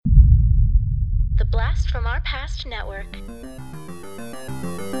The Blast from Our Past Network.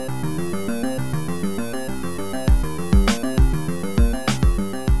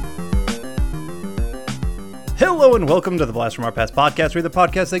 Hello and welcome to the Blast from Our Past podcast. We're the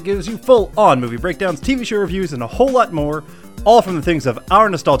podcast that gives you full-on movie breakdowns, TV show reviews, and a whole lot more, all from the things of our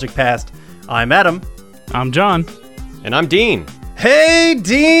nostalgic past. I'm Adam. I'm John. And I'm Dean. Hey,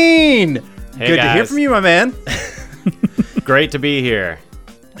 Dean! Hey, Good guys. to hear from you, my man. Great to be here.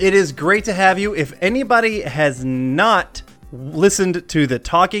 It is great to have you. If anybody has not listened to the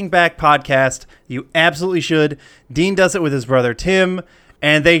Talking Back podcast, you absolutely should. Dean does it with his brother Tim,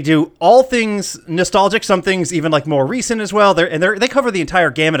 and they do all things nostalgic, some things even like more recent as well. They cover the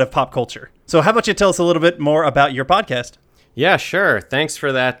entire gamut of pop culture. So how about you tell us a little bit more about your podcast? Yeah, sure. Thanks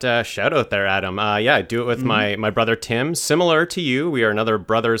for that shout out there, Adam. Yeah, I do it with my brother Tim. Similar to you, we are another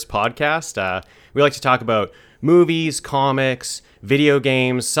brothers podcast. We like to talk about movies, comics, video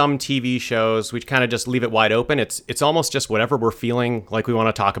games, some TV shows. We kind of just leave it wide open. It's almost just whatever we're feeling like we want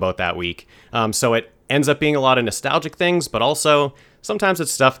to talk about that week. So it ends up being a lot of nostalgic things, but also sometimes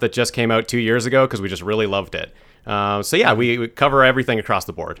it's stuff that just came out 2 years ago because we just really loved it. So yeah, we cover everything across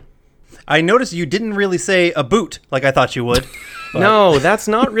the board. I noticed you didn't really say a boot like I thought you would. No, that's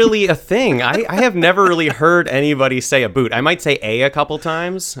not really a thing. I have never really heard anybody say a boot. I might say a couple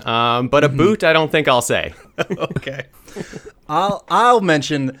times, but a boot I don't think I'll say. Okay. I'll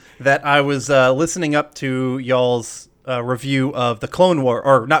mention that I was listening up to y'all's review of the Clone War,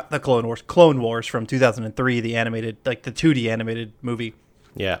 or not the Clone Wars, Clone Wars from 2003, the animated, like the 2D animated movie.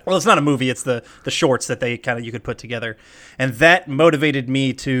 Yeah. Well, it's not a movie, it's the shorts that they you could put together. And that motivated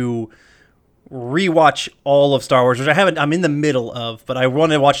me to rewatch all of Star Wars, which I'm in the middle of, but I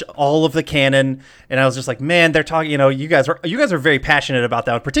want to watch all of the canon. And I was just like, man, they're talking, you guys are very passionate about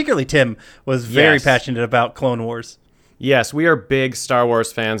that one. Particularly Tim was very passionate about Clone Wars. Yes, we are big Star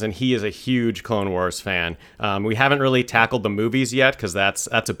Wars fans, and he is a huge Clone Wars fan. We haven't really tackled the movies yet, because that's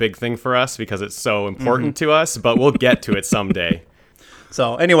a big thing for us, because it's so important to us, but we'll get to it someday.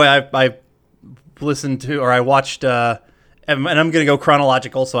 So anyway, I listened to, or I watched, and I'm going to go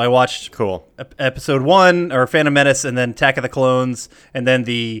chronological. So I watched episode 1, or Phantom Menace, and then Attack of the Clones, and then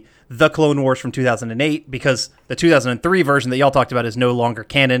the Clone Wars from 2008, because the 2003 version that y'all talked about is no longer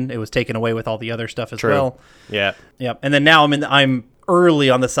canon. It was taken away with all the other stuff as well. Yeah. Yep. And then now I'm early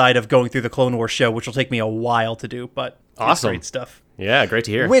on the side of going through the Clone Wars show, which will take me a while to do, but awesome. It's great stuff. Yeah, great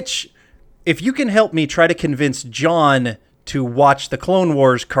to hear. Which, if you can help me try to convince John to watch the Clone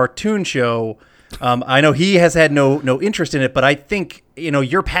Wars cartoon show, I know he has had no interest in it, but I think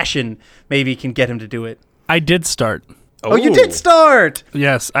your passion maybe can get him to do it. I did start. Oh, you did start!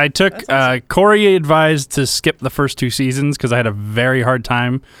 Yes, I took, awesome. Corey advised to skip the first 2 seasons because I had a very hard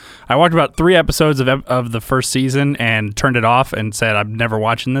time. I watched about 3 episodes of the first season and turned it off and said, I'm never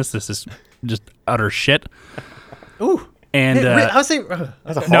watching this. This is just utter shit. Ooh. And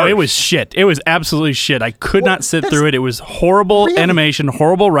no, it was shit. It was absolutely shit. I could not sit through it. It was horrible animation,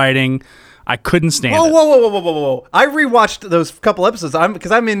 horrible writing. I couldn't stand it. Whoa. I rewatched those couple episodes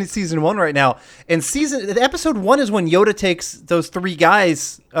because I'm in season 1 right now. And episode 1 is when Yoda takes those 3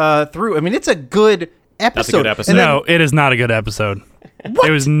 guys through. I mean, it's a good episode. That's a good episode. No, it is not a good episode. What?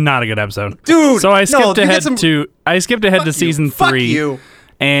 It was not a good episode. Dude. So I skipped ahead to season 3. Fuck you.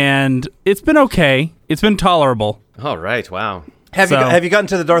 And it's been okay. It's been tolerable. All right. Wow. Have you gotten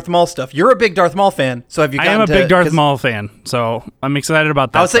to the Darth Maul stuff? You're a big Darth Maul fan, so have you gotten to... I am a big Darth Maul fan, so I'm excited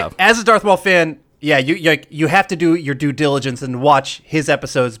about that stuff. I would say, as a Darth Maul fan, yeah, you have to do your due diligence and watch his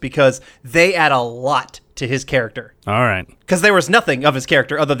episodes because they add a lot to his character. All right. Because there was nothing of his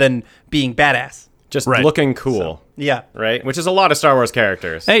character other than being badass. Just looking cool. So, yeah. Right? Which is a lot of Star Wars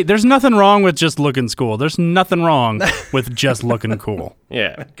characters. Hey, there's nothing wrong with just looking cool. There's nothing wrong with just looking cool.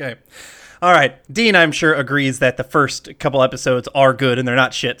 Yeah. Okay. All right. Dean, I'm sure, agrees that the first couple episodes are good and they're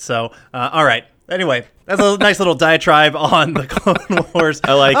not shit. So, all right. Anyway, that's a nice little diatribe on the Clone Wars.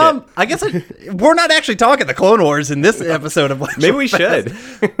 I like it. I guess we're not actually talking the Clone Wars in this episode of Blast. Maybe we should.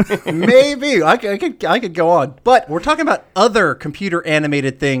 Maybe. I could go on. But we're talking about other computer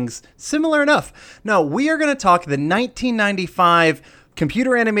animated things similar enough. No, we are going to talk the 1995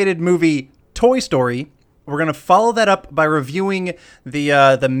 computer animated movie Toy Story. We're going to follow that up by reviewing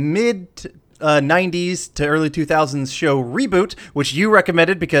the mid 90s to early 2000s show Reboot, which you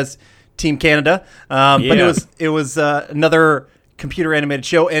recommended because Team Canada. But it was another computer animated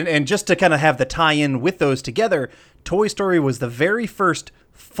show. And just to kind of have the tie-in with those together, Toy Story was the very first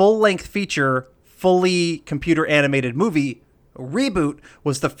full-length feature, fully computer animated movie. Reboot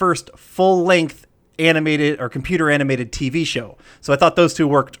was the first full-length animated or computer animated TV show. So I thought those two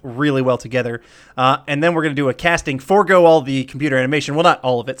worked really well together. And then we're going to do a casting, forego all the computer animation. Well, not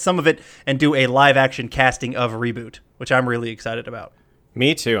all of it, some of it, and do a live action casting of Reboot, which I'm really excited about.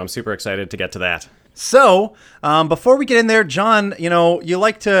 Me too. I'm super excited to get to that. So, before we get in there, John, you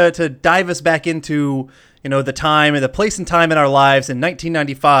like to dive us back into, the time and the place and time in our lives in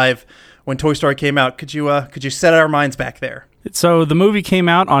 1995 when Toy Story came out. Could you set our minds back there? So the movie came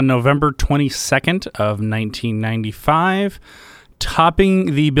out on November 22nd of 1995,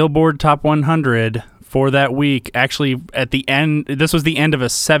 topping the Billboard Top 100 for that week. Actually, at the end, this was the end of a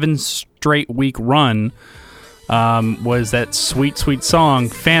 7-straight-week run. Was that sweet, sweet song,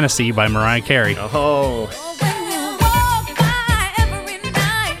 Fantasy by Mariah Carey. Oh.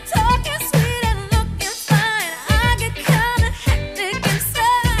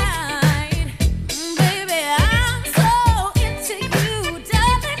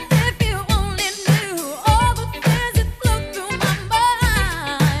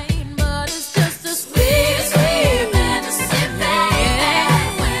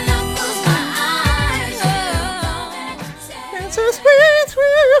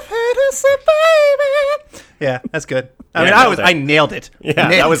 Yeah, that's good. I nailed it. Yeah,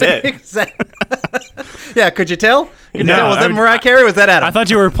 that was it. Yeah, could you tell? Was that Mariah I Carey or was that Adam? I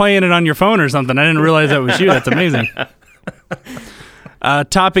thought you were playing it on your phone or something. I didn't realize that was you. That's amazing.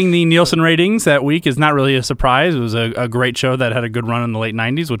 Topping the Nielsen ratings that week is not really a surprise. It was a great show that had a good run in the late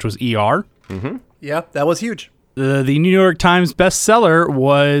 90s, which was ER. Mm-hmm. Yeah, that was huge. The New York Times bestseller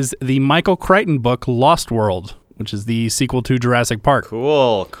was the Michael Crichton book Lost World, which is the sequel to Jurassic Park.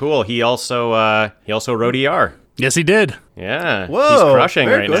 Cool. He also wrote ER. Yes, he did. Yeah. Whoa, He's crushing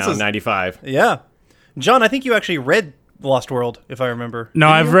very right good. now, 95. Yeah. John, I think you actually read Lost World, if I remember. No,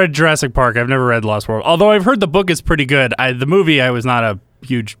 Didn't I've you? read Jurassic Park. I've never read Lost World. Although I've heard the book is pretty good. The movie I was not a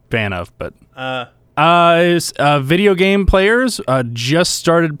huge fan of, but video game players just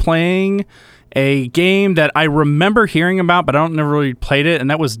started playing a game that I remember hearing about, but I don't never really played it, and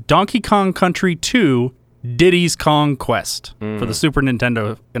that was Donkey Kong Country 2 Diddy's Kong Quest for the Super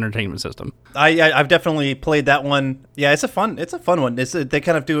Nintendo Entertainment System. I've definitely played that one. Yeah, it's a fun one. They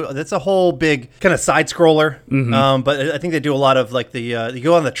kind of do. It's a whole big kind of side scroller. But I think they do a lot of like the you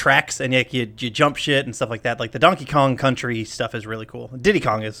go on the tracks and you jump shit and stuff like that. Like the Donkey Kong Country stuff is really cool. Diddy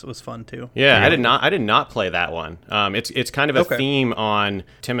Kong was fun too. Yeah, I did not play that one. It's kind of a Okay. theme on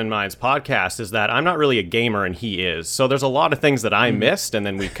Tim and mine's podcast is that I'm not really a gamer and he is. So there's a lot of things that I missed and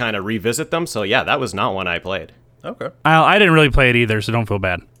then we kind of revisit them. So yeah, that was not one I played. Okay. I didn't really play it either, so don't feel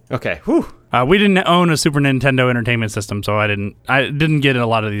bad. Okay. Whew. We didn't own a Super Nintendo Entertainment System, so I didn't get a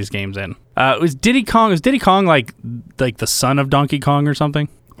lot of these games in. Was Diddy Kong like the son of Donkey Kong or something?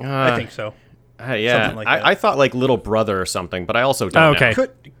 I think so. Yeah. Something like that. I thought like little brother or something, but I also don't Okay.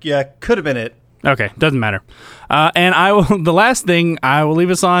 know. Could have been it. Okay, doesn't matter. And the last thing I will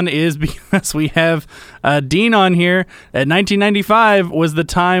leave us on is because we have Dean on here. At 1995 was the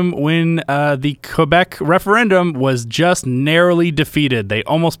time when the Quebec referendum was just narrowly defeated. They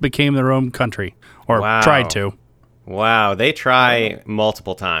almost became their own country, or Wow. tried to. Wow, they try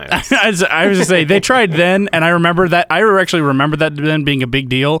multiple times. I was going to say, they tried then, and I remember that. I actually remember that then being a big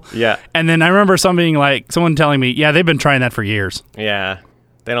deal. Yeah. And then I remember someone telling me, yeah, they've been trying that for years. Yeah.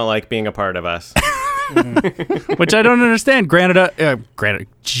 They don't like being a part of us. Which I don't understand.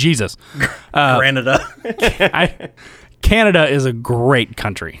 Jesus. Canada is a great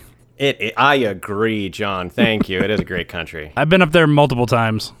country. I agree, John. Thank you. It is a great country. I've been up there multiple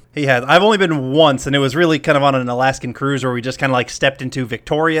times. He has. I've only been once, and it was really kind of on an Alaskan cruise where we just kind of like stepped into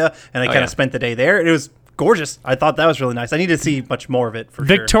Victoria, and I kind of spent the day there. And it was gorgeous. I thought that was really nice. I need to see much more of it for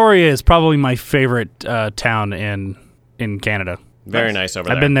sure. Victoria is probably my favorite town in Canada. Very nice over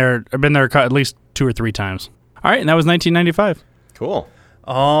there. I've been there at least 2 or 3 times. All right, and that was 1995. Cool.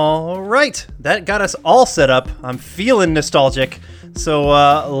 All right, that got us all set up. I'm feeling nostalgic, so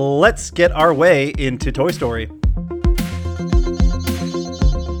let's get our way into Toy Story.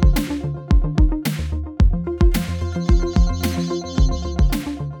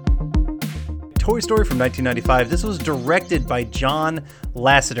 Toy Story from 1995. This was directed by John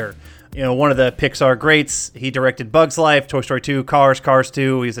Lasseter. One of the Pixar greats. He directed Bug's Life, Toy Story 2, Cars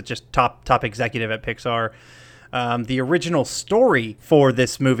 2. He's just top executive at Pixar. The original story for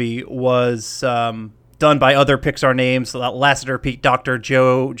this movie was done by other Pixar names: Lasseter, Pete Docter,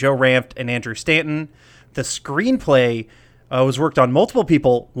 Joe Ranft, and Andrew Stanton. The screenplay was worked on multiple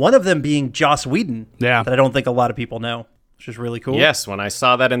people, one of them being Joss Whedon, Yeah. that I don't think a lot of people know, which is really cool. Yes, when I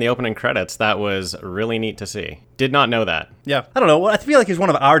saw that in the opening credits, that was really neat to see. Did not know that. Yeah, I don't know. I feel like he's one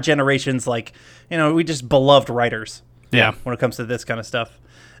of our generation's, we just beloved writers. Yeah. When it comes to this kind of stuff.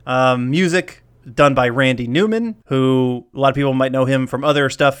 Music, done by Randy Newman, who a lot of people might know him from other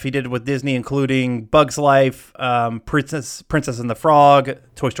stuff he did with Disney, including Bug's Life, Princess and the Frog,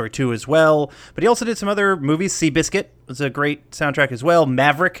 Toy Story 2 as well. But he also did some other movies. Seabiscuit was a great soundtrack as well.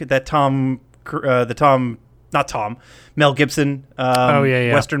 Maverick, that Mel Gibson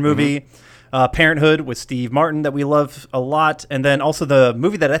Western movie. Parenthood with Steve Martin that we love a lot. And then also the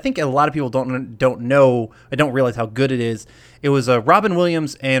movie that I think a lot of people don't know, I don't realize how good it is. It was Robin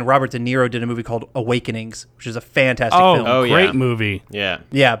Williams and Robert De Niro did a movie called Awakenings, which is a fantastic film. Oh, great movie. Yeah.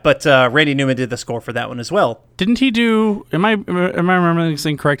 Yeah, but Randy Newman did the score for that one as well. Didn't he do, am I remembering this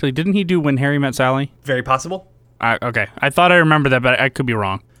thing correctly? Didn't he do When Harry Met Sally? Very possible. Okay. I thought I remembered that, but I could be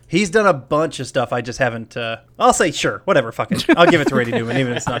wrong. He's done a bunch of stuff. I just haven't. I'll say sure, whatever. Fuck it. I'll give it to Randy Newman,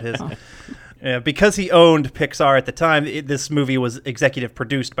 even if it's not his. Because he owned Pixar at the time, this movie was executive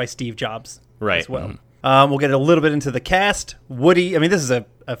produced by Steve Jobs as well. We'll get a little bit into the cast. Woody. I mean, this is a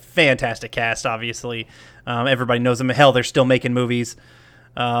fantastic cast. Obviously, everybody knows them. Hell, they're still making movies.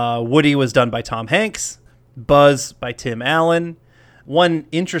 Woody was done by Tom Hanks. Buzz by Tim Allen. One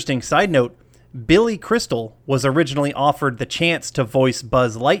interesting side note. Billy Crystal was originally offered the chance to voice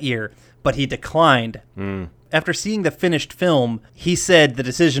Buzz Lightyear, but he declined. After seeing the finished film, he said the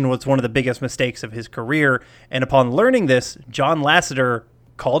decision was one of the biggest mistakes of his career, and upon learning this, John Lasseter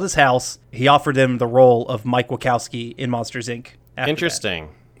called his house. He offered him the role of Mike Wachowski in Monsters, Inc. Interesting.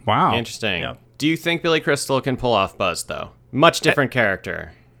 That. Wow. Interesting. Yeah. Do you think Billy Crystal can pull off Buzz, though? Much different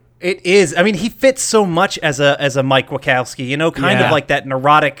character. It is. I mean, he fits so much as a Mike Wachowski, kind of like that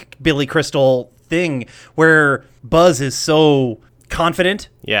neurotic Billy Crystal thing where Buzz is so confident.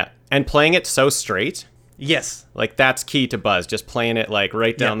 Yeah. And playing it so straight. Yes. Like, that's key to Buzz. Just playing it, like,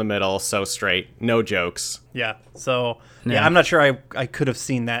 right down the middle, so straight. No jokes. Yeah. So, I'm not sure I could have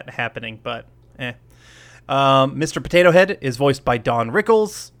seen that happening, but Mr. Potato Head is voiced by Don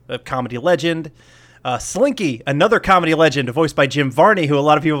Rickles, a comedy legend. Slinky, another comedy legend, voiced by Jim Varney, who a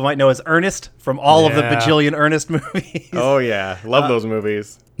lot of people might know as Ernest from all of the bajillion Ernest movies. Oh, yeah. Love those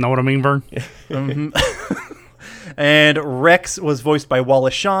movies. Know what I mean, Vern? And Rex was voiced by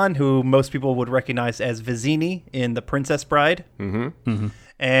Wallace Shawn, who most people would recognize as Vizzini in The Princess Bride.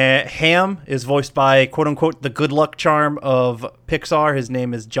 Ham is voiced by, quote-unquote, the good luck charm of Pixar. His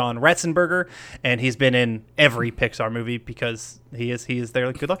name is John Ratzenberger, and he's been in every Pixar movie because he is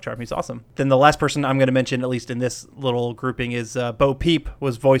their good luck charm. He's awesome. Then the last person I'm going to mention, at least in this little grouping, is Bo Peep,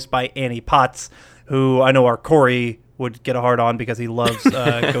 was voiced by Annie Potts, who I know our Corey would get a hard on because he loves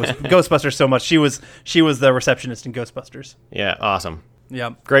Ghostbusters so much. She was the receptionist in Ghostbusters. Yeah, awesome.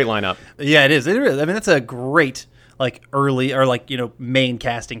 Yeah. Great lineup. Yeah, it is. It is. I mean, that's a great early or main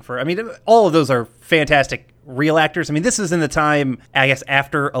casting for. I mean, all of those are fantastic real actors. I mean, this is in the time, I guess,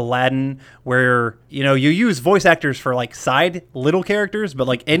 after Aladdin, where you use voice actors for side little characters,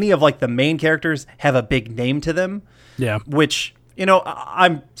 but any of the main characters have a big name to them. Yeah. Which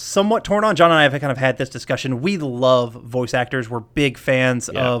I'm somewhat torn on. John and I have kind of had this discussion. We love voice actors. We're big fans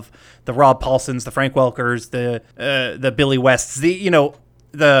of the Rob Paulsons, the Frank Welkers, the Billy Wests,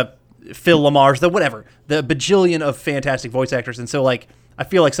 the Phil Lamar's, the bajillion of fantastic voice actors. And so I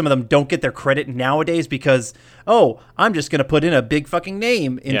feel like some of them don't get their credit nowadays because, I'm just going to put in a big fucking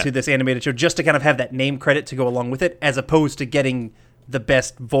name into this animated show just to kind of have that name credit to go along with it, as opposed to getting the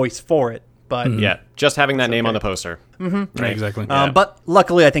best voice for it. But just having that name on the poster. Right, exactly. But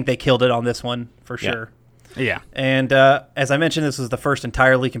luckily, I think they killed it on this one for sure. Yeah. And as I mentioned, this was the first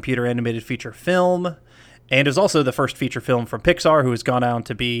entirely computer animated feature film, and it was also the first feature film from Pixar, who has gone on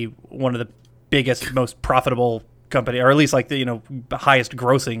to be one of the biggest, most profitable company, or at least the highest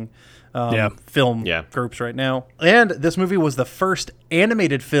grossing film groups right now. And this movie was the first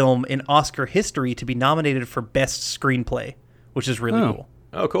animated film in Oscar history to be nominated for Best Screenplay, which is really cool.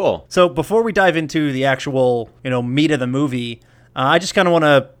 Oh, cool. So before we dive into the actual, meat of the movie, I just kind of want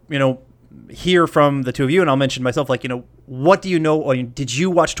to, hear from the two of you, and I'll mention myself, what do you know, or did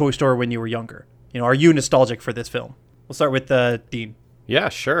you watch Toy Story when you were younger? Are you nostalgic for this film? We'll start with Dean. Yeah,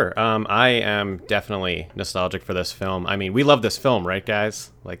 sure. I am definitely nostalgic for this film. I mean, we love this film, right,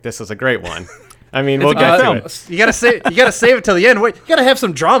 guys? This is a great one. I mean, we'll get to it. You gotta save it till the end. Wait, you gotta have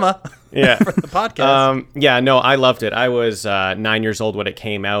some drama. Yeah. For the podcast. No, I loved it. I was 9 years old when it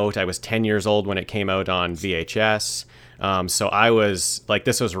came out. I was 10 years old when it came out on VHS. So I was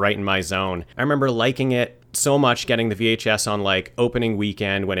this was right in my zone. I remember liking it so much, getting the VHS on opening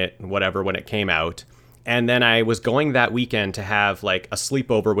weekend when it came out. And then I was going that weekend to have a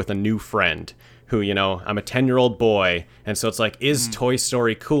sleepover with a new friend who, I'm a 10-year-old boy. And so it's is Toy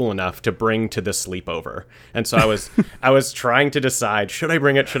Story cool enough to bring to the sleepover? And so I was trying to decide, should I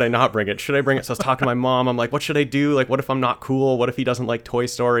bring it? Should I not bring it? Should I bring it? So I was talking to my mom. I'm like, what should I do? What if I'm not cool? What if he doesn't like Toy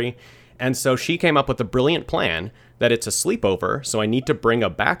Story? And so she came up with a brilliant plan that it's a sleepover, so I need to bring a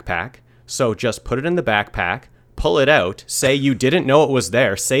backpack. So just put it in the backpack, pull it out, say you didn't know it was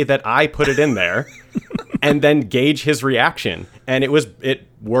there, say that I put it in there, and then gauge his reaction. And it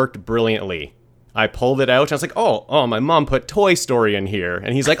worked brilliantly. I pulled it out, and I was like, oh, my mom put Toy Story in here.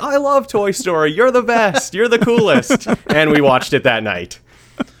 And he's like, I love Toy Story. You're the best. You're the coolest. And we watched it that night.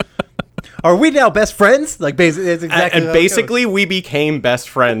 Are we now best friends? Like, basically, it's exactly. And basically, we became best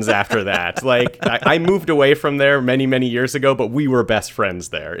friends after that. Like, I moved away from there many, many years ago, but we were best friends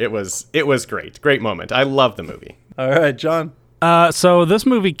there. It was great moment. I love the movie. All right, John. So this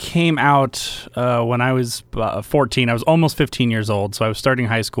movie came out when I was 14. I was almost 15 years old, so I was starting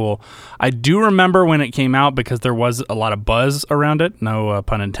high school. I do remember when it came out because there was a lot of buzz around it. No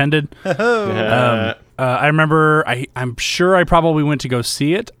pun intended. I remember, I'm sure I probably went to go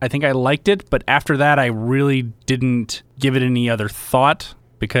see it. I think I liked it, but after that, I really didn't give it any other thought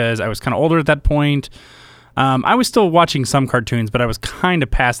because I was kind of older at that point. I was still watching some cartoons, but I was kind of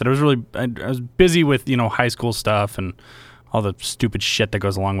past it. I was busy with, high school stuff and all the stupid shit that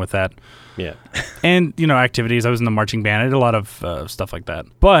goes along with that. Yeah. And, activities. I was in the marching band. I did a lot of stuff like that.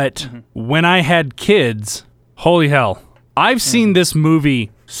 But when I had kids, holy hell, I've seen this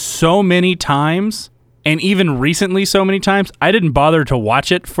movie so many times, and even recently so many times, I didn't bother to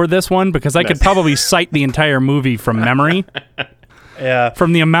watch it for this one because I could probably cite the entire movie from memory. Yeah.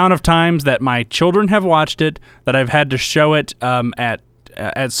 From the amount of times that my children have watched it, that I've had to show it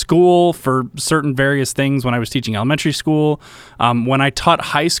at school for certain various things when I was teaching elementary school. When I taught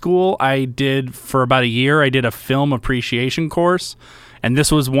high school, for about a year, I did a film appreciation course. And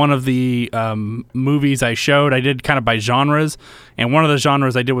this was one of the movies I showed. I did kind of by genres. And one of the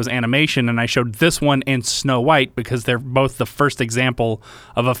genres I did was animation. And I showed this one and Snow White because they're both the first example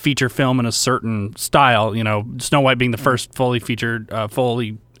of a feature film in a certain style. Snow White being the first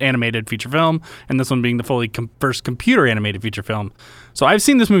fully animated feature film, and this one being the first computer animated feature film. So I've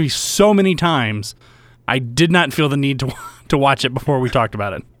seen this movie so many times, I did not feel the need to watch it before we talked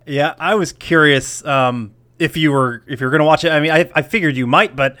about it. Yeah, I was curious if you were going to watch it. I mean, I figured you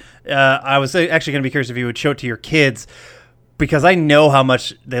might, but I was actually going to be curious if you would show it to your kids because I know how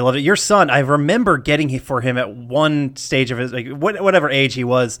much they loved it. Your son, I remember getting for him at one stage of his, whatever age he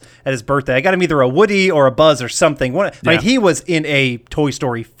was at his birthday. I got him either a Woody or a Buzz or something. I mean, he was in a Toy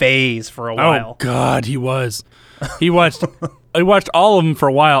Story phase for a while. Oh, God, he was. He watched all of them for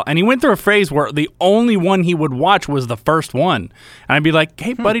a while, and he went through a phase where the only one he would watch was the first one. And I'd be like,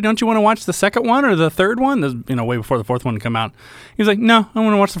 hey, buddy, don't you want to watch the second one or the third one? Way before the fourth one would come out. He was like, no, I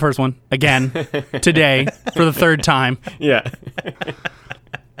want to watch the first one again today for the third time. Yeah.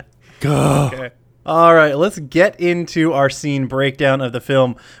 Okay. All right, let's get into our scene breakdown of the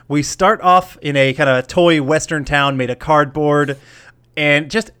film. We start off in a kind of toy western town made of cardboard.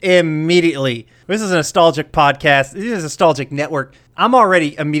 And just immediately, this is a nostalgic podcast. This is a nostalgic network. I'm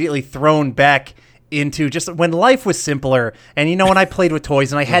already immediately thrown back into just when life was simpler. And, when I played with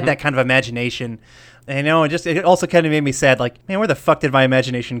toys and I had that kind of imagination. And, it also kind of made me sad. Like, man, where the fuck did my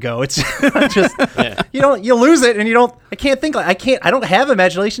imagination go? It's just, you lose it and I can't think. I don't have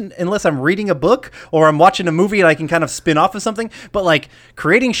imagination unless I'm reading a book or I'm watching a movie and I can kind of spin off of something. But like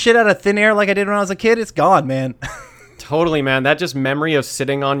creating shit out of thin air like I did when I was a kid, it's gone, man. Totally, man. That just memory of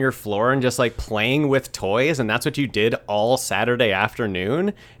sitting on your floor and just like playing with toys, and that's what you did all Saturday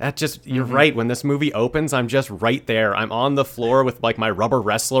afternoon. You're right. When this movie opens, I'm just right there. I'm on the floor with like my rubber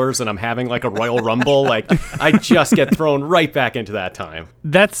wrestlers and I'm having like a Royal Rumble. Like I just get thrown right back into that time.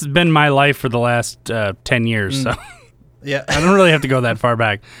 That's been my life for the last 10 years. So yeah, I don't really have to go that far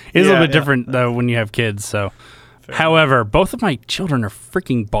back. It's a little bit different though when you have kids. So, however, both of my children are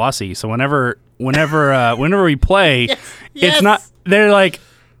freaking bossy. So whenever we play, it's not. They're like,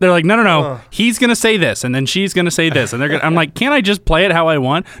 no. He's gonna say this, and then she's gonna say this, and I'm like, can't I just play it how I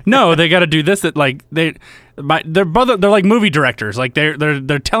want? No, they got to do this. They're like movie directors. Like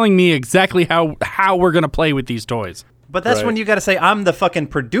they're telling me exactly how we're gonna play with these toys. But that's when you got to say, I'm the fucking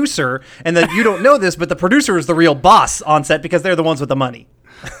producer, and that you don't know this, but the producer is the real boss on set because they're the ones with the money.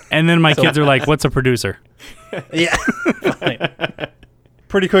 And then my kids are like, what's a producer? Yeah.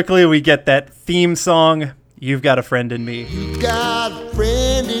 Pretty quickly, we get that theme song, You've Got a Friend in Me. You got a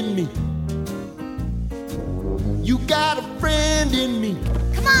friend in me. You got a friend in me.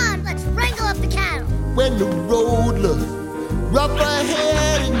 Come on, let's wrangle up the cattle. When the road looks rough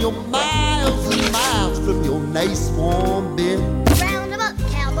ahead and you're miles and miles from your nice warm bed. Round them up,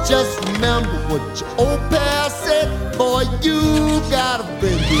 cowboy. Just remember what your old pal said. Boy, you got a friend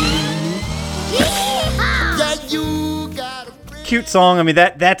in me. Yeehaw! Yeah, you got a friend. Cute song. I mean,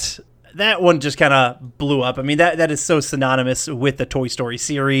 that's that one just kind of blew up. I mean, that is so synonymous with the Toy Story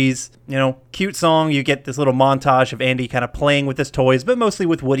series. You know, cute song. You get this little montage of Andy kind of playing with his toys, but mostly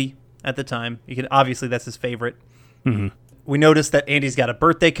with Woody at the time. Obviously that's his favorite. Mm-hmm. We notice that Andy's got a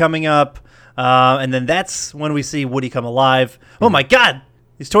birthday coming up, and then that's when we see Woody come alive. Oh my God,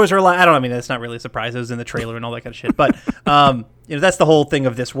 these toys are alive. I mean, that's not really a surprise. It was in the trailer and all that kind of shit. But that's the whole thing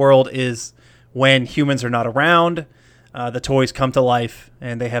of this world is when humans are not around, the toys come to life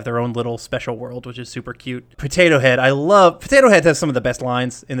and they have their own little special world, which is super cute. Potato Head, Potato Head has some of the best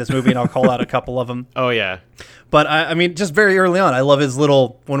lines in this movie, and I'll call out a couple of them. Oh yeah. But I mean, just very early on, I love his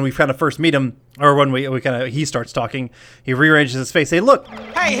little, when we kind of first meet him, or when he starts talking, he rearranges his face. Hey, look.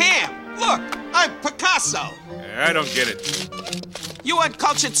 Hey, Ham, look, I'm Picasso. I don't get it. You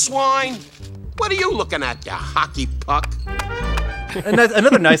uncultured swine. What are you looking at, you hockey puck? And that's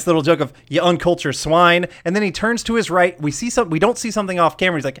another nice little joke of, you uncultured swine. And then he turns to his right. We don't see something off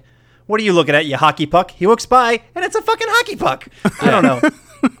camera. He's like, what are you looking at, you hockey puck? He looks by, and it's a fucking hockey puck. I don't know.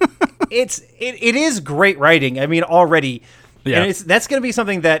 It is great writing. I mean, already. Yeah. And that's going to be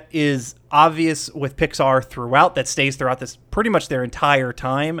something that is obvious with Pixar throughout, that stays throughout this pretty much their entire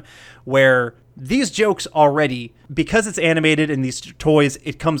time, where these jokes already, because it's animated and these toys,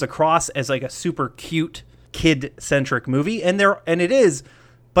 it comes across as like a super cute kid-centric movie, and it is,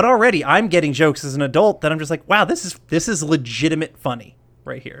 but already I'm getting jokes as an adult that I'm just like, wow, this is legitimate funny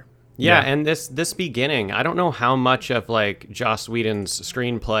right here. Yeah, and this beginning, I don't know how much of like Joss Whedon's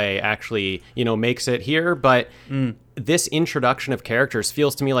screenplay actually, makes it here, but this introduction of characters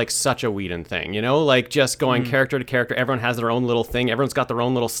feels to me like such a Whedon thing, like just going character to character. Everyone has their own little thing. Everyone's got their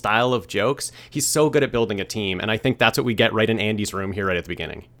own little style of jokes. He's so good at building a team, and I think that's what we get right in Andy's room here right at the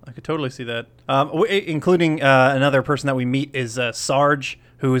beginning. I could totally see that. Including another person that we meet is Sarge,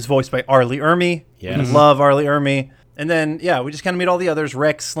 who is voiced by Arlie Ermey. Yes. Love Arlie Ermey. And then, we just kind of meet all the others,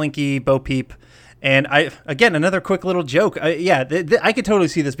 Rex, Slinky, Bo Peep. And another quick little joke. I could totally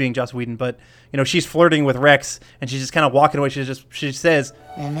see this being Joss Whedon, but, she's flirting with Rex, and she's just kind of walking away. She says,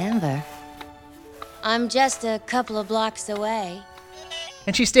 Remember, I'm just a couple of blocks away.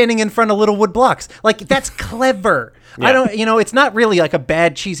 And she's standing in front of little wood blocks. Like, that's clever. Yeah. I don't, it's not really like a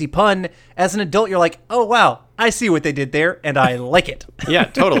bad, cheesy pun. As an adult, you're like, oh, wow, I see what they did there, and I like it. Yeah,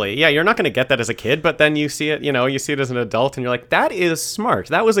 totally. Yeah, you're not going to get that as a kid, but then you see it, you see it as an adult, and you're like, that is smart.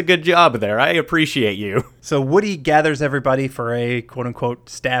 That was a good job there. I appreciate you. So Woody gathers everybody for a quote-unquote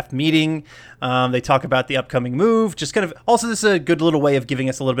staff meeting. They talk about the upcoming move. Just kind of, also this is a good little way of giving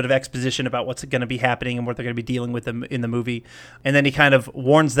us a little bit of exposition about what's going to be happening and what they're going to be dealing with them in the movie. And then he kind of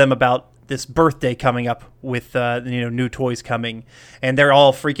warns them about this birthday coming up with new toys coming, and they're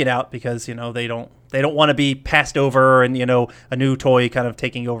all freaking out because they don't want to be passed over, and a new toy kind of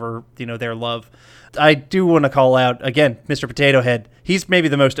taking over their love. I do want to call out again Mr. Potato Head. He's maybe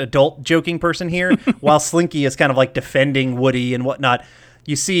the most adult joking person here, while Slinky is kind of like defending Woody and whatnot.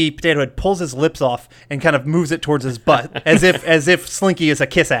 You see Potato Head pulls his lips off and kind of moves it towards his butt as if Slinky is a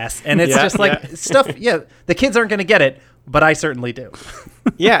kiss ass, and it's just like stuff. Yeah, the kids aren't going to get it, but I certainly do.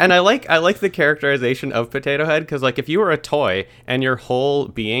 Yeah, and I like the characterization of Potato Head, because like if you were a toy and your whole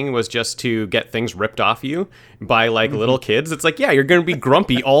being was just to get things ripped off you by like little kids, it's like, yeah, you're going to be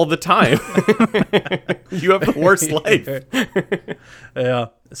grumpy all the time. You have the worst life. Yeah.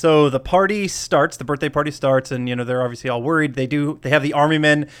 So the birthday party starts, and they're obviously all worried. They have the army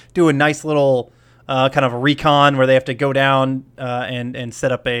men do a nice little kind of a recon where they have to go down and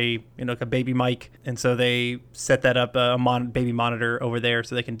set up a baby mic, and so they set that up, baby monitor over there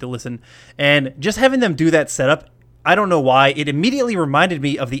so they can listen. And just having them do that setup, I don't know why, it immediately reminded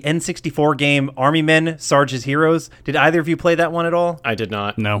me of the N64 game Army Men, Sarge's Heroes. Did either of you play that one at all? I did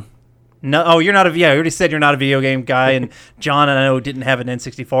not. No. No, oh, you're not I already said you're not a video game guy, and John, I know, didn't have an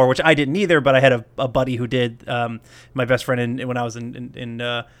N64, which I didn't either, but I had a buddy who did, my best friend when I was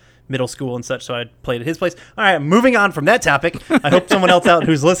in middle school and such, so I played at his place. All right, moving on from that topic, I hope someone else out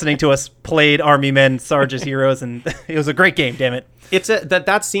who's listening to us played Army Men, Sarge's Heroes, and it was a great game, damn it. It's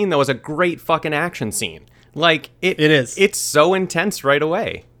that scene, though, is a great fucking action scene. Like, it is. It's so intense right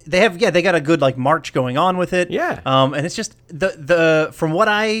away. They got a good like march going on with it. Yeah. And it's just the from what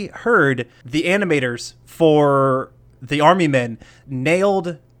I heard, the animators for the Army Men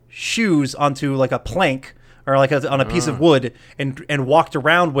nailed shoes onto like a plank or like on a piece of wood and walked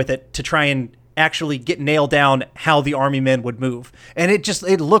around with it to try and actually get nailed down how the Army Men would move. And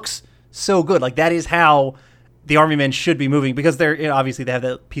it looks so good. Like that is how the Army Men should be moving, because they're obviously they have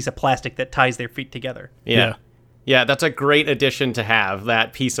that piece of plastic that ties their feet together. Yeah. Yeah, that's a great addition to have,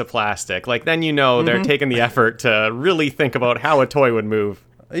 that piece of plastic. Like, then they're taking the effort to really think about how a toy would move.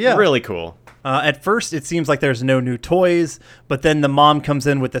 Yeah. Really cool. At first, it seems like there's no new toys, but then the mom comes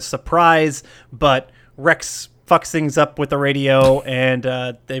in with a surprise, but Rex fucks things up with the radio, and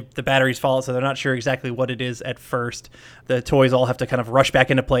the batteries fall, so they're not sure exactly what it is at first. The toys all have to kind of rush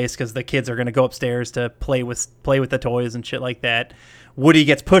back into place because the kids are going to go upstairs to play with the toys and shit like that. Woody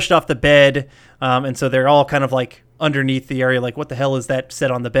gets pushed off the bed, and so they're all kind of like underneath the area, like, what the hell is that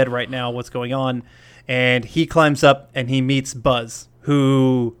set on the bed right now? What's going on? And he climbs up and he meets Buzz,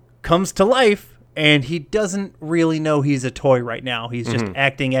 who comes to life, and he doesn't really know he's a toy right now. He's just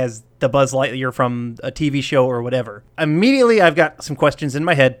acting as the Buzz Lightyear from a TV show or whatever. Immediately, I've got some questions in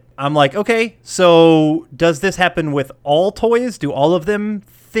my head. I'm like, okay, so does this happen with all toys? Do all of them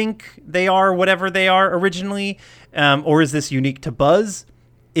think they are whatever they are originally? Or is this unique to Buzz?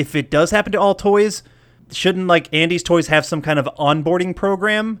 If it does happen to all toys, shouldn't like Andy's toys have some kind of onboarding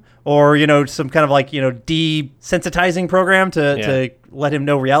program, or some kind of like desensitizing program to let him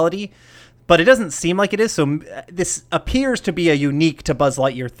know reality? But it doesn't seem like it is, so this appears to be a unique to Buzz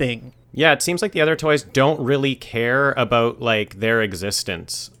Lightyear thing. Yeah, it seems like the other toys don't really care about like their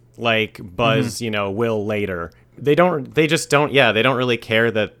existence, like Buzz will later. They don't really care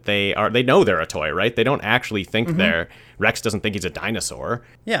that they know they're a toy, right? They don't actually think they're. Rex doesn't think he's a dinosaur.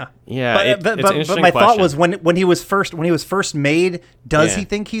 Yeah. It's an interesting but my question. thought was when he was first made, does he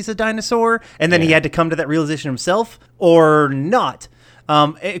think he's a dinosaur? And then he had to come to that realization himself, or not?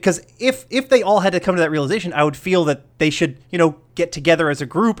 Because if they all had to come to that realization, I would feel that they should, get together as a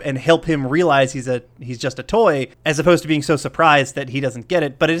group and help him realize he's just a toy, as opposed to being so surprised that he doesn't get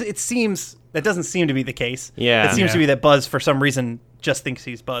it. But it seems that doesn't seem to be the case. Yeah. It seems to be that Buzz, for some reason, just thinks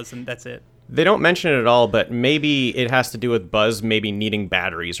he's Buzz, and that's it. They don't mention it at all, but maybe it has to do with Buzz maybe needing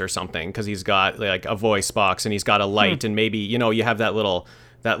batteries or something, because he's got like a voice box and he's got a light, and maybe you have that little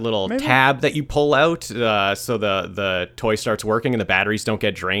tab that you pull out, so the toy starts working and the batteries don't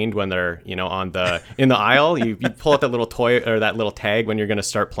get drained when they're in the aisle. You pull out that little toy or that little tag when you're going to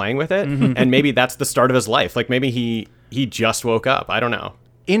start playing with it, and maybe that's the start of his life. Like maybe he just woke up. I don't know.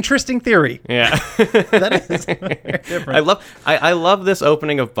 Interesting theory. Yeah. That is very different. I love this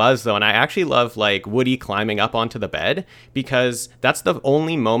opening of Buzz though, and I actually love like Woody climbing up onto the bed, because that's the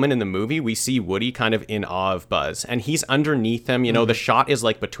only moment in the movie we see Woody kind of in awe of Buzz, and he's underneath him. The shot is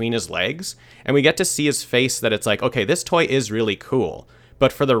like between his legs, and we get to see his face, that it's like, okay, this toy is really cool.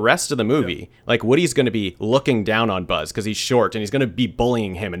 But for the rest of the movie, like Woody's going to be looking down on Buzz because he's short, and he's going to be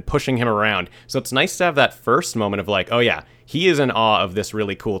bullying him and pushing him around. So it's nice to have that first moment of like, oh yeah, he is in awe of this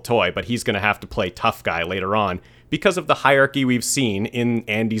really cool toy, but he's going to have to play tough guy later on because of the hierarchy we've seen in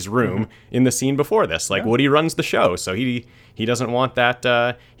Andy's room in the scene before this. Like Woody runs the show, so he doesn't want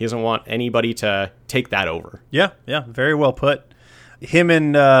that. He doesn't want anybody to take that over. Yeah, very well put. Him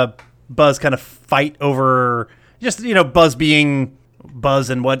and Buzz kind of fight over just Buzz being Buzz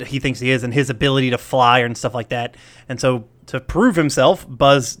and what he thinks he is and his ability to fly and stuff like that. And so to prove himself,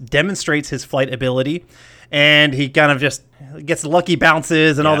 Buzz demonstrates his flight ability, and he kind of just gets lucky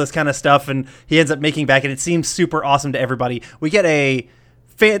bounces and all this kind of stuff, and he ends up making back, and it seems super awesome to everybody. We get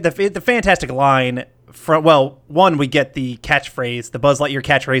the fantastic line from, one, we get the catchphrase, the Buzz Lightyear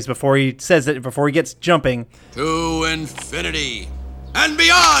catchphrase before he says it, before he gets jumping. To infinity and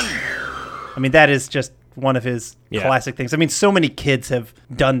beyond! I mean, that is just one of his classic things. I mean, so many kids have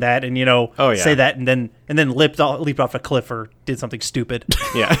done that and say that and then leaped off a cliff or did something stupid.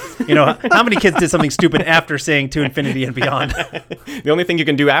 Yeah. How many kids did something stupid after saying to infinity and beyond? The only thing you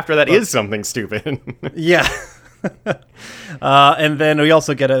can do after that is something stupid. Yeah. And then we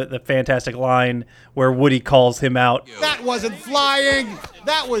also get the fantastic line where Woody calls him out. That wasn't flying.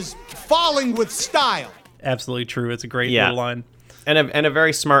 That was falling with style. Absolutely true. It's a great little line. And a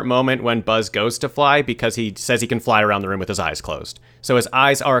very smart moment when Buzz goes to fly, because he says he can fly around the room with his eyes closed. So his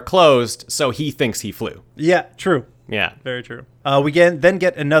eyes are closed, so he thinks he flew. Yeah, true. Yeah. Very true. We then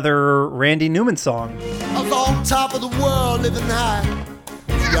get another Randy Newman song. I was on top of the world, living high,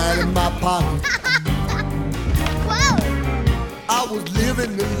 right in my pocket. Whoa! I was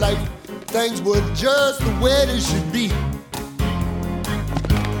living the life, things were just the way they should be.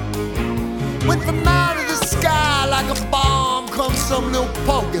 Went from out of the sky like a bomb, comes some little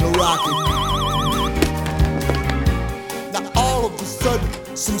punk in a rocket. Now all of a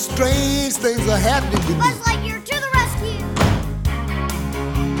sudden, some strange things are happening to me. Buzz Lightyear to the rescue!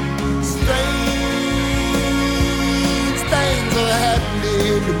 Strange things are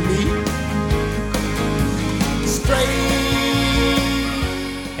happening to me. Strange.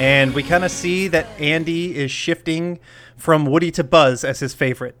 And we kind of see that Andy is shifting from Woody to Buzz as his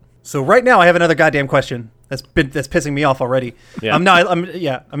favorite. So right now I have another goddamn question that's pissing me off already. Yeah.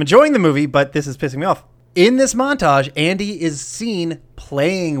 I'm enjoying the movie, but this is pissing me off. In this montage, Andy is seen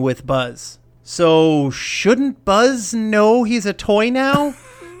playing with Buzz. So shouldn't Buzz know he's a toy now?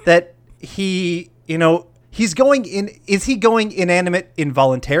 That he, he's going in. Is he going inanimate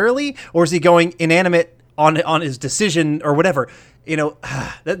involuntarily, or is he going inanimate on his decision or whatever?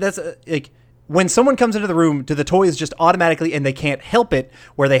 That's like when someone comes into the room, do the toys just automatically and they can't help it,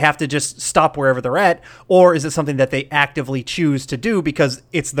 where they have to just stop wherever they're at, or is it something that they actively choose to do because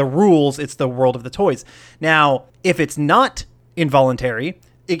it's the rules, it's the world of the toys? Now, if it's not involuntary,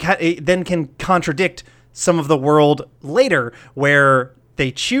 it then can contradict some of the world later where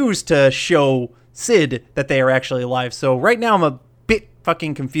they choose to show Sid that they are actually alive. So right now I'm a bit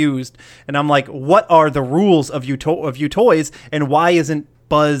fucking confused, and I'm like, what are the rules of you toys, and why isn't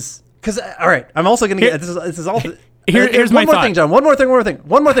Buzz? Because all right, I'm also gonna get this is all. Here's my one more thought. thing, John. One more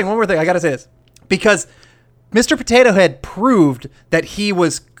thing. I gotta say this because Mr. Potato Head proved that he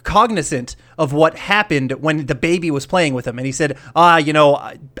was cognizant of what happened when the baby was playing with him, and he said,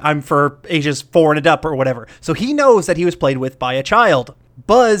 I'm for ages 4 and up or whatever. So he knows that he was played with by a child.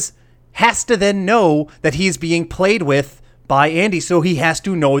 Buzz has to then know that he's being played with by Andy, so he has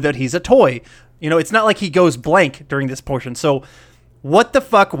to know that he's a toy. It's not like he goes blank during this portion. So what the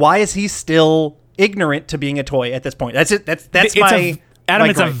fuck? Why is he still ignorant to being a toy at this point? That's it. That's Adam. my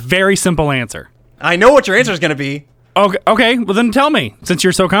It's a gripe. very simple answer. I know what your answer is going to be. Okay. Well, then tell me, since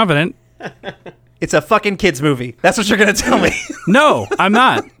you're so confident. It's a fucking kids movie. That's what you're going to tell me. No, I'm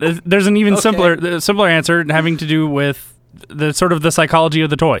not. There's an even simpler answer having to do with the sort of the psychology of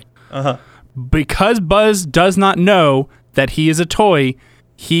the toy. Because Buzz does not know that he is a toy,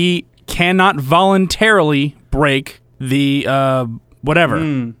 he cannot voluntarily break the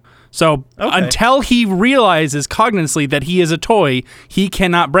whatever. So until he realizes cognitively that he is a toy, he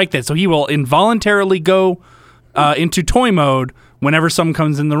cannot break that. So he will involuntarily go into toy mode whenever someone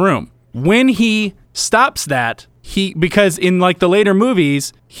comes in the room. When he stops that, because in like the later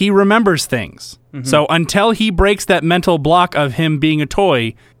movies, he remembers things. So until he breaks that mental block of him being a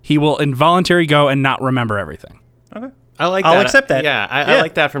toy, he will involuntarily go and not remember everything. Okay. I'll accept that. Yeah, I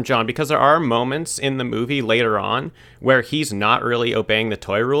like that from John, because there are moments in the movie later on where he's not really obeying the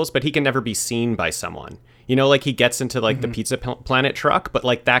toy rules, but he can never be seen by someone. Like he gets into like the Pizza Planet truck, but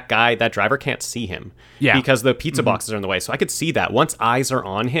like that driver can't see him because the pizza boxes are in the way. So I could see that once eyes are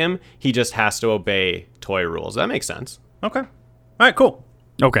on him, he just has to obey toy rules. That makes sense. Okay. All right, cool.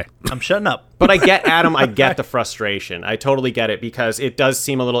 Okay. I'm shutting up. But I get Adam. I get the frustration. I totally get it, because it does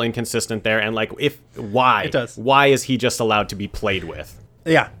seem a little inconsistent there. And like, why? It does. Why is he just allowed to be played with?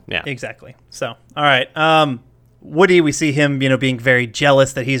 Yeah, exactly. So, all right. Woody, we see him, being very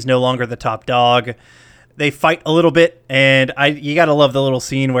jealous that he's no longer the top dog. They fight a little bit, and you gotta love the little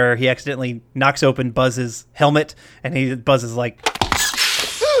scene where he accidentally knocks open Buzz's helmet, and Buzz is like,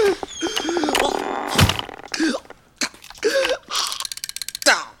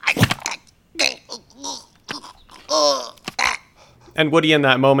 And Woody in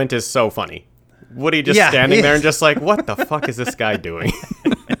that moment is so funny. Woody just standing there and just like, what the fuck is this guy doing?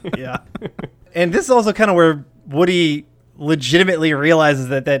 yeah. And this is also kind of where Woody legitimately realizes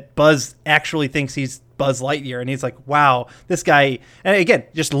that Buzz actually thinks he's Buzz Lightyear, and he's like, wow, this guy, and again,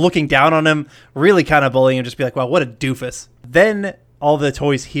 just looking down on him, really kind of bullying him, just be like, wow, what a doofus. Then all the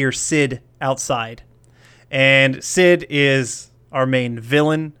toys hear Sid outside, and Sid is our main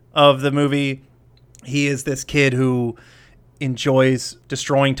villain of the movie. He is this kid who enjoys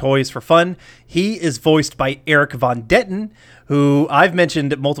destroying toys for fun. He is voiced by Eric Von Detten, who I've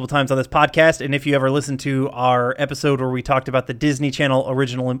mentioned multiple times on this podcast. And if you ever listen to our episode where we talked about the Disney Channel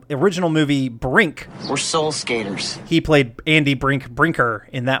original movie Brink, we're soul skaters. He played Andy Brinker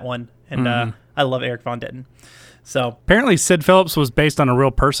in that one, and I love Eric Von Detten. So apparently, Sid Phillips was based on a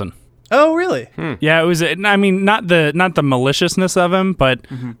real person. Oh, really? Yeah, it was. I mean, not the maliciousness of him, but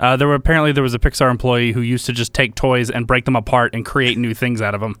there was a Pixar employee who used to just take toys and break them apart and create new things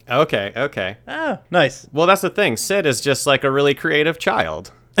out of them. Okay. Oh, nice. Well, that's the thing. Sid is just like a really creative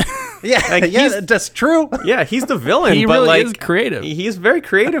child. Yeah, that's true. Yeah, he's the villain. He but really like, is creative. He's a very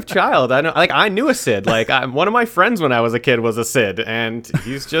creative child. I know. Like, I knew a Sid. Like, one of my friends when I was a kid was a Sid, and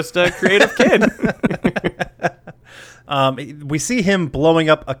he's just a creative kid. We see him blowing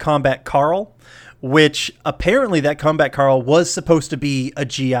up a Combat Carl, which apparently that Combat Carl was supposed to be a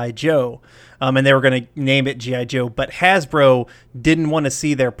G.I. Joe, and they were going to name it G.I. Joe, but Hasbro didn't want to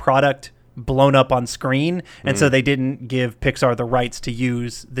see their product blown up on screen, and so they didn't give Pixar the rights to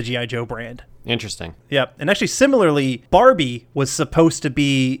use the G.I. Joe brand. Interesting. Yep. And actually, similarly, Barbie was supposed to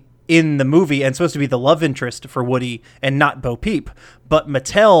be in the movie and supposed to be the love interest for Woody and not Bo Peep, but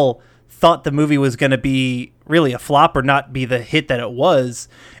Mattel thought the movie was going to be really a flop or not be the hit that it was,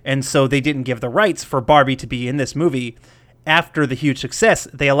 and so they didn't give the rights for Barbie to be in this movie. after the huge success,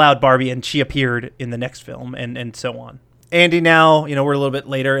 they allowed Barbie, and she appeared in the next film, and so on. Andy now, we're a little bit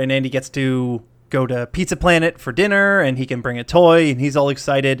later, and Andy gets to go to Pizza Planet for dinner, and he can bring a toy, and he's all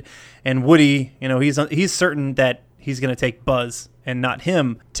excited. And Woody, he's certain that he's going to take Buzz and not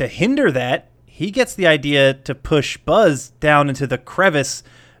him. To hinder that, he gets the idea to push Buzz down into the crevice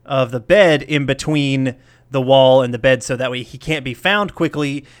of the bed in between the wall and the bed, so that way he can't be found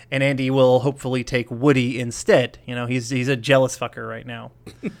quickly, and Andy will hopefully take Woody instead. He's a jealous fucker right now.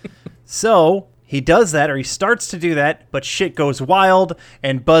 So he does that, or he starts to do that, but shit goes wild,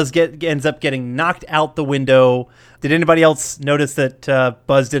 and Buzz ends up getting knocked out the window. Did anybody else notice that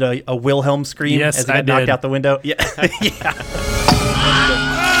Buzz did a Wilhelm scream as he got knocked out the window? Yeah. Yeah.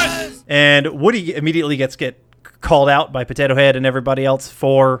 And Woody immediately gets called out by Potato Head and everybody else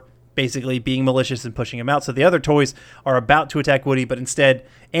for basically being malicious and pushing him out. So the other toys are about to attack Woody, but instead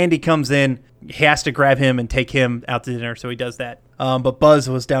Andy comes in. He has to grab him and take him out to dinner, so he does that. But Buzz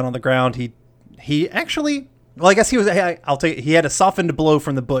was down on the ground. He actually, well, I guess he was. He had a softened blow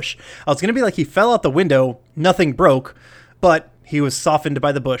from the bush. I was gonna be like he fell out the window. Nothing broke, but he was softened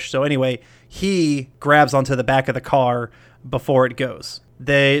by the bush. So anyway, he grabs onto the back of the car before it goes.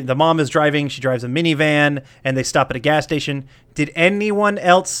 The mom is driving. She drives a minivan, and they stop at a gas station. Did anyone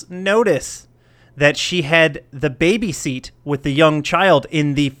else notice that she had the baby seat with the young child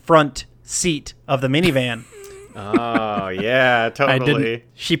in the front seat of the minivan? Oh, yeah, totally.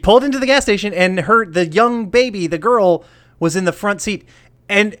 She pulled into the gas station, and the young baby, the girl, was in the front seat.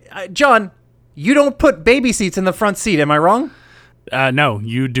 And, John, you don't put baby seats in the front seat, am I wrong? No,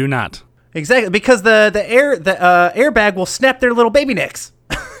 you do not. Exactly, because the airbag will snap their little baby necks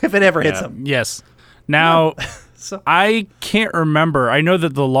if it ever hits them. Yes. Now, I can't remember. I know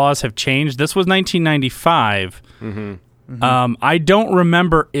that the laws have changed. This was 1995. Mm-hmm. I don't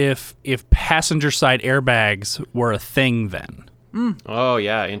remember if passenger side airbags were a thing then. Oh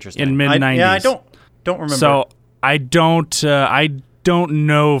yeah, interesting. In mid-90s. I don't remember. So I don't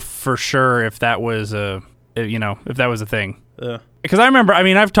know for sure if that was a thing. Because I remember,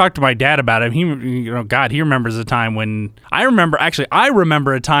 I've talked to my dad about it. He remembers a time when I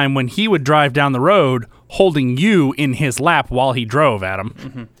remember a time when he would drive down the road holding you in his lap while he drove, Adam.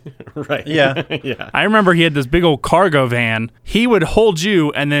 Mm-hmm. Right. Yeah. Yeah. I remember he had this big old cargo van. He would hold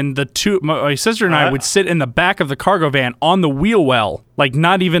you, and then my sister and I would sit in the back of the cargo van on the wheel well, like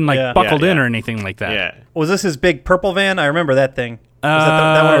not even buckled in or anything like that. Yeah. Was this his big purple van? I remember that thing. Was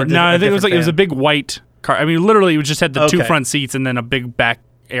that one, no, I think it was a big white car. Literally, it just had the two front seats and then a big back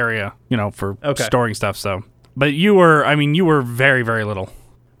area, for storing stuff. So, but you were very, very little.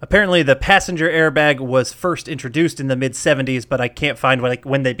 Apparently, the passenger airbag was first introduced in the mid-'70s, but I can't find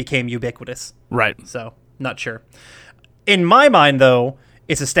when they became ubiquitous. Right. So, not sure. In my mind, though,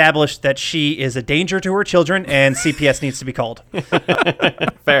 it's established that she is a danger to her children, and CPS needs to be called.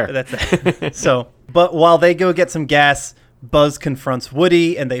 Fair. That's it. So, but while they go get some gas, Buzz confronts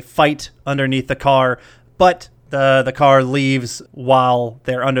Woody, and they fight underneath the car, but the car leaves while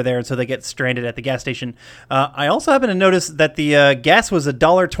they're under there, and so they get stranded at the gas station. I also happen to notice that the gas was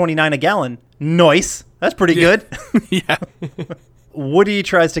 $1.29 a gallon. Nice. That's pretty good. Yeah. Woody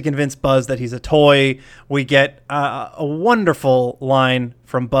tries to convince Buzz that he's a toy. We get a wonderful line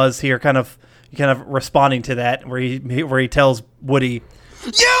from Buzz here, kind of responding to that, where he tells Woody,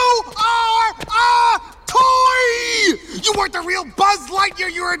 "You are a toy! You weren't the real Buzz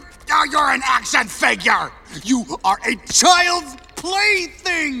Lightyear. You're an action figure. You are a child's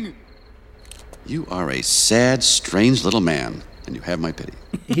plaything." You are a sad, strange little man, and you have my pity.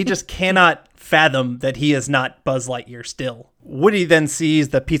 He just cannot fathom that he is not Buzz Lightyear still. Woody then sees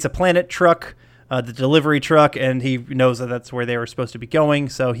the Pizza Planet truck, the delivery truck, and he knows that that's where they were supposed to be going.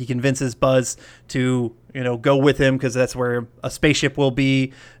 So he convinces Buzz to, go with him because that's where a spaceship will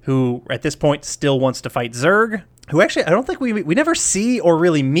be, who at this point still wants to fight Zurg, who actually, I don't think we never see or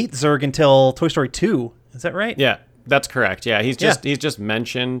really meet Zurg until Toy Story 2. Is that right? Yeah, that's correct. Yeah, he's just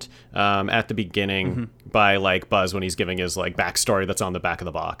mentioned at the beginning by Buzz when he's giving his backstory that's on the back of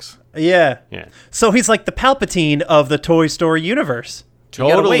the box. Yeah. Yeah. So he's like the Palpatine of the Toy Story universe.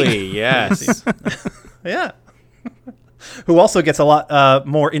 Totally. Yes. Yeah. Who also gets a lot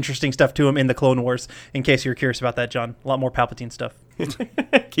more interesting stuff to him in the Clone Wars, in case you're curious about that, John. A lot more Palpatine stuff.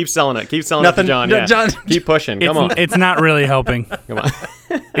 Keep selling it. Keep selling it to John. Yeah. John. Keep pushing. Come on. It's not really helping. Come on.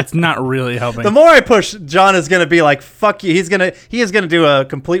 It's not really helping. The more I push, John is going to be like, fuck you. He is going to do a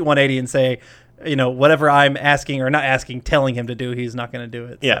complete 180 and say, whatever I'm asking or not asking, telling him to do, he's not going to do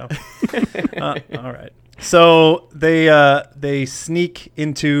it. Yeah. So. All right. So they sneak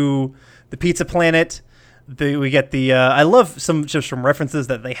into the Pizza Planet. we get the I love some references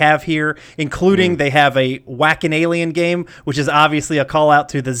that they have here, including they have a Whack an Alien game, which is obviously a call out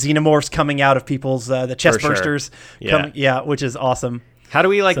to the xenomorphs coming out of people's the chest bursters. Which is awesome. How do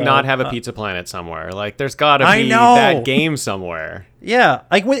we not have a Pizza Planet somewhere? Like, there's got to be that game somewhere. Yeah,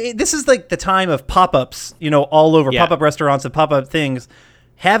 like this is like the time of pop-ups, all over pop-up restaurants and pop-up things.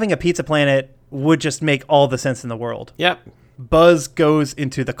 Having a Pizza Planet would just make all the sense in the world. Yep. Buzz goes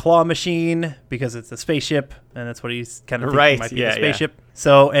into the claw machine because it's a spaceship, and that's what he's kind of thinking might be a spaceship. Yeah.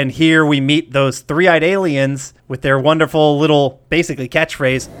 So, and here we meet those three-eyed aliens with their wonderful little, basically,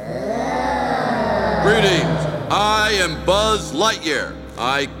 catchphrase. Greetings, I am Buzz Lightyear.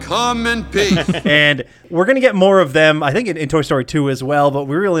 I come in peace. And we're going to get more of them, I think, in Toy Story 2 as well, but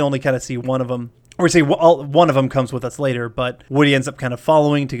we really only kind of see one of them. Or see, one of them comes with us later, but Woody ends up kind of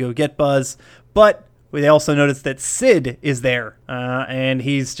following to go get Buzz. But we also notice that Sid is there, and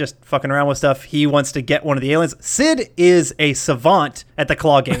he's just fucking around with stuff. He wants to get one of the aliens. Sid is a savant at the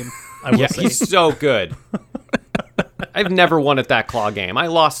claw game, I will say. He's so good. I've never won at that claw game. I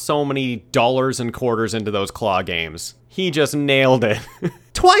lost so many dollars and quarters into those claw games. He just nailed it.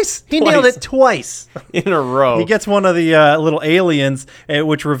 Twice. He nailed it twice. In a row. He gets one of the little aliens,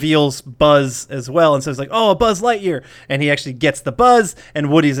 which reveals Buzz as well, and says like, "Oh, Buzz Lightyear," and he actually gets the Buzz,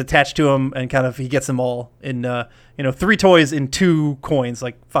 and Woody's attached to him, and kind of he gets them all in 3 toys in 2 coins.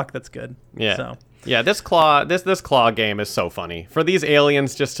 Like, fuck, that's good. Yeah. So. Yeah, this claw game is so funny. For these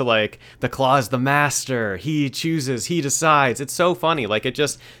aliens just to the claw is the master. He chooses, he decides. It's so funny. Like, it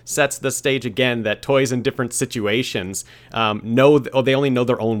just sets the stage again that toys in different situations they only know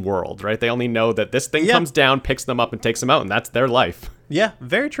their own world, right? They only know that this thing comes down, picks them up, and takes them out, and that's their life. Yeah,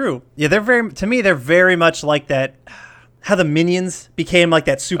 very true. Yeah, they're very much like that. How the Minions became like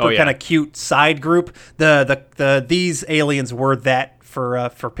that super kind of cute side group. These aliens were that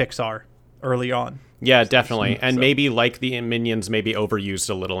for Pixar early on. Yeah, definitely. And maybe like the Minions maybe overused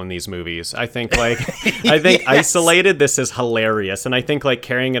a little in these movies. I think yes. Isolated, this is hilarious. And I think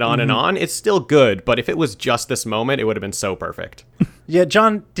carrying it on and on, it's still good. But if it was just this moment, it would have been so perfect. Yeah,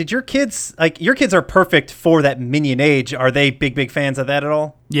 John, did your kids are perfect for that Minion age. Are they big fans of that at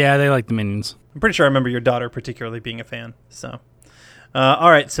all? Yeah, they like the Minions. I'm pretty sure I remember your daughter particularly being a fan. So,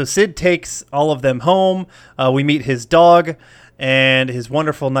 all right. So Sid takes all of them home. We meet his dog and his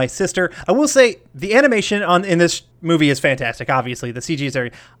wonderful, nice sister. I will say the animation in this movie is fantastic. Obviously, the CG is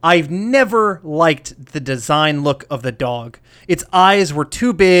very. I've never liked the design look of the dog. Its eyes were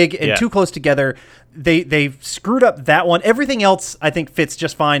too big and too close together. They screwed up that one. Everything else I think fits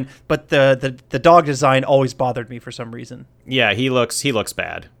just fine, but the dog design always bothered me for some reason. Yeah, he looks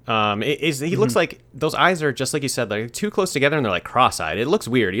bad. He looks like those eyes are just like you said, too close together and they're cross-eyed. It looks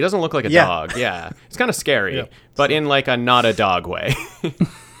weird. He doesn't look like a dog. Yeah, it's kind of scary, but in a not a dog way.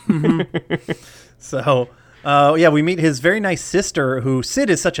 So, we meet his very nice sister, who Sid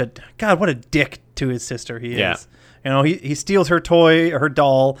is such a God. What a dick to his sister he is. He steals her toy, her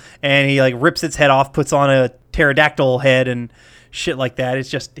doll, and he rips its head off, puts on a pterodactyl head and shit like that. It's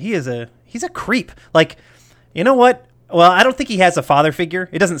just he's a creep. You know what? Well, I don't think he has a father figure.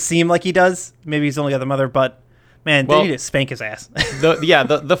 It doesn't seem like he does. Maybe he's only got the mother, but man, they need to spank his ass.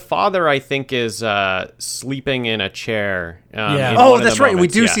 the father I think is sleeping in a chair. That's right. We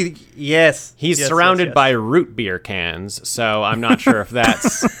do see. Yes, he's surrounded by root beer cans. So I'm not sure if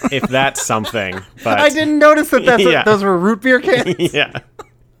that's something. But I didn't notice that. Those were root beer cans. Yeah,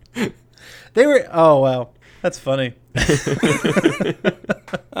 they were. Oh wow, that's funny.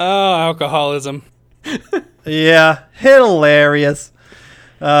 Oh, alcoholism. Yeah, hilarious.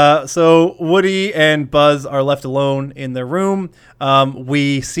 So Woody and Buzz are left alone in their room.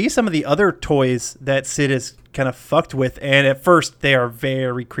 We see some of the other toys that Sid is kind of fucked with, and at first they are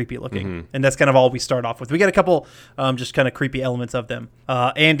very creepy looking, and that's kind of all we start off with. We get a couple just kind of creepy elements of them.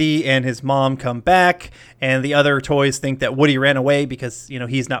 Andy and his mom come back, and the other toys think that Woody ran away because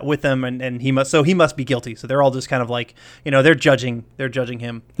he's not with them, and he must be guilty. So they're all just kind of they're judging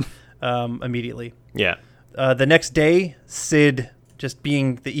him immediately. Yeah. The next day, Sid, just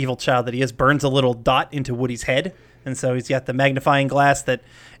being the evil child that he is, burns a little dot into Woody's head. And so he's got the magnifying glass that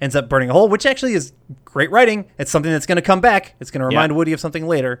ends up burning a hole, which actually is great writing. It's something that's going to come back. It's going to remind Woody of something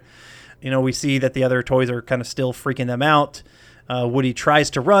later. We see that the other toys are kind of still freaking them out. Woody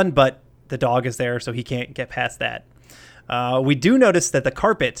tries to run, but the dog is there, so he can't get past that. We do notice that the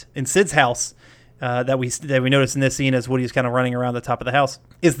carpet in Sid's house that we notice in this scene as Woody's kind of running around the top of the house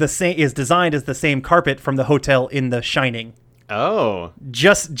is designed as the same carpet from the hotel in The Shining. Oh,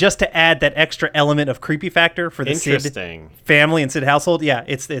 just to add that extra element of creepy factor for the Sid family and Sid household. Yeah,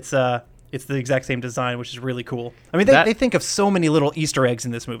 it's it's the exact same design, which is really cool. I mean, they think of so many little Easter eggs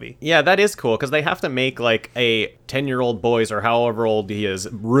in this movie. Yeah, that is cool, because they have to make like a 10-year-old boy's, or however old he is,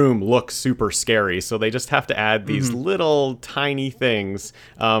 room look super scary. So they just have to add these little tiny things,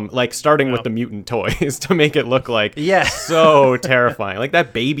 like starting with the mutant toys to make it look like so terrifying. Like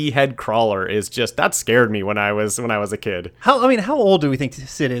that baby head crawler is just, that scared me when I was a kid. How old do we think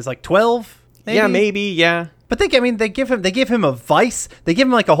Sid is? Like 12? Maybe? Yeah, maybe. Yeah. But they give him a vice. They give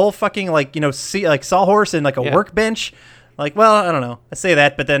him like a whole fucking like sawhorse and like a workbench. Like, well, I don't know. I say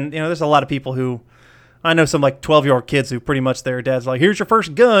that, but then there's a lot of people who, I know some like 12-year-old kids who pretty much their dad's like, here's your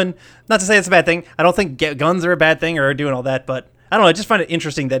first gun. Not to say it's a bad thing. I don't think guns are a bad thing or doing all that, but I don't know. I just find it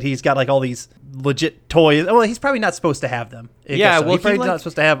interesting that he's got like all these legit toys. Well, he's probably not supposed to have them. Yeah, well, he's probably not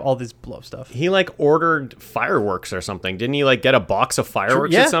supposed to have all this blow stuff. He like ordered fireworks or something. Didn't he like get a box of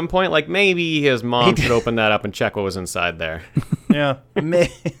fireworks at some point? Like maybe his mom should open that up and check what was inside there. Yeah.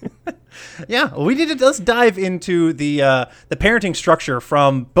 Yeah, let's dive into the parenting structure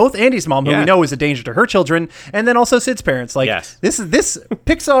from both Andy's mom, who we know is a danger to her children, and then also Sid's parents. Like this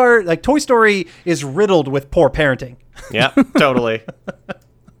Pixar, like Toy Story, is riddled with poor parenting. Yeah, totally.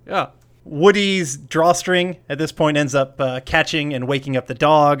 Yeah. Woody's drawstring at this point ends up catching and waking up the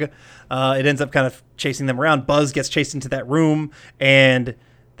dog. It ends up kind of chasing them around. Buzz gets chased into that room, and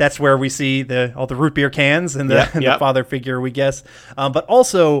that's where we see all the root beer cans and the father figure, we guess. But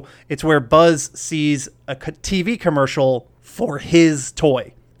also, it's where Buzz sees a TV commercial for his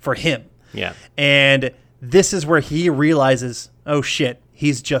toy, for him. Yeah. And this is where he realizes, oh shit,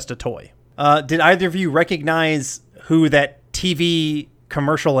 he's just a toy. Did either of you recognize who that TV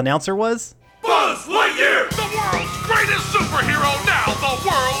commercial announcer was? Buzz Lightyear! The world's greatest superhero, now the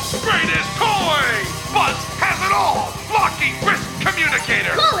world's greatest toy! Buzz has it all! Locking wrist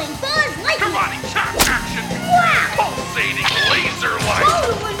communicator! Glowing Buzz Lightyear! Karate chop action! Wow! Pulsating laser light!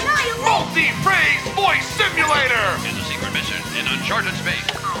 Total annihilation! Multi-phase voice simulator! Is a secret mission in uncharted space.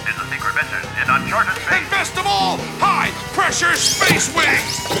 Is a secret mission in uncharted space. And best of all, high-pressure space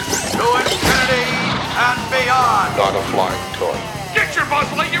wings! To infinity and beyond! Not a flying toy. Get your Buzz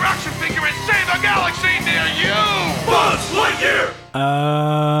Lightyear action figure and save a galaxy near you! Buzz Lightyear!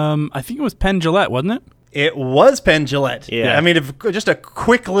 I think it was Penn Jillette, wasn't it? It was Penn Jillette. Yeah. I mean, just a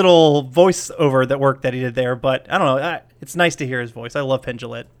quick little voiceover that he did there, but I don't know. It's nice to hear his voice. I love Penn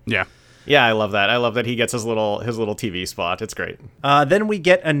Jillette. Yeah. Yeah, I love that. I love that he gets his little TV spot. It's great. Then we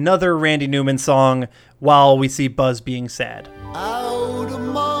get another Randy Newman song while we see Buzz being sad. Out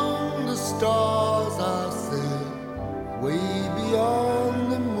among the stars I sail, way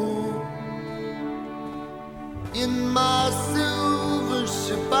beyond the moon. In my silver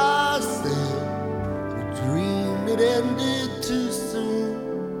ship I sail, a dream that ended too soon.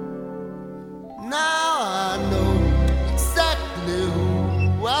 Now I know exactly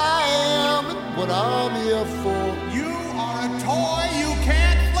who I am and what I'm here for. You are a toy you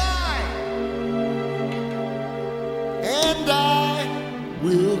can't fly. And I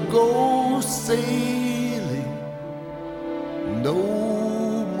will go sailing no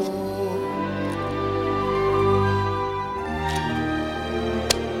more.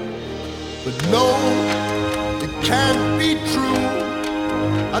 But no, it can't be true.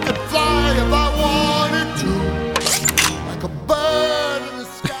 I could fly if I wanted to, like a bird in the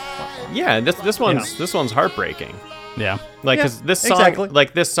sky. Yeah, this one's heartbreaking. Yeah. Like, because this song,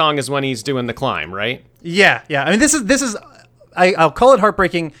 this song is when he's doing the climb, right? Yeah. I mean, this is I'll call it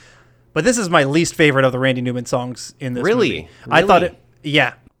heartbreaking, but this is my least favorite of the Randy Newman songs in this movie. I thought it.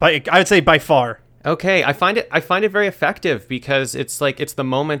 Yeah, I would say by far. Okay, I find it very effective because it's the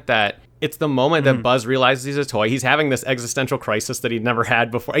moment that Buzz realizes he's a toy. He's having this existential crisis that he'd never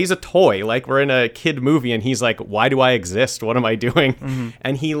had before. He's a toy. Like, we're in a kid movie and he's like, why do I exist? What am I doing?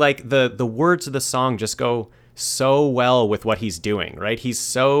 And he the words of the song just go so well with what he's doing, right? He's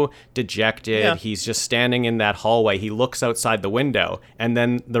so dejected. Yeah. He's just standing in that hallway. He looks outside the window, and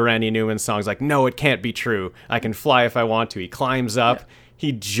then the Randy Newman song's like, no, it can't be true. I can fly if I want to. He climbs up,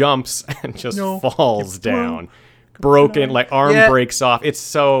 he jumps and just falls down. Broken, like arm breaks off.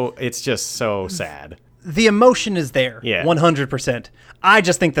 It's just so sad. The emotion is there, 100%. I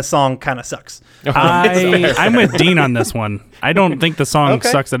just think the song kind of sucks. I'm with Dean on this one. I don't think the song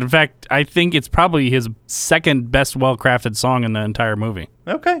sucks. In fact, I think it's probably his second best well-crafted song in the entire movie.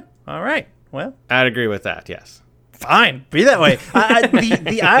 Okay. All right. Well, I'd agree with that, yes. Fine. Be that way.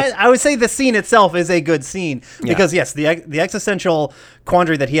 I would say the scene itself is a good scene because, yes, the existential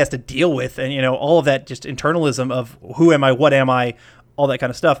quandary that he has to deal with and, all of that just internalism of who am I, what am I, all that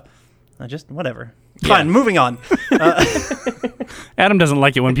kind of stuff. Just whatever. Fine, moving on. Adam doesn't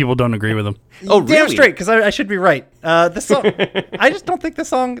like it when people don't agree with him. Oh, Damn really? straight, because I should be right. The song, I just don't think the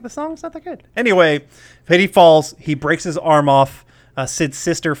song's not that good. Anyway, he falls. He breaks his arm off. Sid's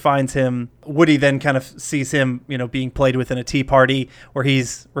sister finds him. Woody then kind of sees him, being played with in a tea party where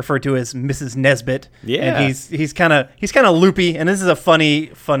he's referred to as Mrs. Nesbit. Yeah. And he's kind of loopy. And this is a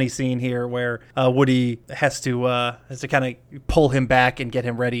funny scene here where Woody has to kind of pull him back and get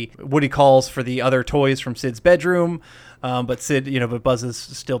him ready. Woody calls for the other toys from Sid's bedroom. But but Buzz is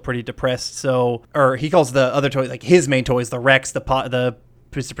still pretty depressed. Or he calls the other toys, like his main toys, the Rex, the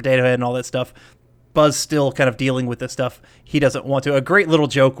Mr. Potato Head and all that stuff. Buzz still kind of dealing with this stuff. He doesn't want to. A great little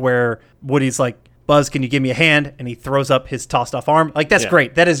joke where Woody's like, Buzz, can you give me a hand? And he throws up his tossed off arm. Like, that's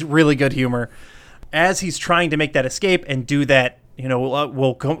great. That is really good humor. As he's trying to make that escape and do that,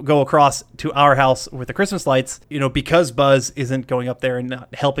 we'll go across to our house with the Christmas lights, because Buzz isn't going up there and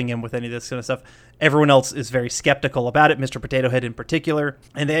not helping him with any of this kind of stuff. Everyone else is very skeptical about it, Mr. Potato Head in particular.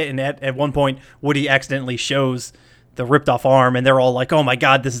 And at one point, Woody accidentally shows the ripped off arm, and they're all like, "Oh my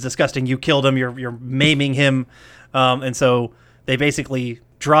God, this is disgusting! You killed him! You're maiming him!" And so they basically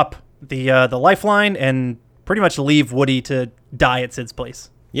drop the lifeline and pretty much leave Woody to die at Sid's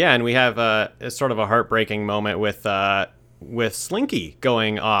place. Yeah, and we have a sort of a heartbreaking moment with Slinky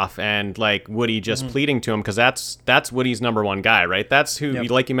going off and like Woody just pleading to him, because that's Woody's number one guy, right? That's who,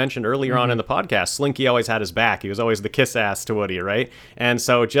 like you mentioned earlier on in the podcast, Slinky always had his back. He was always the kiss ass to Woody, right? And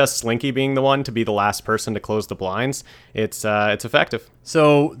so just Slinky being the one to be the last person to close the blinds, it's effective.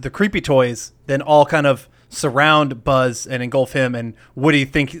 So the creepy toys then all kind of surround Buzz and engulf him, and Woody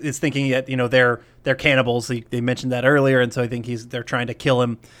is thinking that they're cannibals. They mentioned that earlier, and so I think they're trying to kill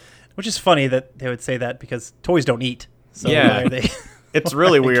him, which is funny that they would say that because toys don't eat. So yeah, it's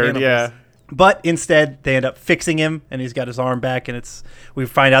really weird. Cannibals? Yeah, but instead they end up fixing him, and he's got his arm back, and we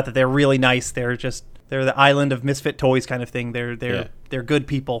find out that they're really nice. They're the island of misfit toys kind of thing. They're good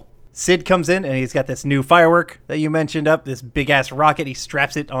people. Sid comes in, and he's got this new firework that you mentioned up, this big ass rocket. He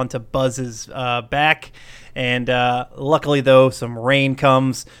straps it onto Buzz's back, and luckily though some rain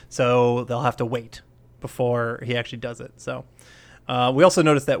comes, so they'll have to wait before he actually does it. So we also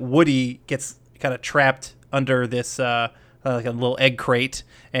noticed that Woody gets kind of trapped under this like a little egg crate,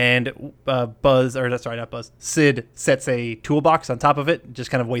 and Sid sets a toolbox on top of it,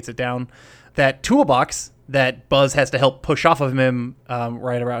 just kind of weights it down. That toolbox that Buzz has to help push off of him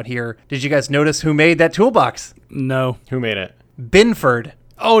right around here. Did you guys notice who made that toolbox? No. Who made it? Binford.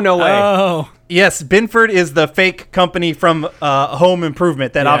 Oh, no way. Oh. Yes, Binford is the fake company from Home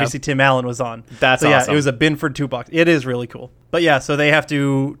Improvement that obviously Tim Allen was on. That's awesome. awesome. It was a Binford toolbox. It is really cool. But yeah, so they have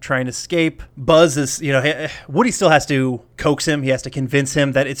to try and escape. Buzz is, Woody still has to coax him. He has to convince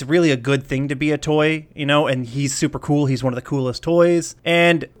him that it's really a good thing to be a toy, and he's super cool. He's one of the coolest toys.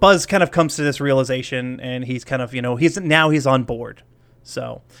 And Buzz kind of comes to this realization, and he's kind of, he's on board.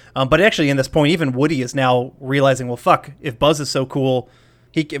 So, but actually in this point, even Woody is now realizing, well, fuck, if Buzz is so cool,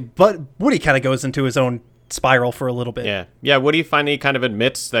 but Woody kind of goes into his own spiral for a little bit. Yeah. Woody finally kind of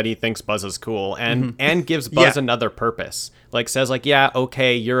admits that he thinks Buzz is cool, and gives Buzz another purpose. Like says like, yeah,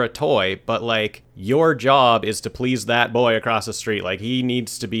 okay, you're a toy, but like your job is to please that boy across the street. Like he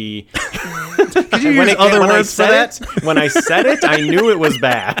needs to be. Could you use other words for that? When I said it, I knew it was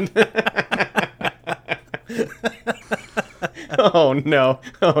bad. Oh no!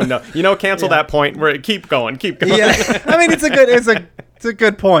 Cancel that point. Keep going. Yeah, I mean it's a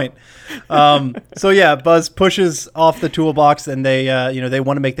good point. So yeah, Buzz pushes off the toolbox, and they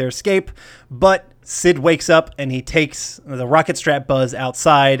want to make their escape, but Sid wakes up and he takes the rocket strap Buzz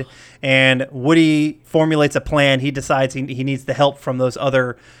outside, and Woody formulates a plan. He decides he needs the help from those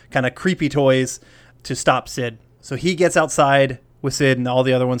other kind of creepy toys to stop Sid. So he gets outside with Sid, and all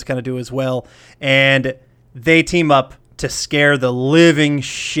the other ones kind of do as well, and they team up to scare the living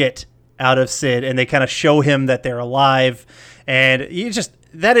shit out of Sid, and they kind of show him that they're alive, and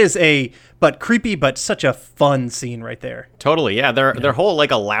that is but creepy, but such a fun scene right there. Totally, yeah. Their whole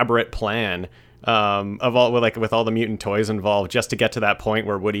like elaborate plan with all the mutant toys involved, just to get to that point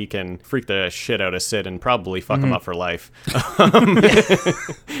where Woody can freak the shit out of Sid and probably fuck him up for life.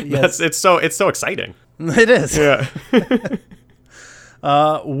 Yes. It's so exciting. It is. Yeah.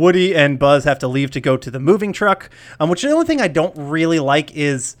 Woody and Buzz have to leave to go to the moving truck, which the only thing I don't really like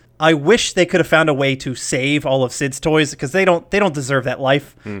is I wish they could have found a way to save all of Sid's toys, because they don't deserve that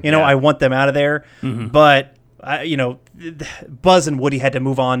life. I want them out of there. But Buzz and Woody had to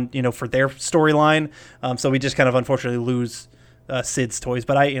move on, for their storyline. So we just kind of unfortunately lose Sid's toys.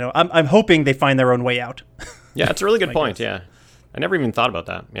 But I'm hoping they find their own way out. Yeah, it's a really good point. Yeah. I never even thought about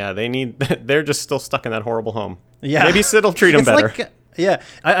that. Yeah, they're just still stuck in that horrible home. Yeah. Maybe Sid will treat them better. Yeah,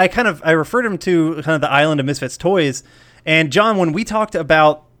 I referred him to kind of the Island of Misfits toys. And John, when we talked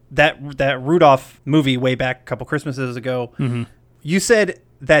about that Rudolph movie way back a couple Christmases ago, you said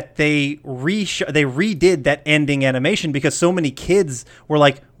that they redid that ending animation because so many kids were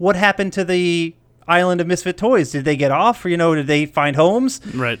like, "What happened to the Island of Misfit toys? Did they get off? Or, did they find homes?"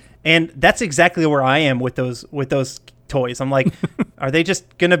 Right. And that's exactly where I am with those toys. I'm like, are they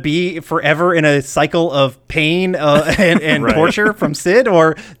just gonna be forever in a cycle of pain and Right. torture from Sid,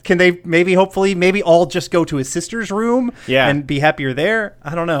 or can they maybe all just go to his sister's room and be happier there?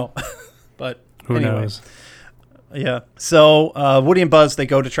 I don't know, but Who knows? Yeah. So Woody and Buzz, they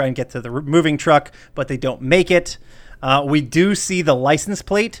go to try and get to the moving truck, but they don't make it. We do see the license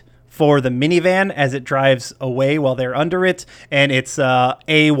plate for the minivan as it drives away while they're under it, and it's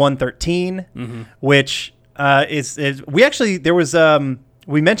A113, which is we actually there was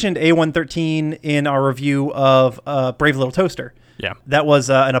we mentioned A113 in our review of Brave Little Toaster. Yeah, that was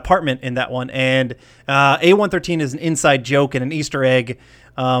an apartment in that one, and A113 is an inside joke and an Easter egg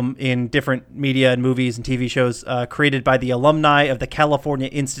in different media and movies and TV shows created by the alumni of the California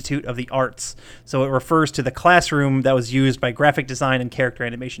Institute of the Arts. So it refers to the classroom that was used by graphic design and character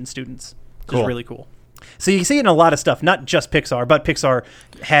animation students, which is really cool. So you see it in a lot of stuff, not just Pixar, but Pixar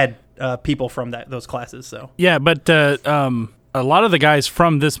had people from those classes. So yeah, but a lot of the guys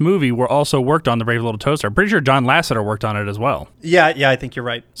from this movie were also worked on the Brave Little Toaster. I'm pretty sure John Lasseter worked on it as well. Yeah, I think you're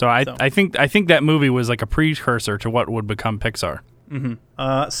right. So I think that movie was like a precursor to what would become Pixar.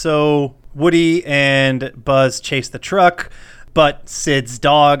 So Woody and Buzz chase the truck, but Sid's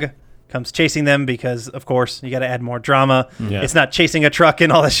dog comes chasing them because, of course, you got to add more drama. Yeah. It's not chasing a truck and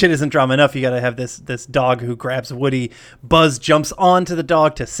all that shit isn't drama enough. You got to have this dog who grabs Woody. Buzz jumps onto the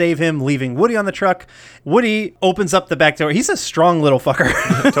dog to save him, leaving Woody on the truck. Woody opens up the back door. He's a strong little fucker.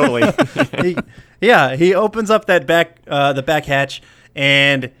 Totally. He opens up that the back hatch.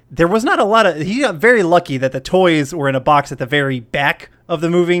 And there was not a lot of... He got very lucky that the toys were in a box at the very back of the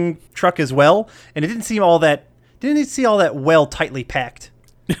moving truck as well. And it didn't seem all that well tightly packed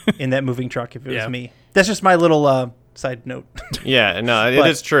in that moving truck if it was me. That's just my little side note. Yeah, no, it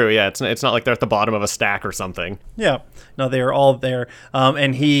is true. Yeah, it's not like they're at the bottom of a stack or something. Yeah. No, they are all there.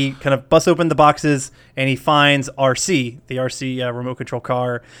 And he kind of busts open the boxes and he finds RC, the RC remote control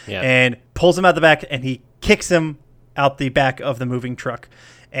car, and pulls him out the back and he kicks him out the back of the moving truck,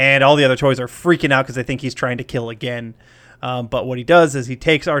 and all the other toys are freaking out because they think he's trying to kill again. But what he does is he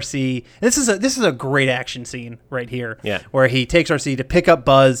takes RC. This is a great action scene right here, where he takes RC to pick up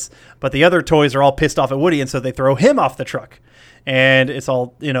Buzz, but the other toys are all pissed off at Woody, and so they throw him off the truck, and it's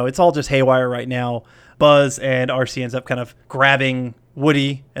all just haywire right now. Buzz and RC ends up kind of grabbing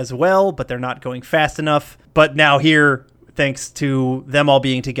Woody as well, but they're not going fast enough. But now here, thanks to them all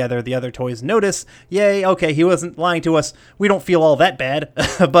being together, the other toys notice, yay, okay, he wasn't lying to us. We don't feel all that bad,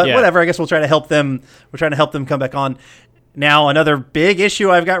 but whatever, I guess we'll try to help them. We're trying to help them come back on. Now, another big issue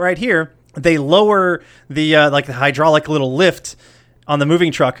I've got right here, they lower the the hydraulic little lift on the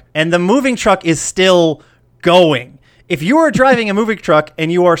moving truck, and the moving truck is still going. If you are driving a moving truck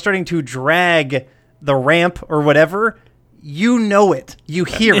and you are starting to drag the ramp or whatever, you know it. You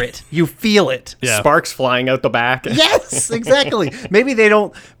hear it. You feel it. Yeah. Sparks flying out the back. Yes, exactly. Maybe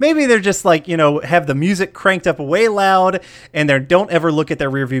they're just like, have the music cranked up way loud and they don't ever look at their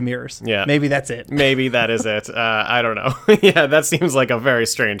rearview mirrors. Yeah. Maybe that's it. Maybe that is it. I don't know. Yeah, that seems like a very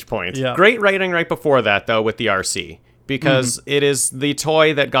strange point. Yeah. Great writing right before that, though, with the RC. Because it is the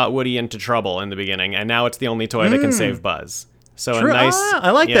toy that got Woody into trouble in the beginning, and now it's the only toy that can save Buzz. So True. a nice...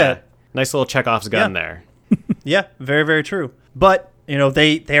 I like that. Nice little Chekhov's gun there. Yeah, very, very true. But,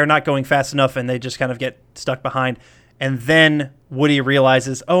 they are not going fast enough and they just kind of get stuck behind. And then Woody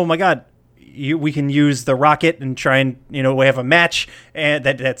realizes, oh my God, we can use the rocket and try and, we have a match and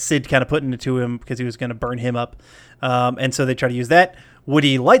that Sid kind of put into him because he was going to burn him up. And so they try to use that.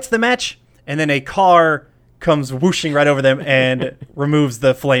 Woody lights the match and then a car comes whooshing right over them and removes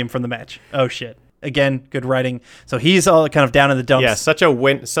the flame from the match. Oh, shit. Again, good writing. So he's all kind of down in the dumps. Yeah, such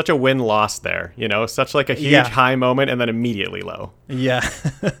a win-loss there. Such like a huge high moment and then immediately low. Yeah.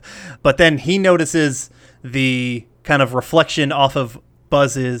 But then he notices the kind of reflection off of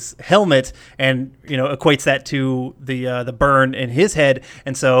Buzz's helmet and, equates that to the burn in his head.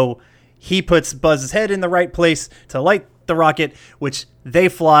 And so he puts Buzz's head in the right place to light the rocket, which they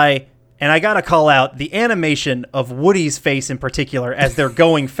fly. And I got to call out the animation of Woody's face in particular as they're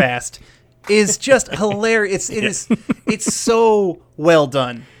going fast is just hilarious. It's so well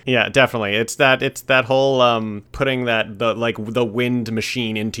done. Yeah, definitely. It's that whole putting the wind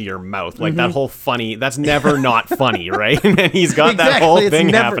machine into your mouth, like that whole funny. That's never not funny, right? And he's got that whole thing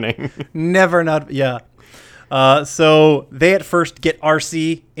happening. Never not. Yeah. So they at first get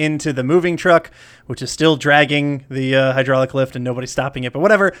RC into the moving truck, which is still dragging the hydraulic lift and nobody's stopping it, but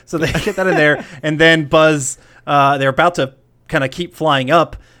whatever. So they get that in there. And then Buzz, they're about to kind of keep flying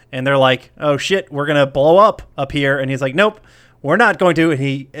up. And they're like, oh, shit, we're going to blow up here. And he's like, nope, we're not going to. And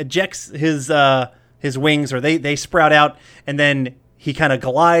he ejects his wings, or they sprout out. And then he kind of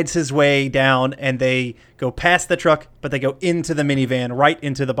glides his way down, and they go past the truck, but they go into the minivan, right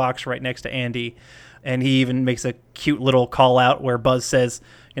into the box right next to Andy. And he even makes a cute little call out where Buzz says,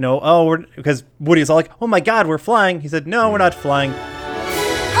 because Woody's all like, oh my God, we're flying. He said, no, we're not flying.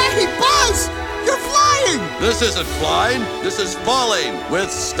 Hey, Buzz! You're flying! This isn't flying. This is falling with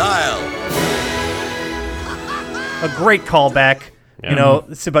style. A great callback,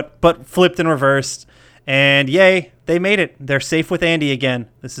 but flipped and reversed. And yay, they made it. They're safe with Andy again.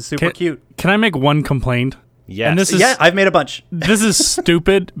 This is super cute. Can I make one complaint? Yes. And this is, yeah, I've made a bunch. This is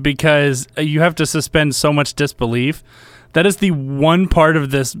stupid because you have to suspend so much disbelief. That is the one part of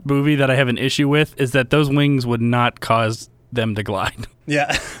this movie that I have an issue with, is that those wings would not cause them to glide.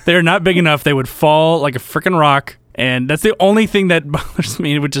 Yeah. They're not big enough. They would fall like a freaking rock. And that's the only thing that bothers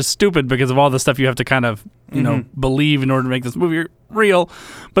me, which is stupid because of all the stuff you have to kind of, believe in order to make this movie real.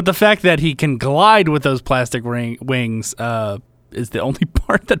 But the fact that he can glide with those plastic wings is the only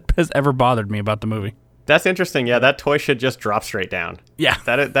part that has ever bothered me about the movie. That's interesting. Yeah, that toy should just drop straight down. Yeah.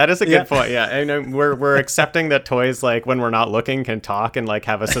 That is a good point. Yeah, I know we're accepting that toys, like, when we're not looking, can talk and, like,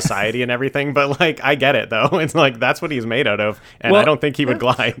 have a society and everything, but, like, I get it, though. It's like, that's what he's made out of, and I don't think he would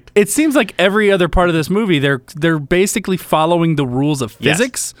glide. It seems like every other part of this movie, they're basically following the rules of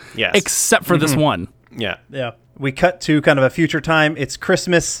physics, yes. except for this one. Yeah. Yeah. We cut to kind of a future time. It's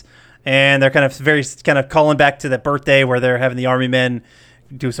Christmas, and they're kind of calling back to the birthday where they're having the army men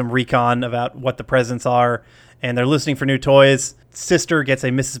do some recon about what the presents are, and they're listening for new toys. Sister gets a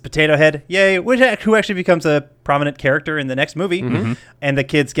Mrs. Potato Head, yay, who actually becomes a prominent character in the next movie. Mm-hmm. And the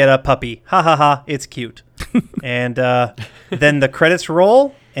kids get a puppy. Ha ha ha, it's cute. And then the credits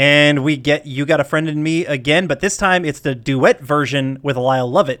roll, and we get You Got a Friend in Me again, but this time it's the duet version with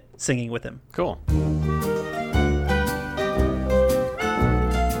Lyle Lovett singing with him. Cool.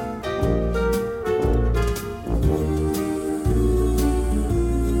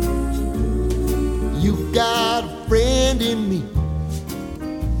 You got a friend in me.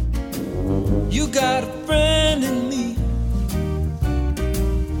 You got a friend in me.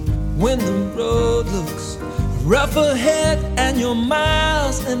 When the road looks rough ahead and you're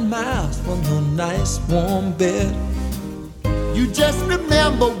miles and miles from your nice warm bed, You just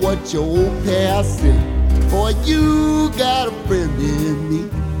remember what your old past said. Boy, you got a friend in me.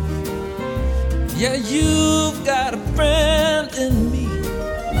 yeah, you've got a friend in me.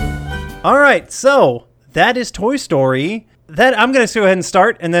 All right, so that is Toy Story. That I'm going to go ahead and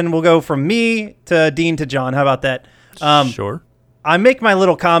start, and then we'll go from me to Dean to John. How about that? Sure. I make my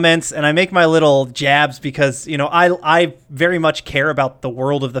little comments and I make my little jabs because, I very much care about the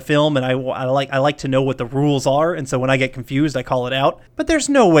world of the film, and I like to know what the rules are. And so when I get confused, I call it out. But there's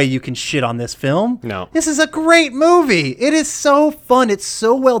no way you can shit on this film. No. This is a great movie. It is so fun. It's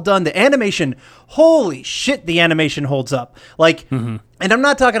so well done. The animation, holy shit, the animation holds up. And I'm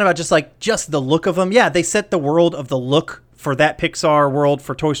not talking about just the look of them. Yeah, they set the world of the look for that Pixar world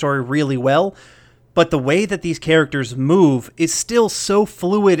for Toy Story really well. But the way that these characters move is still so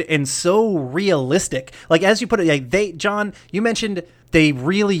fluid and so realistic. Like, as you put it, John, you mentioned they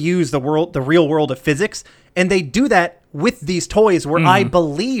really use the real world of physics, and they do that with these toys where I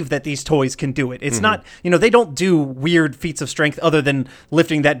believe that these toys can do it. It's not, they don't do weird feats of strength other than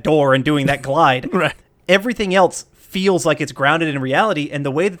lifting that door and doing that glide. Right. Everything else feels like it's grounded in reality, and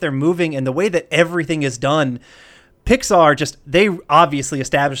the way that they're moving and the way that everything is done, Pixar they obviously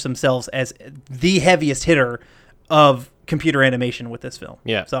established themselves as the heaviest hitter of computer animation with this film.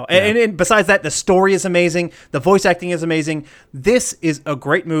 Yeah. So, and besides that, the story is amazing. The voice acting is amazing. This is a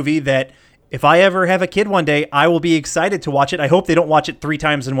great movie that if I ever have a kid one day, I will be excited to watch it. I hope they don't watch it 3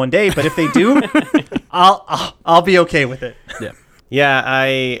 times in one day, but if they do, I'll be okay with it. Yeah. Yeah,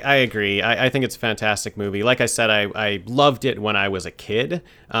 I agree. I think it's a fantastic movie. Like I said, I loved it when I was a kid.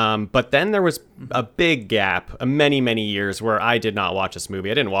 But then there was a big gap, many, many years where I did not watch this movie.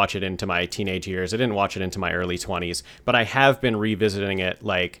 I didn't watch it into my teenage years. I didn't watch it into my early 20s. But I have been revisiting it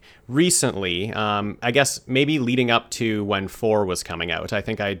recently. I guess maybe leading up to when 4 was coming out. I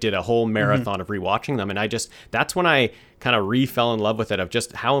think I did a whole marathon of rewatching them. And that's when I kind of fell in love with it, of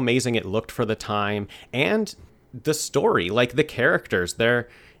just how amazing it looked for the time. And the story, the characters,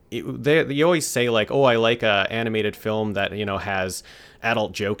 you always say like, oh, I like a animated film that, you know, has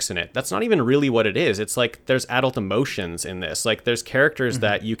adult jokes in it. That's not even really what it is. It's like there's adult emotions in this. Like there's characters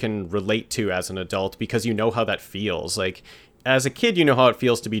that you can relate to as an adult because you know how that feels. Like as a kid, you know how it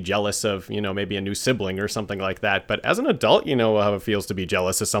feels to be jealous of, you know, maybe a new sibling or something like that. But as an adult, you know how it feels to be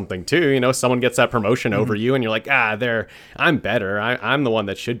jealous of something too. You know, someone gets that promotion over you and you're like, I'm better. I'm the one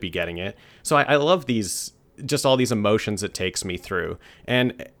that should be getting it. So I love just all these emotions it takes me through.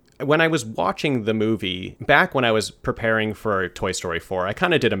 And when I was watching the movie, back when I was preparing for Toy Story 4, I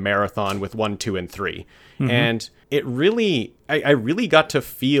kind of did a marathon with 1, 2, and 3. And it really, I really got to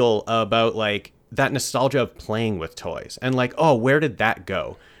feel about like that nostalgia of playing with toys and like, oh, where did that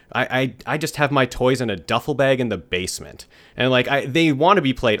go? I just have my toys in a duffel bag in the basement, and like they want to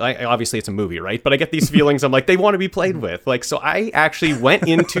be played. Obviously, it's a movie, right? But I get these feelings. I'm like, they want to be played with. Like, so I actually went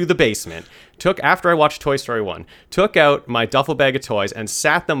into the basement, after I watched Toy Story 1, took out my duffel bag of toys and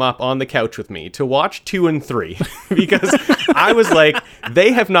sat them up on the couch with me to watch 2 and 3 because I was like,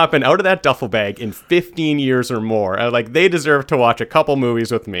 they have not been out of that duffel bag in 15 years or more. Like, they deserve to watch a couple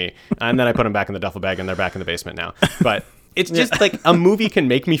movies with me, and then I put them back in the duffel bag, and they're back in the basement now. But it's just like a movie can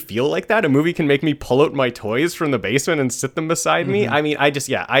make me feel like that. A movie can make me pull out my toys from the basement and sit them beside me. I mean,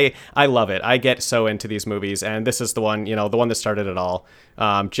 I love it. I get so into these movies, and this is the one, you know, the one that started it all.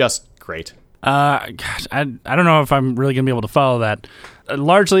 Just great. Gosh, I don't know if I'm really going to be able to follow that.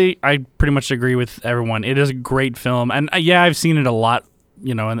 Largely, I pretty much agree with everyone. It is a great film, and I've seen it a lot,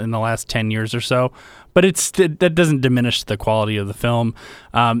 you know, in the last 10 years or so. But that doesn't diminish the quality of the film.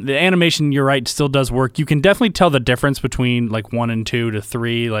 The animation, you're right, still does work. You can definitely tell the difference between like 1 and 2 to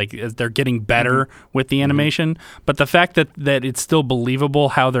 3. Like as they're getting better with the animation. But the fact that it's still believable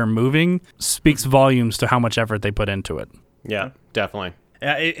how they're moving speaks volumes to how much effort they put into it. Yeah, definitely.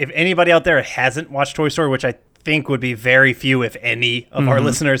 If anybody out there hasn't watched Toy Story, which I think would be very few, if any, of our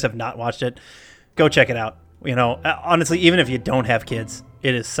listeners have not watched it, go check it out. You know, honestly, even if you don't have kids,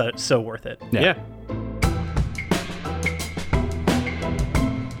 it is so worth it. Yeah.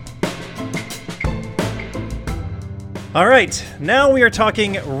 All right, now we are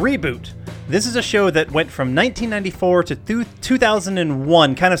talking Reboot. This is a show that went from 1994 to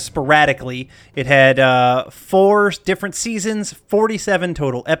 2001, kind of sporadically. It had 4 different seasons, 47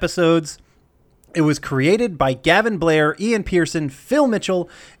 total episodes. It was created by Gavin Blair, Ian Pearson, Phil Mitchell,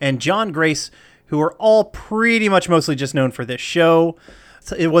 and John Grace, who are all pretty much mostly just known for this show.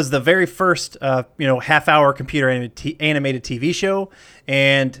 So it was the very first, half-hour computer animated TV show,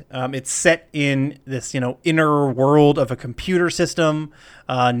 and it's set in this, inner world of a computer system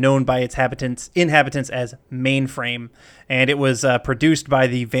known by its inhabitants as Mainframe. And it was produced by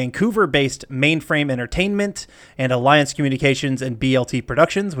the Vancouver-based Mainframe Entertainment and Alliance Communications and BLT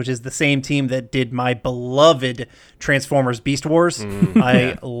Productions, which is the same team that did my beloved Transformers Beast Wars.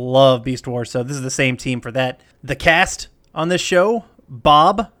 I love Beast Wars, so this is the same team for that. The cast on this show: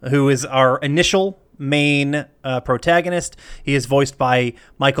 Bob, who is our initial main protagonist. He is voiced by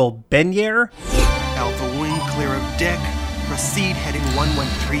Michael Benyer. Alpha Wing, clear of deck. Proceed heading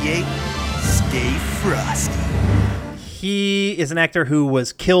 1138. Stay frosty. He is an actor who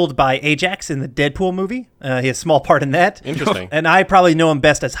was killed by Ajax in the Deadpool movie. He has a small part in that. Interesting. And I probably know him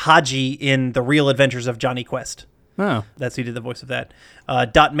best as Haji in The Real Adventures of Johnny Quest. Oh. That's who did the voice of that.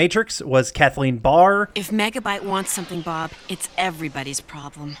 Dot Matrix was Kathleen Barr. If Megabyte wants something, Bob, it's everybody's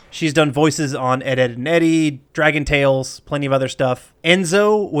problem. She's done voices on Ed, Edd and Eddy, Dragon Tales, plenty of other stuff.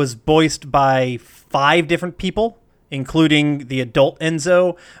 Enzo was voiced by 5 different people, including the adult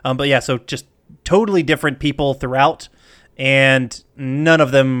Enzo. So just totally different people throughout. And none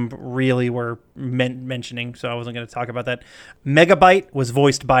of them really were mentioning, so I wasn't going to talk about that. Megabyte was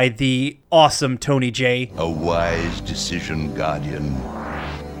voiced by the awesome Tony Jay. A wise decision, Guardian.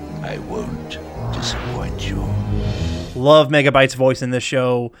 I won't disappoint you. Love Megabyte's voice in this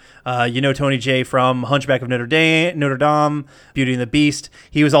show. Tony Jay from Hunchback of Notre Dame, Beauty and the Beast.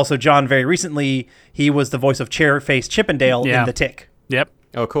 He was also John very recently. He was the voice of Chairface Chippendale in The Tick. Yep.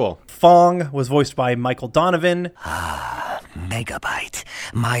 Oh, cool. Fong was voiced by Michael Donovan. Megabyte,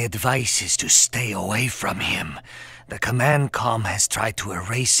 my advice is to stay away from him. The command comm has tried to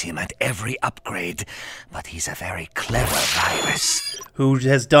erase him at every upgrade, but he's a very clever virus. Who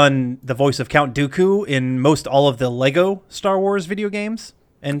has done the voice of Count Dooku in most all of the Lego Star Wars video games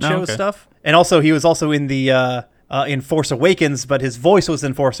and show stuff. And also, he was also in the in Force Awakens, but his voice was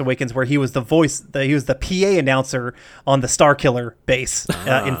in Force Awakens, where he was the PA announcer on the Starkiller base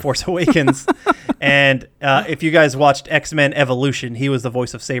in Force Awakens. And if you guys watched X-Men Evolution, he was the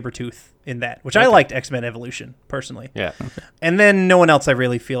voice of Sabretooth in that, which I liked X-Men Evolution personally. Yeah. And then no one else I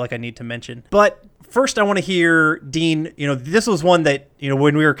really feel like I need to mention. But first, I want to hear, Dean, this was one that,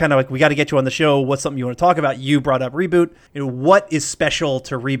 when we were kind of like, we got to get you on the show, what's something you want to talk about? You brought up Reboot. What is special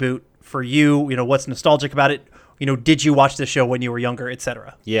to Reboot for you? What's nostalgic about it? Did you watch the show when you were younger,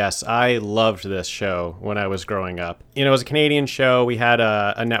 etc.? Yes, I loved this show when I was growing up. It was a Canadian show. We had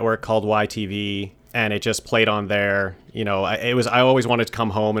a network called YTV, and it just played on there. I always wanted to come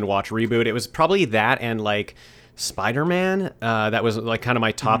home and watch Reboot. It was probably that and like Spider-Man. That was like kind of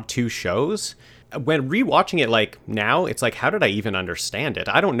my top two shows. When rewatching it, like now, it's like, how did I even understand it?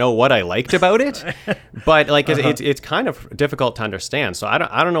 I don't know what I liked about it, but like it's kind of difficult to understand. So I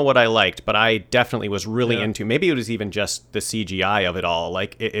don't know what I liked, but I definitely was really into. Maybe it was even just the CGI of it all.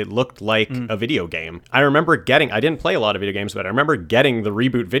 Like it looked like a video game. I remember I didn't play a lot of video games, but I remember getting the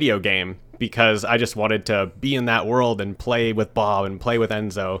Reboot video game because I just wanted to be in that world and play with Bob and play with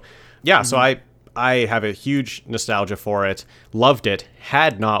Enzo. Yeah, so I have a huge nostalgia for it. Loved it.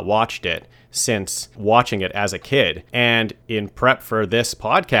 Had not watched it since watching it as a kid. And in prep for this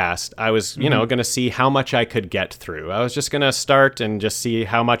podcast, I was, going to see how much I could get through. I was just going to start and just see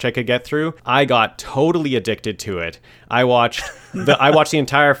how much I could get through. I got totally addicted to it. I watched the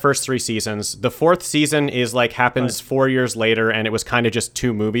entire first 3 seasons. The 4th season is like happens 4 years later, and it was kind of just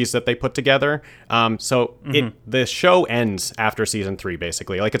 2 movies that they put together. The show ends after season 3,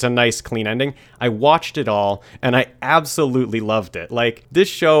 basically. Like it's a nice clean ending. I watched it all, and I absolutely loved it. Like this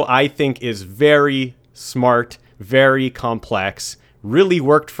show, I think, is very smart, very complex. Really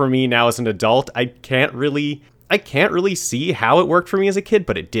worked for me now as an adult. I can't really see how it worked for me as a kid,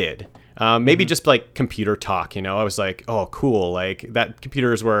 but it did. Maybe just like computer talk, I was like, oh, cool. Like that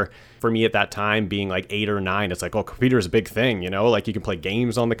computers were, for me at that time, being like 8 or 9. It's like, oh, computer is a big thing, like you can play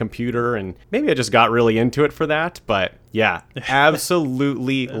games on the computer. And maybe I just got really into it for that. But yeah,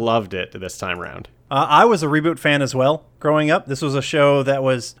 absolutely loved it this time around. I was a Reboot fan as well growing up. This was a show that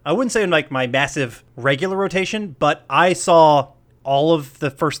was, I wouldn't say like my massive regular rotation, but I saw all of the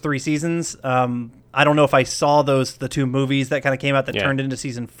first 3 seasons. I don't know if I saw the 2 movies that kind of came out that turned into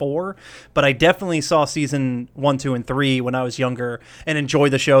season 4, but I definitely saw season 1, 2, and 3 when I was younger and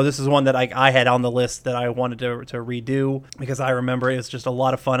enjoyed the show. This is one that I had on the list that I wanted to redo because I remember it was just a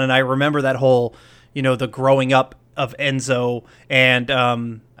lot of fun. And I remember that whole, the growing up of Enzo and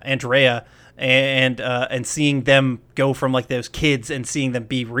Andrea and seeing them go from like those kids and seeing them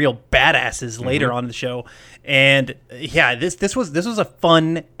be real badasses later on in the show. And yeah, this was a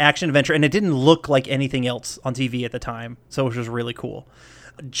fun action adventure, and it didn't look like anything else on TV at the time, so it was really cool.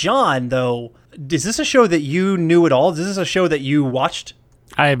 John, though, is this a show that you knew at all? Is this a show that you watched?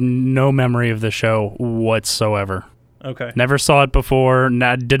 I have no memory of the show whatsoever. Okay. Never saw it before.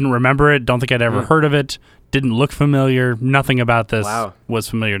 Didn't remember it. Don't think I'd ever heard of it. Didn't look familiar. Nothing about this was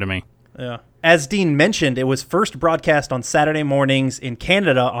familiar to me. Yeah. As Dean mentioned, it was first broadcast on Saturday mornings in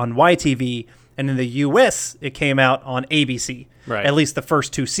Canada on YTV, and in the U.S., it came out on ABC. Right. At least the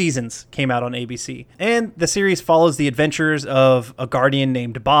first 2 seasons came out on ABC. And the series follows the adventures of a guardian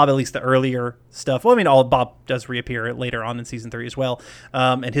named Bob, at least the earlier stuff. Well, I mean, Bob does reappear later on in season 3 as well.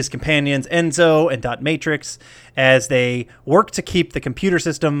 And his companions, Enzo and Dot Matrix, as they work to keep the computer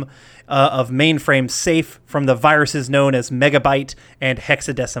system of mainframe safe from the viruses known as Megabyte and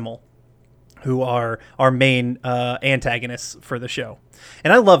Hexadecimal, who are our main antagonists for the show.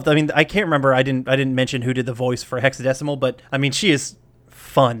 And I can't remember, I didn't mention who did the voice for Hexadecimal, but I mean, she is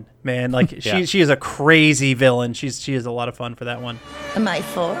fun, man. Like she is a crazy villain. She is a lot of fun for that one. My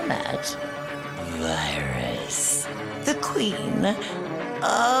format, Virus, the queen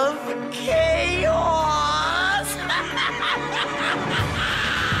of chaos.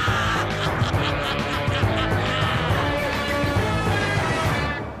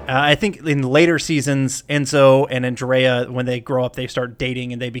 I think in later seasons, Enzo and Andrea, when they grow up, they start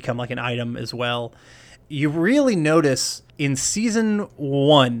dating and they become like an item as well. You really notice in season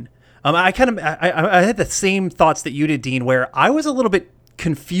 1, I had the same thoughts that you did, Dean, where I was a little bit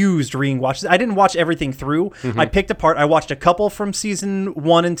confused rewatching. I didn't watch everything through. I picked apart. I watched a couple from season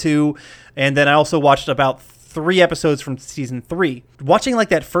 1 and 2, and then I also watched about 3 episodes from season 3. Watching like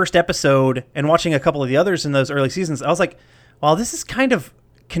that first episode and watching a couple of the others in those early seasons, I was like, well, this is kind of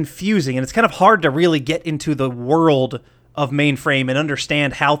confusing, and it's kind of hard to really get into the world of mainframe and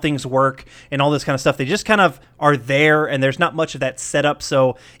understand how things work and all this kind of stuff. They just kind of are there, and there's not much of that setup.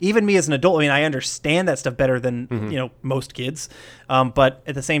 So even me as an adult, I mean, I understand that stuff better than most kids, but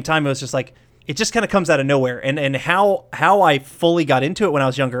at the same time, it was just like, it just kind of comes out of nowhere. And how I fully got into it when I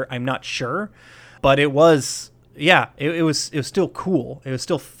was younger, I'm not sure, but it was still cool. It was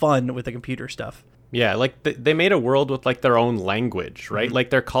still fun with the computer stuff. Yeah, like they made a world with like their own language, right? Mm-hmm. Like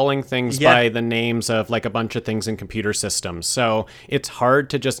they're calling things by the names of like a bunch of things in computer systems. So it's hard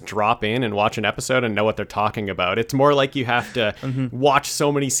to just drop in and watch an episode and know what they're talking about. It's more like you have to watch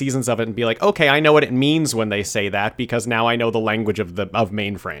so many seasons of it and be like, okay, I know what it means when they say that because now I know the language of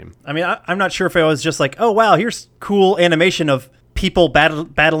mainframe. I mean, I'm not sure if I was just like, oh wow, here's cool animation of people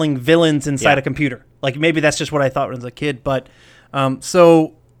battling villains inside a computer. Like maybe that's just what I thought when I was a kid. But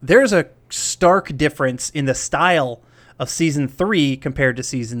so there's a stark difference in the style of season 3 compared to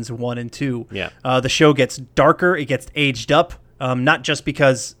seasons 1 and 2. Yeah. The show gets darker. It gets aged up, not just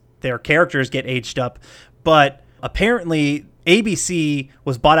because their characters get aged up, but apparently ABC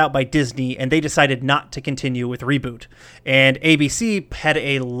was bought out by Disney and they decided not to continue with Reboot. And ABC had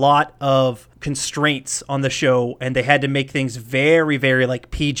a lot of constraints on the show and they had to make things very, very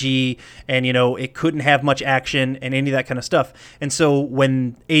like PG and, you know, it couldn't have much action and any of that kind of stuff. And so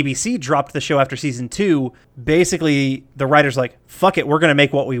when ABC dropped the show after season 2, basically the writers like, fuck it, we're going to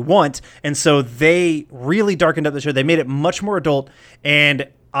make what we want. And so they really darkened up the show. They made it much more adult. And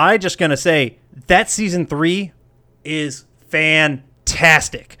I just going to say that season 3 is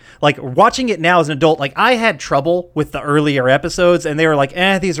fantastic. Like watching it now as an adult, like I had trouble with the earlier episodes and they were like,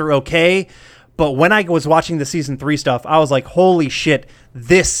 these are okay. But when I was watching the season 3 stuff, I was like, holy shit,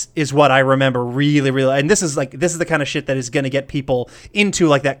 this is what I remember really, really. And this is the kind of shit that is going to get people into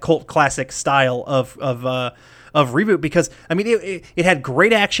like that cult classic style of Reboot, because I mean it had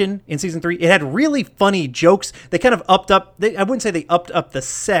great action in season 3. It had really funny jokes. They kind of I wouldn't say they upped up the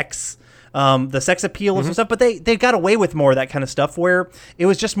sex appeal and some stuff, but they got away with more of that kind of stuff where it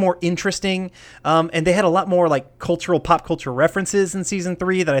was just more interesting. And they had a lot more like pop culture references in season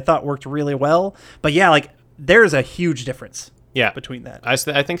 3 that I thought worked really well. But yeah, like there's a huge difference. Yeah, between that.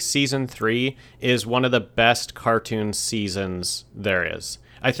 I think season 3 is one of the best cartoon seasons there is.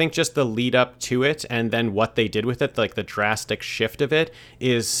 I think just the lead up to it and then what they did with it, like the drastic shift of it,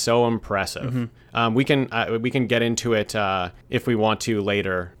 is so impressive. We can get into it if we want to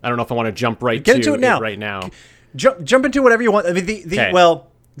later. I don't know if I want to jump into it now. Jump into whatever you want. I mean,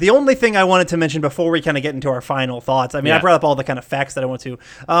 the only thing I wanted to mention before we kind of get into our final thoughts, I mean, I brought up all the kind of facts that I want to,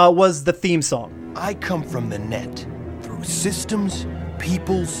 was the theme song. I come from the net, through systems,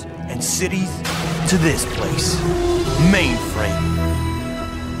 peoples, and cities, to this place, mainframe.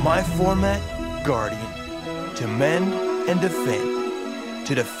 My format, Guardian, to mend and defend,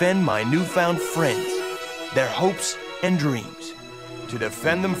 to defend my newfound friends, their hopes and dreams, to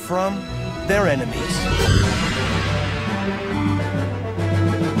defend them from their enemies.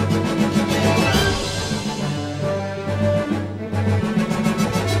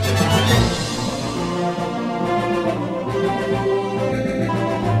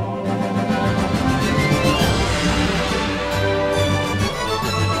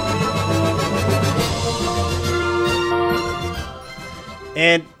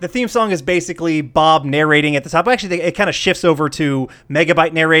 And the theme song is basically Bob narrating at the top. Actually, it kind of shifts over to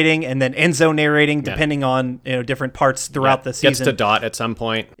Megabyte narrating and then Enzo narrating, depending on different parts throughout the season. Gets to Dot at some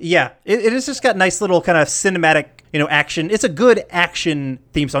point. Yeah, it has just got nice little kind of cinematic, action. It's a good action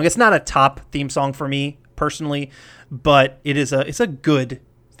theme song. It's not a top theme song for me personally, but it's a good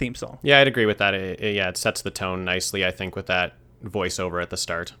theme song. Yeah, I'd agree with that. It sets the tone nicely, I think, with that voiceover at the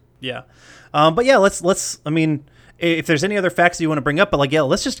start. Yeah, but yeah, let's. I mean, if there's any other facts that you want to bring up, but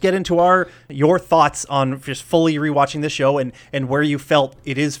let's just get into your thoughts on just fully rewatching this show and where you felt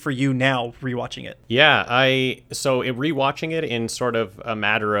it is for you now rewatching it. Yeah, rewatching it in sort of a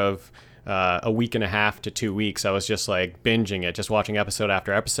matter of a week and a half to 2 weeks, I was just like binging it, just watching episode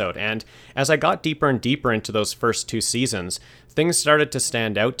after episode. And as I got deeper and deeper into those first 2 seasons, things started to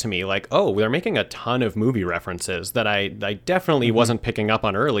stand out to me like, oh, they're making a ton of movie references that I definitely wasn't picking up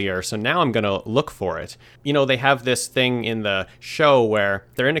on earlier. So now I'm going to look for it. They have this thing in the show where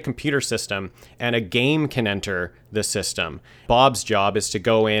they're in a computer system and a game can enter the system. Bob's job is to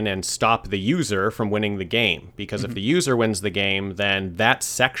go in and stop the user from winning the game, because if the user wins the game, then that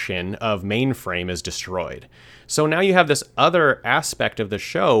section of mainframe is destroyed. So now you have this other aspect of the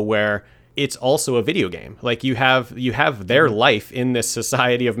show where it's also a video game. Like you have their life in this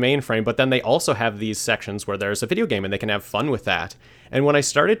society of mainframe, but then they also have these sections where there's a video game and they can have fun with that. And when I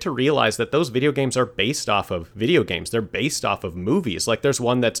started to realize that those video games are based off of video games, they're based off of movies. Like there's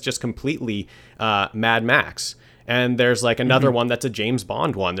one that's just completely Mad Max. And there's like another one that's a James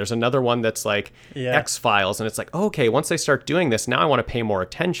Bond one. There's another one that's like X-Files. And it's like, okay, once they start doing this, now I want to pay more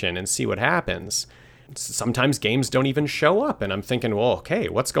attention and see what happens. sometimes games don't even show up, and I'm thinking, well, okay,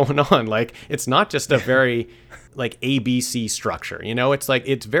 what's going on? Like, it's not just a very like ABC structure, you know, it's like,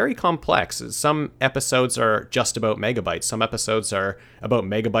 it's very complex. Some episodes are just about megabytes. Some episodes are about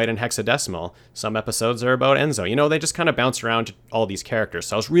megabyte and hexadecimal. Some episodes are about Enzo. You know, they just kind of bounce around to all these characters.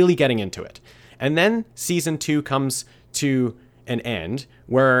 So I was really getting into it. And then season 2 comes to an end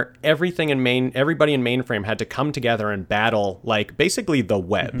where everybody in Mainframe had to come together and battle, like, basically the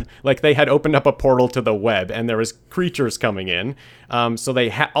web. Like, they had opened up a portal to the web and there was creatures coming in. So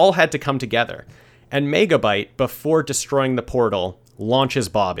they all had to come together. And Megabyte, before destroying the portal, launches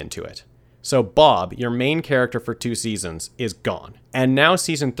Bob into it. So Bob, your main character for 2 seasons, is gone. And now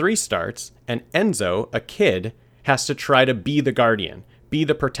season 3 starts, and Enzo, a kid, has to try to be the guardian, be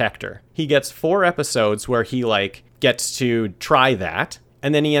the protector. He gets 4 episodes where he, like, gets to try that,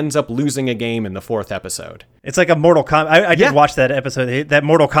 and then he ends up losing a game in the 4th episode. It's like a Mortal Kombat. I did watch that episode, that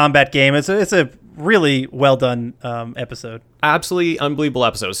Mortal Kombat game. It's a really well done episode. Absolutely unbelievable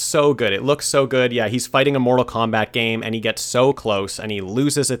episode. So good. It looks so good. Yeah, he's fighting a Mortal Kombat game, and he gets so close, and he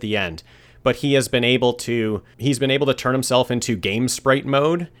loses at the end. But he's been able to turn himself into game sprite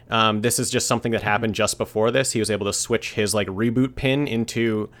mode. This is just something that happened just before this. He was able to switch his like reboot pin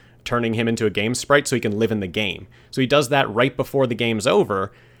into turning him into a game sprite so he can live in the game. So he does that right before the game's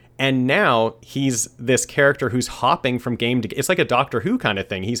over. And now he's this character who's hopping from game to game. It's like a Doctor Who kind of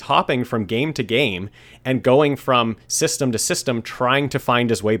thing. He's hopping from game to game and going from system to system, trying to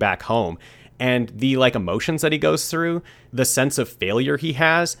find his way back home. And the like emotions that he goes through, the sense of failure he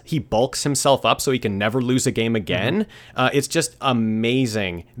has, he bulks himself up so he can never lose a game again. It's just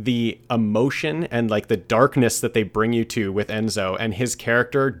amazing, the emotion and like the darkness that they bring you to with Enzo and his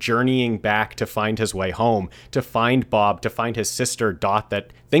character journeying back to find his way home, to find Bob, to find his sister Dot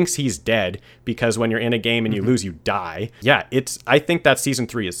that thinks he's dead because when you're in a game and you lose, you die. Yeah, I think that season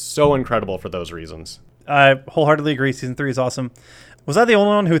 3 is so incredible for those reasons. I wholeheartedly agree. Season 3 is awesome. Was I the only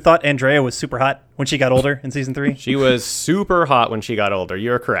one who thought Andrea was super hot when she got older in season 3? She was super hot when she got older.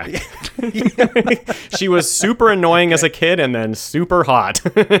 You're correct. She was super annoying as a kid and then super hot.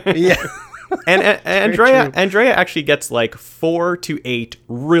 Yeah. And Andrea actually gets like 4 to 8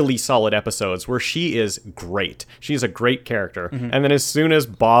 really solid episodes where she is great. She's a great character. And then as soon as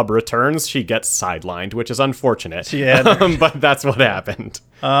Bob returns, she gets sidelined, which is unfortunate. But that's what happened.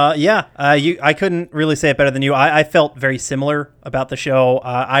 I couldn't really say it better than you. I felt very similar about the show.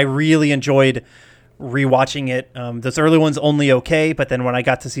 I really enjoyed rewatching it. Those early ones only okay, but then when I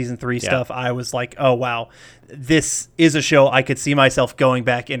got to season 3 stuff, I was like, oh wow, this is a show I could see myself going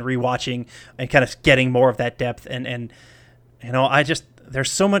back and rewatching and kind of getting more of that depth. And you know,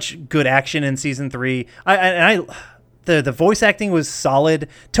 there's so much good action in season 3. The voice acting was solid.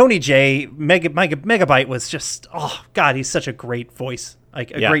 Tony J, Megabyte was just, oh God, he's such a great voice.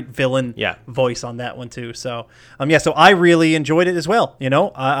 Like a great villain voice on that one too. So, so I really enjoyed it as well. You know,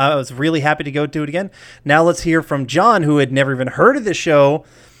 I was really happy to go do it again. Now let's hear from John, who had never even heard of the show,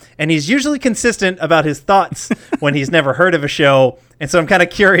 and he's usually consistent about his thoughts when he's never heard of a show. And so I'm kind of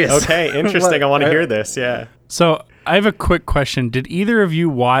curious. Okay, interesting. I want to hear this. Yeah. So I have a quick question. Did either of you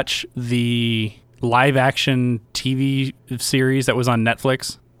watch the live action TV series that was on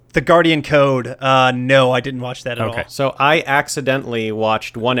Netflix? The Guardian Code. No, I didn't watch that at all. So I accidentally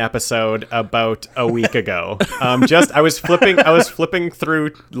watched one episode about a week ago. I was flipping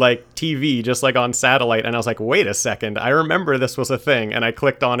through like TV, just like on satellite, and I was like, wait a second, I remember this was a thing, and I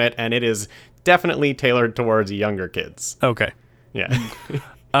clicked on it, and it is definitely tailored towards younger kids. Okay. Yeah.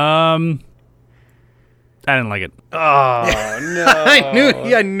 I didn't like it. Oh no!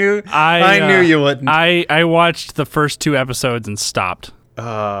 I knew you wouldn't. I watched the first 2 episodes and stopped.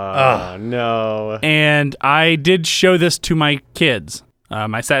 No. And I did show this to my kids.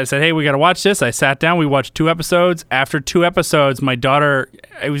 I said, hey, we got to watch this. I sat down. We watched 2 episodes. After 2 episodes, my daughter,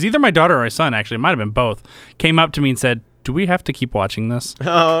 it was either my daughter or my son, actually, it might have been both, came up to me and said, do we have to keep watching this?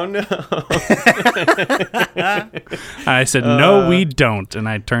 Oh, no. I said, no, we don't. And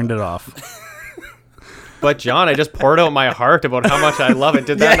I turned it off. But John, I just poured out my heart about how much I love it.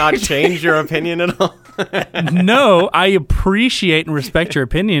 Did that not change your opinion at all? No, I appreciate and respect your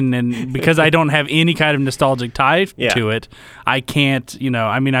opinion, and because I don't have any kind of nostalgic tie to it, I can't,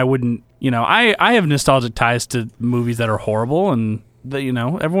 I wouldn't, I have nostalgic ties to movies that are horrible, and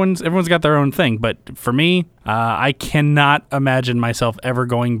everyone's got their own thing. But for me, I cannot imagine myself ever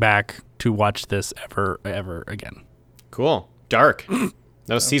going back to watch this ever again. Cool. Dark.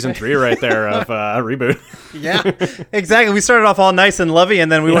 That was season 3 right there of Reboot. Yeah, exactly. We started off all nice and lovey, and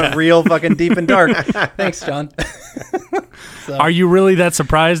then we went real fucking deep and dark. Thanks, John. Are you really that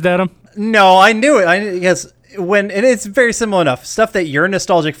surprised, Adam? No, I knew it. Yes, and it's very similar enough. Stuff that you're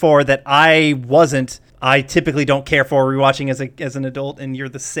nostalgic for that I wasn't. I typically don't care for rewatching as an adult, and you're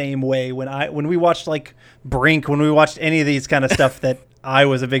the same way. When we watched like Brink, when we watched any of these kind of stuff that I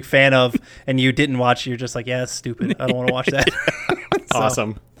was a big fan of, and you didn't watch, you're just like, yeah, it's stupid. I don't want to watch that.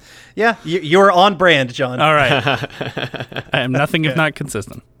 Awesome. Yeah, you're on brand, John. All right. I am nothing if not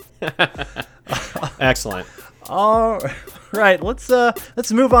consistent. Excellent. All right, let's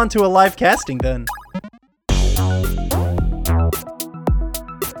move on to a live casting then.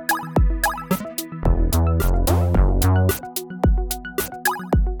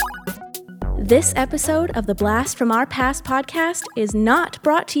 This episode of the Blast from Our Past podcast is not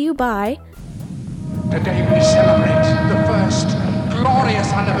brought to you by... Today we celebrate the first glorious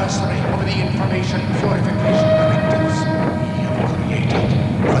anniversary of the Information Purification Directives. We have created,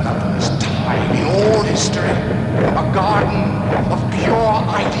 for the first time in all history, a garden of pure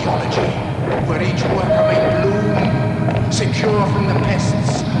ideology, where each worker may bloom, secure from the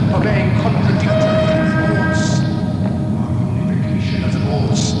pests, obeying contradictory thoughts. Our unification of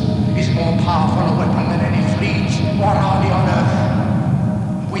thoughts is more powerful a weapon than any fleet or army on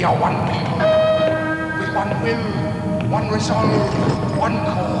earth. We are one people, with one will, one resolve, one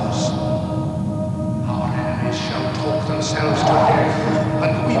cause. Our enemies shall talk themselves to death,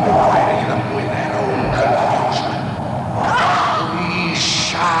 and we will bury them with their own confusion. We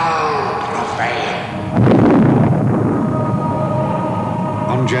shall prevail.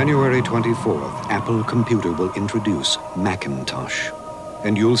 On January 24th, Apple Computer will introduce Macintosh.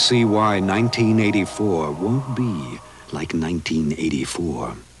 And you'll see why 1984 won't be like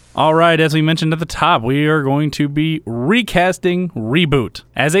 1984. All right, as we mentioned at the top, we are going to be recasting Reboot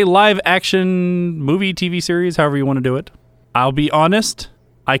as a live-action movie, TV series, however you want to do it. I'll be honest,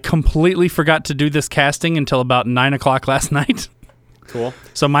 I completely forgot to do this casting until about 9 o'clock last night. Cool.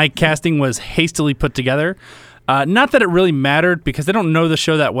 So my casting was hastily put together. Not that it really mattered, because I don't know the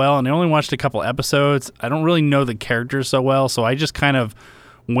show that well, and I only watched a couple episodes. I don't really know the characters so well, so I just kind of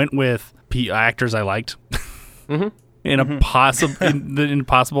went with actors I liked in a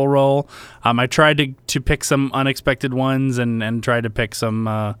possible role. I tried to pick some unexpected ones and tried to pick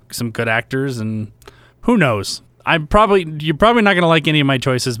some good actors, and who knows? You're probably not going to like any of my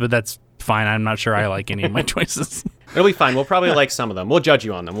choices, but that's fine. I'm not sure I like any of my choices. It'll be fine. We'll probably like some of them. We'll judge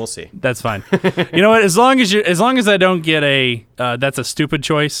you on them. We'll see. That's fine. You know what? As long as I don't get a that's a stupid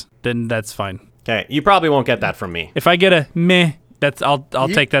choice, then that's fine. Okay. You probably won't get that from me. If I get a meh, I'll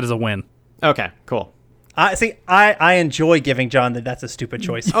take that as a win. Okay. Cool. I enjoy giving John that's a stupid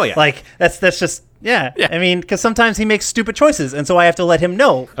choice. Oh yeah. Like that's just yeah. I mean, because sometimes he makes stupid choices, and so I have to let him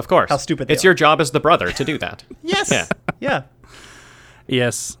know. Of course. How stupid they it's are. your job as the brother to do that. Yes. Yeah. Yeah.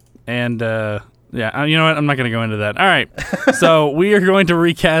 Yes. And yeah, you know what? I'm not going to go into that. All right. So we are going to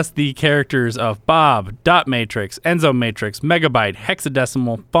recast the characters of Bob, Dot Matrix, Enzo Matrix, Megabyte,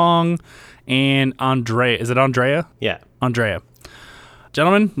 Hexadecimal, Fong, and Andrea. Is it Andrea? Yeah. Andrea.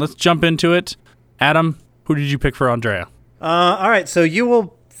 Gentlemen, let's jump into it. Adam, who did you pick for Andrea? All right. So you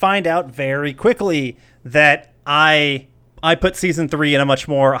will find out very quickly that I put season 3 in a much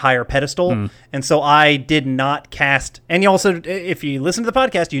more higher pedestal. And so I did not cast. And you also, if you listen to the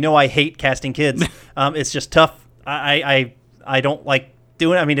podcast, you know I hate casting kids. It's just tough. I don't like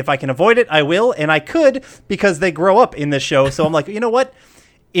doing it. I mean, if I can avoid it, I will. And I could, because they grow up in this show. So I'm like, you know what?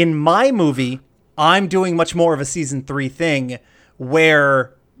 In my movie, I'm doing much more of a season 3 thing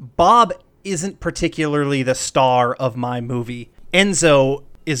where Bob isn't particularly the star of my movie. Enzo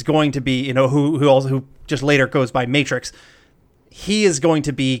is going to be, who just later goes by Matrix. He is going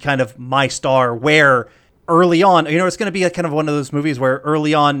to be kind of my star, where early on, it's going to be kind of one of those movies where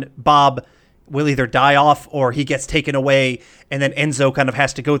early on Bob will either die off or he gets taken away, and then Enzo kind of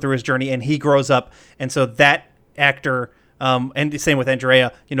has to go through his journey and he grows up. And so that actor, and the same with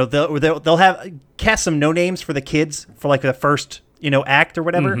Andrea, they'll have cast some no names for the kids for like the first, act or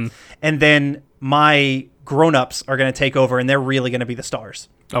whatever. And then my grown-ups are going to take over and they're really going to be the stars.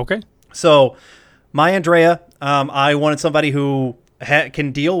 Okay. So my Andrea, I wanted somebody who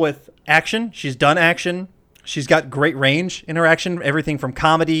can deal with action. She's done action. She's got great range in her action, everything from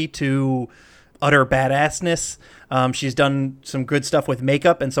comedy to utter badassness. She's done some good stuff with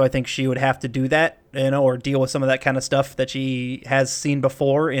makeup, and so I think she would have to do that, or deal with some of that kind of stuff that she has seen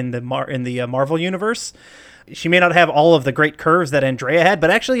before in the Marvel universe. She may not have all of the great curves that Andrea had, but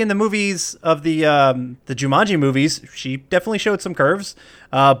actually in the movies of the Jumanji movies, she definitely showed some curves.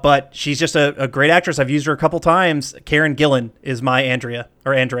 But she's just a great actress. I've used her a couple times. Karen Gillan is my Andrea.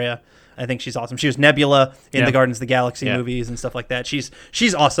 I think she's awesome. She was Nebula in the Guardians of the Galaxy movies and stuff like that.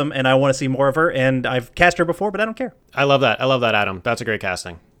 She's awesome, and I want to see more of her. And I've cast her before, but I don't care. I love that, Adam. That's a great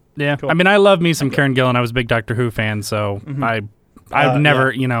casting. Yeah, Cool. I mean, I love me some Karen Gillan. I was a big Doctor Who fan, so I've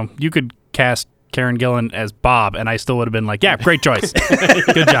never, you could cast Karen Gillan as Bob, and I still would have been like, yeah, great choice.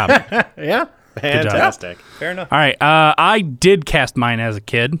 Good job. Yeah. Fantastic. Fair enough. All right, I did cast mine as a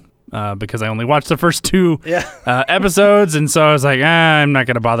kid because I only watched the first 2 episodes, and so I was like, I'm not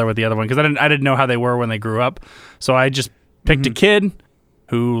going to bother with the other one because I didn't know how they were when they grew up. So I just picked a kid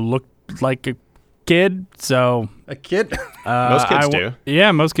who looked like a kid. So a kid. Most kids do.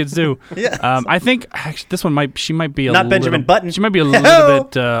 Yeah, most kids do. Yeah. I think actually this one she might be a not little, Benjamin Button. She might be a little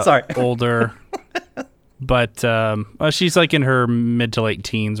bit Sorry. older. But she's like in her mid to late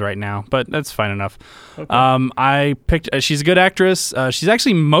teens right now, but that's fine enough. Okay. I picked. She's a good actress. She's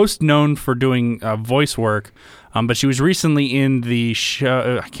actually most known for doing voice work, but she was recently in the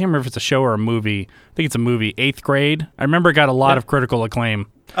show. I can't remember if it's a show or a movie. I think it's a movie. 8th Grade. I remember it got a lot of critical acclaim.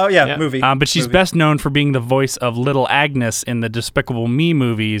 Oh yeah, movie. But she's best known for being the voice of Little Agnes in the Despicable Me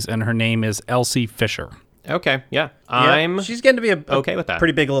movies, and her name is Elsie Fisher. Okay, yeah. She's getting to be a okay with that.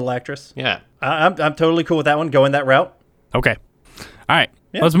 Pretty big little actress. Yeah. I'm totally cool with that one, going that route. Okay. All right,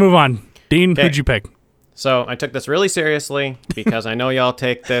 let's move on. Dean, who'd you pick? So I took this really seriously because I know y'all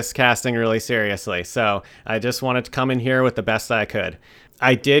take this casting really seriously. So I just wanted to come in here with the best I could.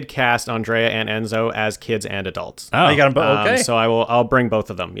 I did cast Andrea and Enzo as kids and adults. Oh, you got them both. Okay. So I'll bring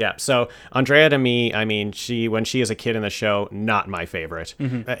both of them. Yeah. So Andrea, to me, I mean, when she is a kid in the show, not my favorite.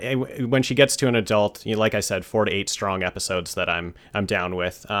 Mm-hmm. When she gets to an adult, like I said, 4 to 8 strong episodes that I'm down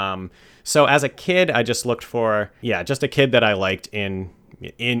with. So as a kid, I just looked for just a kid that I liked in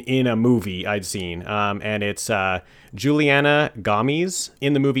a movie I'd seen. And it's Juliana Gomes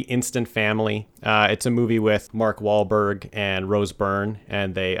in the movie Instant Family. It's a movie with Mark Wahlberg and Rose Byrne,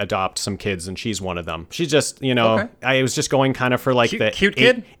 and they adopt some kids, and she's one of them. She's just, I was just going kind of for like the cute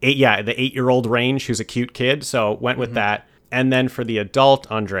kid? the 8-year-old range who's a cute kid. So went with that. And then for the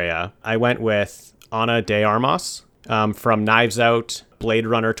adult Andrea, I went with Ana de Armas from Knives Out, Blade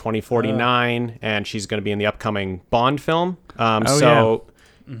Runner 2049, and she's going to be in the upcoming Bond film.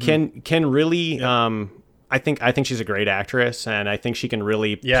 Can really I think she's a great actress, and I think she can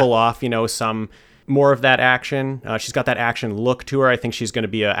really pull off some more of that action. She's got that action look to her. I think she's going to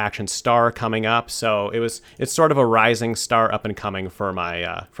be an action star coming up. So it's sort of a rising star up and coming for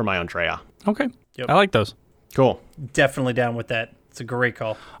my Andrea. Okay. Yep. I like those. Cool. Definitely down with that. It's a great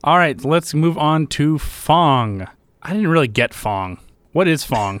call. All right, let's move on to Fong. I didn't really get Fong. What is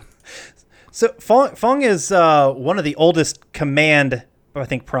Fong? So Fong is one of the oldest command, I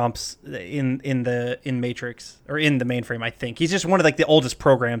think, prompts in Matrix, or in the mainframe. I think he's just one of like the oldest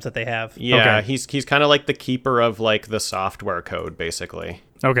programs that they have. Yeah, Okay. he's kind of like the keeper of like the software code, basically.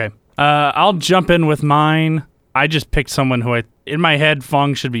 Okay. I'll jump in with mine. I just picked someone who in my head,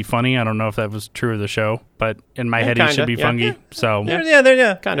 Fong should be funny. I don't know if that was true of the show, but in my head, he should be funny. So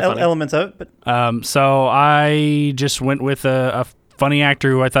they're kind of funny elements of it. But so I just went with a funny actor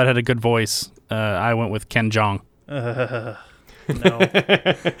who I thought had a good voice. I went with Ken Jeong. No.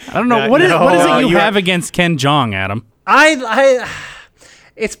 I don't know. What is it you have against Ken Jeong, Adam? I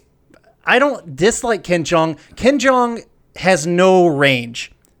don't dislike Ken Jeong. Ken Jeong has no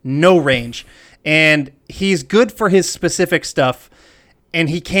range. And he's good for his specific stuff, and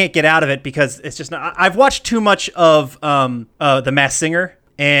he can't get out of it because it's just not. I've watched too much of The Masked Singer,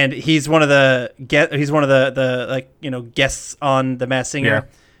 and he's one of the guests on The Masked Singer. Yeah.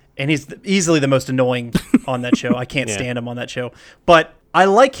 And he's easily the most annoying on that show. I can't stand him on that show. But I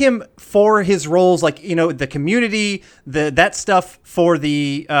like him for his roles, like, the Community, that stuff for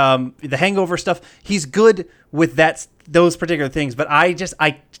the Hangover stuff. He's good with those particular things. But I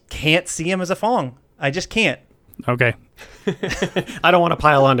can't see him as a Fong. I just can't. Okay. I don't want to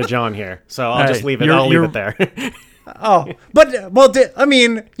pile on to John here, so I'll just leave it. I'll leave it there. You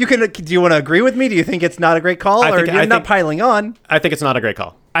can. Do you want to agree with me? Do you think it's not a great call, or you're not piling on? I think it's not a great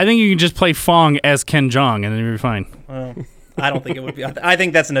call. I think you can just play Fong as Ken Jeong, and then you'll be fine. Well, I don't think it would be. I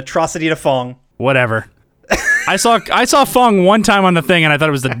think that's an atrocity to Fong. Whatever. I saw Fong one time on the thing, and I thought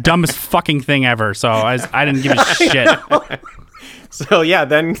it was the dumbest fucking thing ever. So I didn't give a shit. So yeah,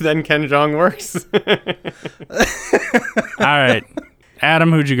 then Ken Jeong works. All right,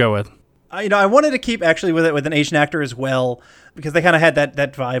 Adam, who'd you go with? I wanted to keep actually with an Asian actor as well, because they kind of had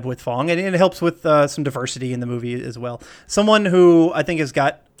that vibe with Fong, and it helps with some diversity in the movie as well. Someone who I think has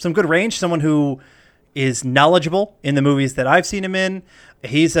got some good range, someone who is knowledgeable in the movies that I've seen him in.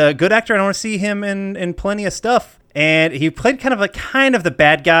 He's a good actor, and I want to see him in plenty of stuff. And he played kind of the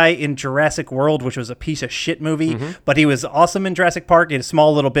bad guy in Jurassic World, which was a piece of shit movie, but he was awesome in Jurassic Park. He had a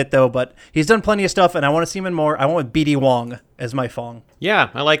small little bit though, but he's done plenty of stuff, and I want to see him in more. I went with BD Wong as my Fong. Yeah,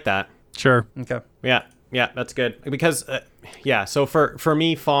 I like that. Sure. Okay. Yeah, that's good. Because Yeah, so for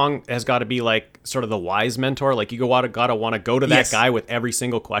me, Fong has got to be like sort of the wise mentor. Like you gotta want to go to that guy with every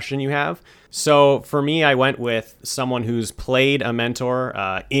single question you have. So for me, I went with someone who's played a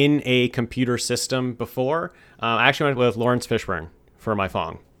mentor in a computer system before. I actually went with Lawrence Fishburne for my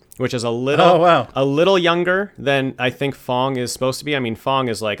Fong, which is a little younger than I think Fong is supposed to be. I mean, Fong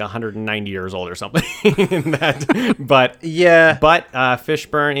is like 190 years old or something. But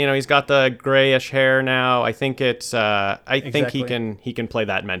Fishburne, he's got the grayish hair now. I think think he can play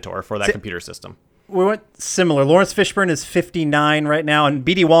that mentor for that computer system. We went similar. Lawrence Fishburne is 59 right now, and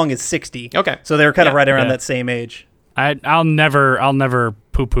BD Wong is 60. Okay, so they're kind of right around that same age. I'll never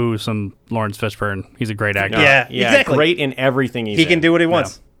poo-poo some Lawrence Fishburne. He's a great actor. Yeah, exactly. Great in everything he's in. He can do what he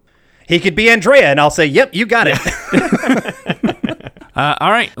wants. He could be Andrea, and I'll say, yep, you got it.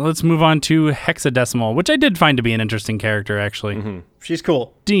 All right, let's move on to Hexadecimal, which I did find to be an interesting character, actually. Mm-hmm. She's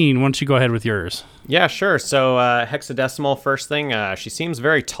cool. Dean, why don't you go ahead with yours? Yeah, sure. So Hexadecimal, first thing, she seems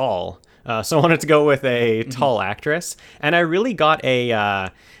very tall. So I wanted to go with a tall actress. And I really got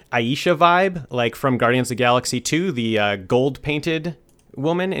a Aisha vibe, like from Guardians of the Galaxy 2, the gold-painted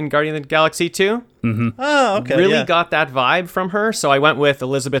woman in Guardians of the Galaxy 2. Mm-hmm. Oh, okay. Really got that vibe from her. So I went with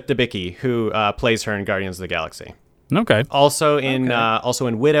Elizabeth Debicki, who plays her in Guardians of the Galaxy. Okay. Also in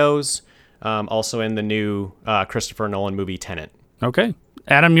Widows, also in the new Christopher Nolan movie Tenet. Okay.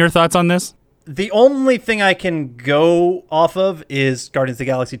 Adam, your thoughts on this? The only thing I can go off of is Guardians of the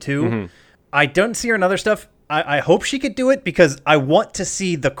Galaxy 2. Mm-hmm. I don't see her in other stuff. I hope she could do it because I want to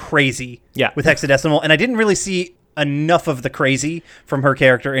see the crazy with Hexadecimal, and I didn't really see enough of the crazy from her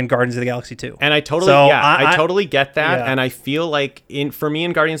character in Guardians of the Galaxy 2. And I totally get that, and I feel like for me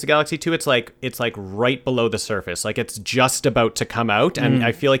in Guardians of the Galaxy 2, it's like right below the surface, like it's just about to come out, and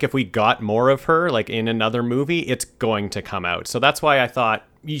I feel like if we got more of her, like in another movie, it's going to come out. So that's why I thought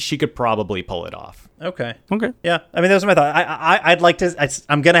she could probably pull it off. Okay. Yeah. I mean, those are my thoughts. I'd like to.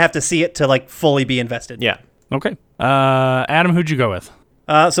 I'm gonna have to see it to like fully be invested. Yeah. Okay. Adam, who'd you go with?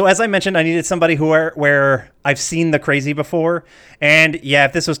 So as I mentioned, I needed somebody where I've seen the crazy before. And yeah,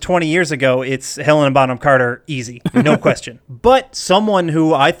 if this was 20 years ago, it's Helena Bonham Carter, easy, no question. But someone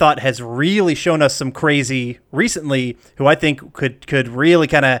who I thought has really shown us some crazy recently, who I think could really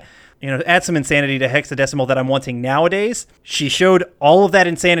kind of, add some insanity to Hexadecimal that I'm wanting nowadays. She showed all of that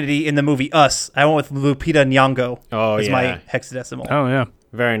insanity in the movie Us. I went with Lupita Nyong'o as my Hexadecimal. Oh, yeah.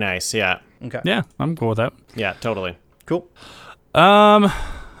 Very nice, yeah. Okay. Yeah, I'm cool with that. Yeah, totally. Cool. I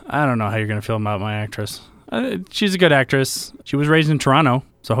don't know how you're going to feel about my actress. She's a good actress. She was raised in Toronto,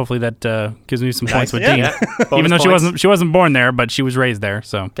 so hopefully that gives me some points with Dean. Yeah. Even though she wasn't born there, but she was raised there.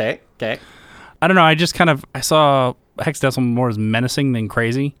 So okay. I don't know. I just I saw Hexadecimal more as menacing than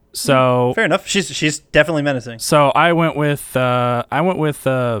crazy. So fair enough. She's definitely menacing. So I went with God,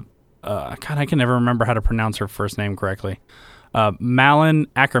 I can never remember how to pronounce her first name correctly. Malin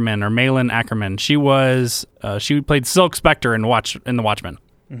Ackerman. She played Silk Spectre in The Watchmen.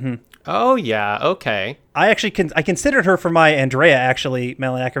 Mm-hmm. Oh yeah, okay. I considered her for my Andrea, actually,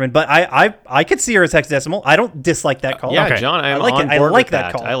 Malin Ackerman, but I could see her as Hexadecimal. I don't dislike that call. Yeah, okay. John, I like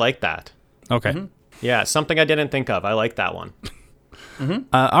that call. I like that. Okay. Mm-hmm. Yeah, something I didn't think of. I like that one.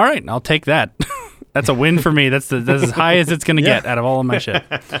 Mm-hmm. All right, I'll take that. That's a win for me. That's as high as it's going to get out of all of my shit.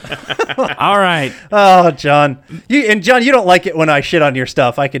 All right. Oh, John. You don't like it when I shit on your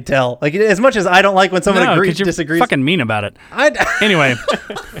stuff. I could tell. Like, as much as I don't like when someone disagrees. You're fucking mean about it. Anyway.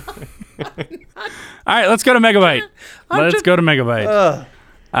 All right, let's go to Megabyte.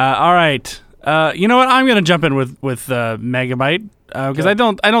 All right. You know what? I'm going to jump in with Megabyte because I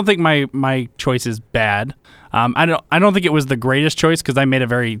don't think my choice is bad. I don't think it was the greatest choice because I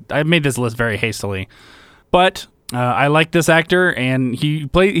made this list very hastily, but I like this actor and he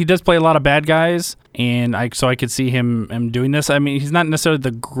does play a lot of bad guys, and I could see him doing this. I mean, he's not necessarily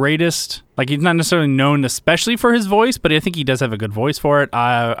the greatest, like he's not necessarily known especially for his voice, but I think he does have a good voice for it.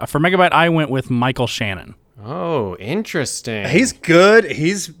 For Megabyte, I went with Michael Shannon. Oh, interesting. He's good.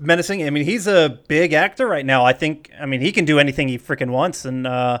 He's menacing. I mean, he's a big actor right now. I mean, he can do anything he freaking wants, and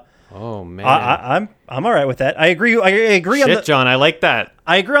oh man, I'm all right with that. I agree. Shit, John, I like that.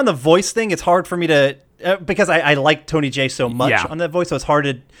 I agree on the voice thing. It's hard for me to because I like Tony Jay so much on that voice, so it's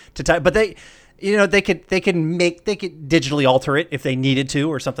hard to type. But they could digitally alter it if they needed to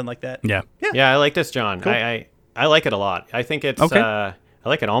or something like that. Yeah. I like this, John. Cool. I like it a lot. I think it's I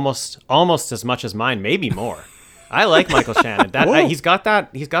like it almost as much as mine, maybe more. I like Michael Shannon. He's got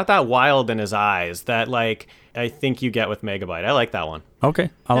that wild in his eyes that like I think you get with Megabyte. I like that one. Okay,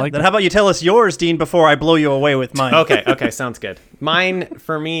 I like Then that. how about you tell us yours, Dean, before I blow you away with mine? Okay, sounds good. Mine,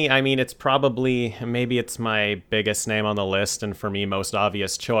 for me, I mean, it's probably, maybe it's my biggest name on the list, and for me, most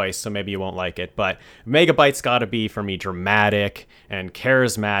obvious choice, so maybe you won't like it, but Megabyte's got to be, for me, dramatic and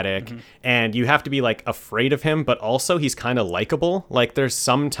charismatic, and you have to be, like, afraid of him, but also he's kind of likable. Like, there's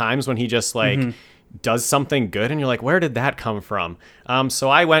some times when he just, like... does something good and you're like, where did that come from? So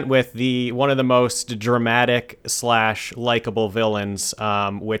I went with one of the most dramatic / likable villains,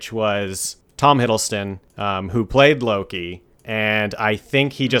 which was Tom Hiddleston, who played Loki, and I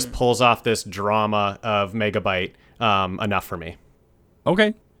think he just pulls off this drama of Megabyte enough for me.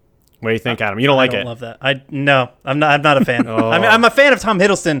 Okay. What do you think, Adam? You don't like it? I love that. No, I'm not a fan. I mean, I'm a fan of Tom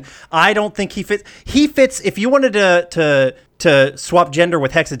Hiddleston. I don't think he fits. He fits. If you wanted to swap gender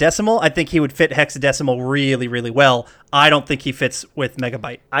with Hexadecimal, I think he would fit Hexadecimal really, really well. I don't think he fits with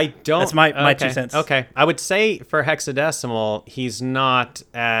Megabyte. I don't. That's my 2 cents. Okay, I would say for Hexadecimal, he's not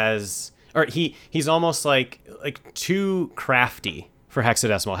as, or he's almost like too crafty for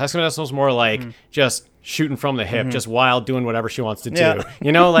Hexadecimal. Hexadecimal's more like just shooting from the hip, just wild, doing whatever she wants to do. Yeah.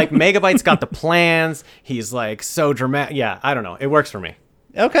 You know, like Megabyte's got the plans. He's like so dramatic. Yeah, I don't know. It works for me.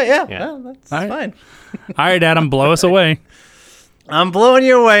 Okay, yeah. Yeah. Well, that's fine. All right, Adam, blow us away. I'm blowing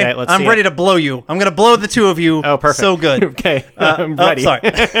you away. Okay, let's I'm see ready it. to blow you. I'm going to blow the two of you. Oh, perfect. So good. Okay, I'm ready. Sorry.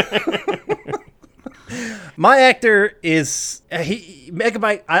 My actor is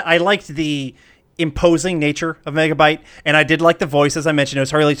Megabyte. I liked the imposing nature of Megabyte, and I did like the voice, as I mentioned. It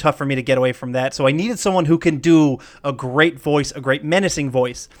was really tough for me to get away from that, so I needed someone who can do a great voice, a great menacing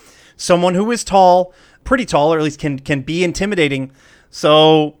voice, someone who is tall, pretty tall, or at least can be intimidating.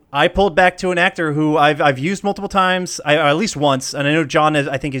 So I pulled back to an actor who I've used multiple times, at least once, and I know John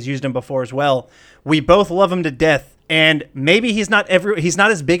I think has used him before as well. We both love him to death. And maybe he's not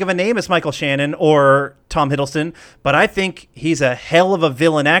as big of a name as Michael Shannon or Tom Hiddleston, but I think he's a hell of a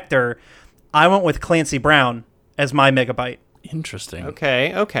villain actor. I went with Clancy Brown as my Megabyte. Interesting.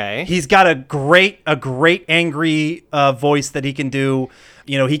 Okay. He's got a great angry voice that he can do.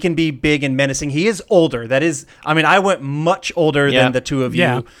 You know, he can be big and menacing. He is older. That is, I mean, I went much older than the two of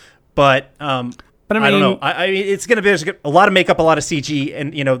you, but I don't know. I mean, it's going to be a lot of makeup, a lot of CG,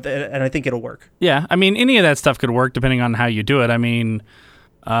 and and I think it'll work. Yeah, I mean, any of that stuff could work depending on how you do it. I mean,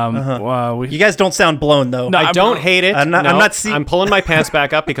 you guys don't sound blown though. No, I don't hate it. I'm not. I'm pulling my pants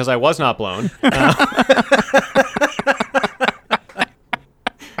back up because I was not blown.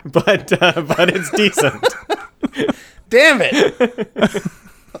 But it's decent. Damn it.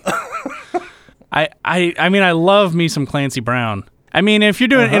 I mean, I love me some Clancy Brown. I mean, if you're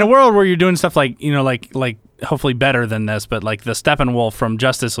doing in a world where you're doing stuff like like hopefully better than this, but like the Steppenwolf from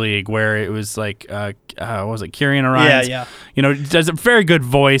Justice League, where it was like, was it Kieran Orion? Yeah. You know, does a very good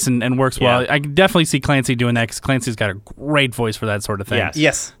voice and works well. I can definitely see Clancy doing that because Clancy's got a great voice for that sort of thing.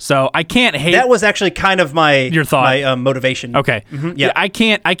 Yes. So I can't hate. That was actually kind of your thought. My motivation. Okay. Mm-hmm. Yeah. I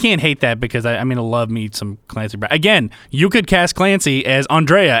can't hate that because I mean, I love me some Clancy Brown. Again, you could cast Clancy as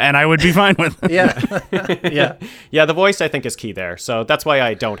Andrea, and I would be fine with it. Yeah. The voice I think is key there, so that's why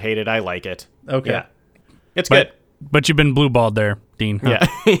I don't hate it. I like it. Okay. Yeah. It's good. But you've been blue-balled there, Dean. Huh?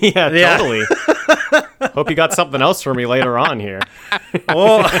 Yeah, totally. Hope you got something else for me later on here.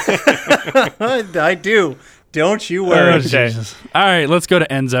 Oh, I do. Don't you worry. Oh, Jesus. All right, let's go to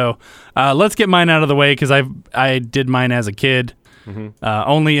Enzo. Let's get mine out of the way because I did mine as a kid,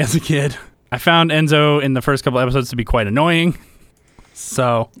 only as a kid. I found Enzo in the first couple episodes to be quite annoying.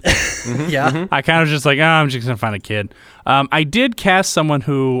 So, I kind of just like, I'm just going to find a kid. I did cast someone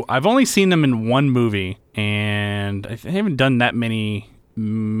who I've only seen them in one movie, and I haven't done that many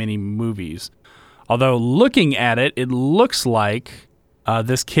movies. Although looking at it, it looks like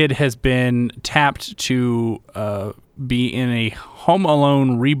this kid has been tapped to be in a Home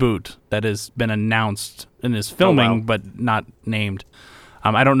Alone reboot that has been announced and is filming, but not named.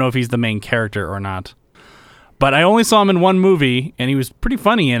 I don't know if he's the main character or not. But I only saw him in one movie, and he was pretty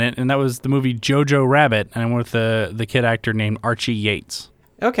funny in it, and that was the movie Jojo Rabbit, and I went with the kid actor named Archie Yates.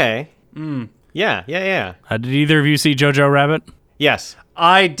 Okay. Yeah. Did either of you see Jojo Rabbit? Yes.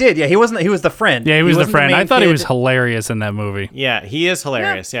 I did. Yeah, he was the friend. Yeah, he was the friend. I thought kid. he was hilarious in that movie. Yeah, he is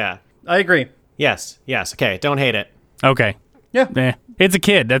hilarious, yeah. I agree. Yes. Okay, don't hate it. Okay. Yeah. It's a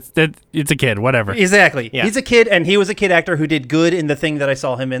kid. It's a kid, whatever. Exactly. Yeah. He's a kid, and he was a kid actor who did good in the thing that I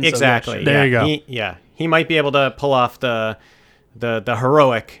saw him in. Exactly. So there you go. He might be able to pull off the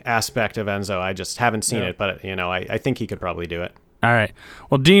heroic aspect of Enzo. I just haven't seen it, but I think he could probably do it. All right.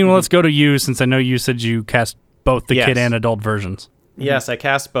 Well, Dean, let's go to you since I know you said you cast both the kid and adult versions. Yes, I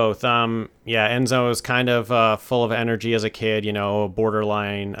cast both. Enzo is kind of full of energy as a kid,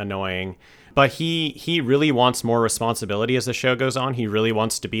 borderline annoying. But he really wants more responsibility as the show goes on. He really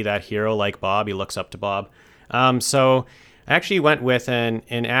wants to be that hero like Bob. He looks up to Bob. So I actually went with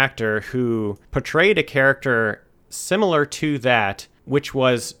an actor who portrayed a character similar to that, which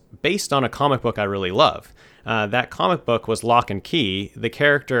was based on a comic book I really love. That comic book was Lock and Key. The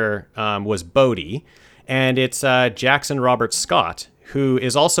character was Bodhi, and it's Jackson Robert Scott, who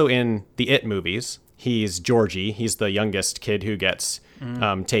is also in the It movies. He's Georgie. He's the youngest kid who gets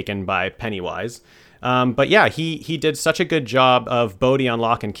taken by Pennywise. But yeah, he did such a good job of Bodhi on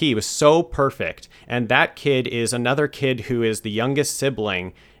Lock and Key. It was so perfect. And that kid is another kid who is the youngest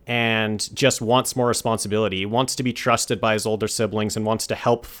sibling and just wants more responsibility. He wants to be trusted by his older siblings and wants to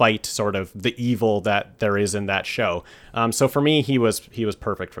help fight sort of the evil that there is in that show. So for me, he was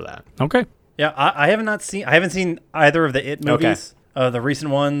perfect for that. Okay. Yeah, I haven't seen either of the It movies, the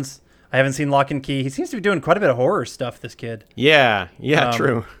recent ones. I haven't seen Lock and Key. He seems to be doing quite a bit of horror stuff, this kid. Yeah,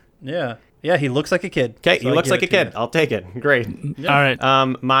 true. Yeah, he looks like a kid. Okay, so he looks like a kid. I'll take it. Great. Yeah. All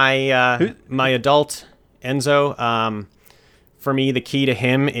right. My adult Enzo, for me, the key to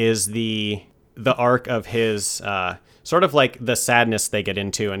him is the arc of his sort of like the sadness they get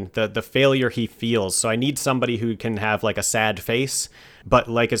into and the failure he feels. So I need somebody who can have like a sad face, but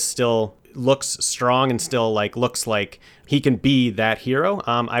like is still looks strong and still like looks like he can be that hero.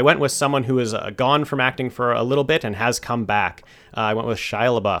 I went with someone who is gone from acting for a little bit and has come back. I went with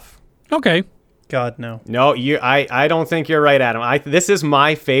Shia LaBeouf. Okay. God, no. No, I don't think you're right, Adam. This is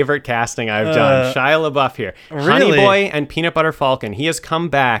my favorite casting I've done. Shia LaBeouf here. Really? Honey Boy and Peanut Butter Falcon. He has come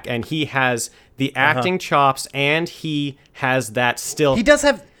back and he has the acting chops and he has that still.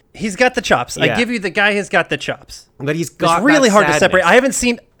 He's got the chops. Yeah. I give you, the guy has got the chops. But he's got It's really that hard to sadness. separate.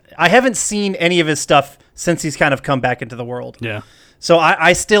 I haven't seen any of his stuff since he's kind of come back into the world. Yeah. So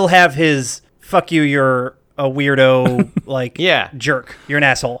I still have his fuck you, you're a weirdo, like jerk. You're an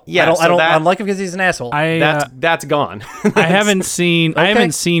asshole. Yeah, I don't like him because he's an asshole. That's gone. I haven't seen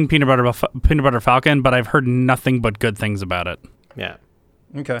Peanut Butter Falcon, but I've heard nothing but good things about it. Yeah.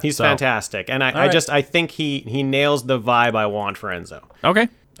 Okay. He's fantastic. And I think he nails the vibe I want for Enzo. Okay.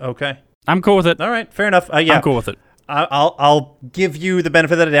 I'm cool with it. All right. Fair enough. Yeah. I'm cool with it. I'll give you the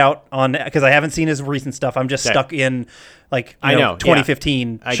benefit of the doubt on because I haven't seen his recent stuff. I'm just stuck in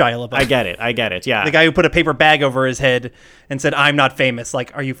 2015 Shia LaBeouf. I get it. Yeah. The guy who put a paper bag over his head and said, "I'm not famous."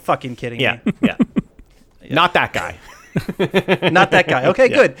 Like, are you fucking kidding me? Yeah. Not that guy. Not that guy. Okay,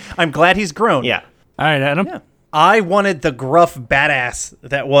 good. I'm glad he's grown. Yeah. All right, Adam. Yeah. I wanted the gruff badass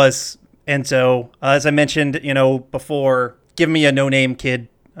that was Enzo. As I mentioned, before, give me a no-name kid.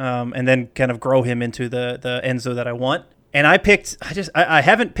 And then kind of grow him into the Enzo that I want. And I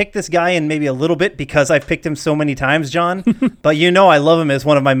haven't picked this guy in maybe a little bit because I've picked him so many times, John. But I love him as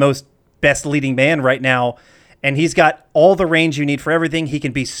one of my best leading man right now. And he's got all the range you need for everything. He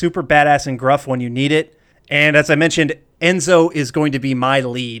can be super badass and gruff when you need it. And as I mentioned, Enzo is going to be my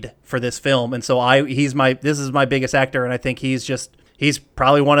lead for this film. And so this is my biggest actor. And I think he's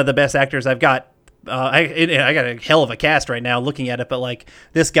probably one of the best actors I've got. I got a hell of a cast right now looking at it, but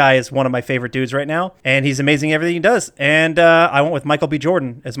this guy is one of my favorite dudes right now, and he's amazing at everything he does. And I went with Michael B.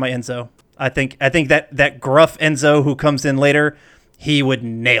 Jordan as my Enzo. I think that gruff Enzo who comes in later, he would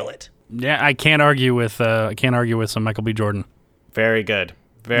nail it. Yeah, I can't argue with some Michael B. Jordan. Very good,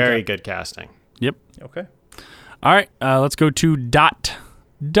 very good casting. Yep. Okay. All right, let's go to Dot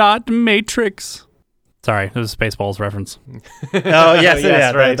Matrix. Sorry, it was a Spaceballs reference. Oh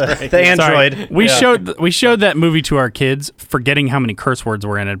yes, right. The android. Sorry. We showed that movie to our kids, forgetting how many curse words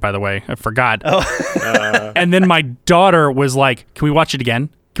were in it. By the way, I forgot. And then my daughter was like, "Can we watch it again?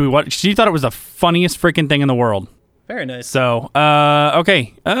 Can we watch?" She thought it was the funniest freaking thing in the world. Very nice. So,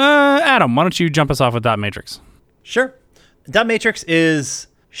 okay, Adam, why don't you jump us off with Dot Matrix? Sure. Dot Matrix is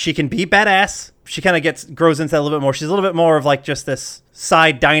she can be badass. She kind of grows into that a little bit more. She's a little bit more of like just this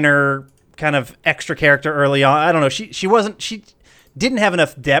side diner kind of extra character early on. I don't know. She didn't have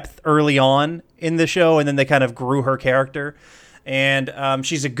enough depth early on in the show, and then they kind of grew her character. And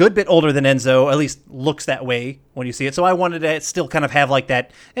she's a good bit older than Enzo, at least looks that way when you see it. So I wanted to still kind of have like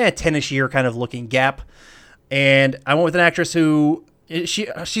that 10-ish year kind of looking gap. And I went with an actress who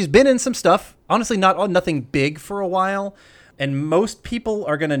she's been in some stuff. Honestly, nothing big for a while. And most people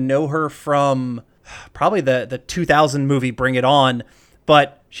are going to know her from probably the 2000 movie Bring It On.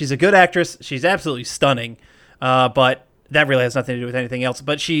 But she's a good actress. She's absolutely stunning. But that really has nothing to do with anything else.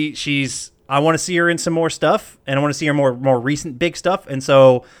 But I want to see her in some more stuff, and I want to see her more recent big stuff. And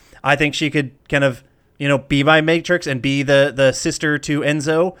so I think she could kind of, be my Matrix and be the sister to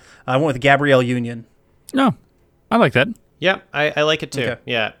Enzo. I went with Gabrielle Union. No, I like that. Yeah, I like it too. Okay.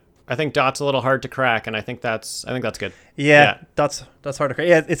 Yeah. I think Dot's a little hard to crack, and I think that's good. Yeah. That's hard to crack.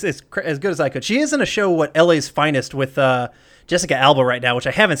 Yeah, it's as good as I could. She is in a show, LA's Finest, with Jessica Alba right now, which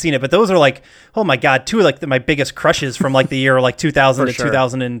I haven't seen it, but those are like, oh my God, two of like my biggest crushes from like the year like 2000 to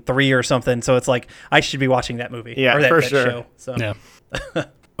 2003 or something. So it's like, I should be watching that movie. Yeah, or that, for that sure. show. So. Yeah.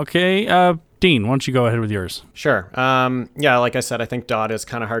 Okay, Dean, why don't you go ahead with yours? Sure. Yeah, like I said, I think Dot is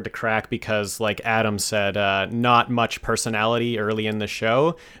kind of hard to crack because, like Adam said, not much personality early in the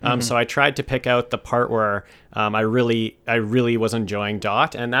show. So I tried to pick out the part where I really was enjoying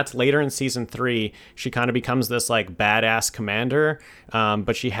Dot, and that's later in season 3. She kind of becomes this like badass commander,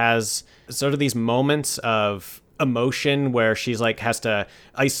 but she has sort of these moments of emotion where she's like has to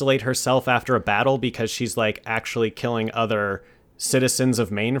isolate herself after a battle because she's like actually killing other citizens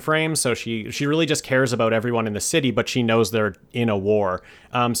of Mainframe. So she really just cares about everyone in the city, but she knows they're in a war.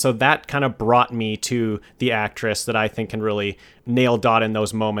 So that kind of brought me to the actress that I think can really nail Dot in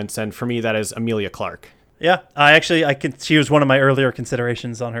those moments. And for me, that is Emilia Clarke. Yeah, she was one of my earlier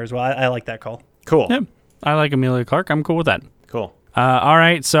considerations on her as well. I like that call. Cool. Yeah, I like Emilia Clarke. I'm cool with that. Cool. All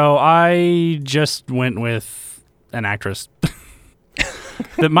right, so I just went with an actress.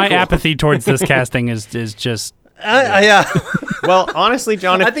 My apathy towards this casting is just... yeah. Well, honestly,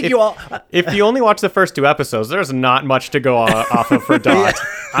 John, if you only watch the first 2 episodes, there's not much to go off of for Dot.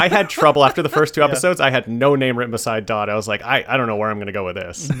 I had trouble after the first 2 episodes. I had no name written beside Dot. I was like, I don't know where I'm going to go with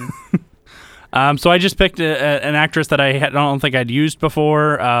this. So I just picked an actress that I don't think I'd used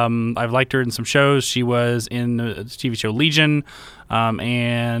before. I've liked her in some shows. She was in the TV show Legion,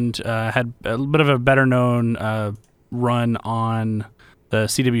 and had a bit of a better known run on the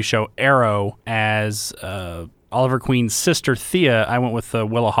CW show Arrow as Oliver Queen's sister Thea. I went with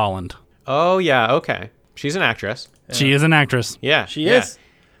Willa Holland. Oh yeah, okay. She's an actress. She is an actress. Yeah, she is.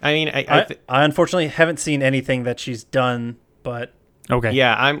 I mean, I unfortunately haven't seen anything that she's done, but okay.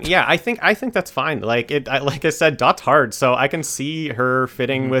 Yeah, I think that's fine. Like I said, Dot's hard, so I can see her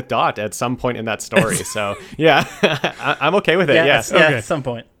fitting with Dot at some point in that story. So yeah, I'm okay with it. Yeah, okay. At some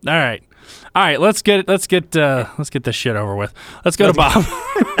point. All right. Let's get this shit over with. Let's go to Bob.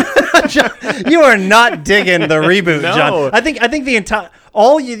 You are not digging the reboot, No. John. I think the entire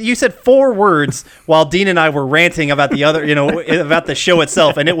you said 4 words while Dean and I were ranting about the other, about the show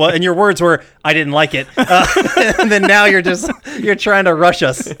itself, and your words were, I didn't like it, and then now you're trying to rush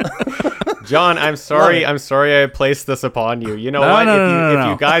us. John, I'm sorry I placed this upon you. You know what? If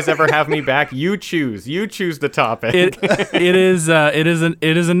you guys ever have me back, you choose the topic. It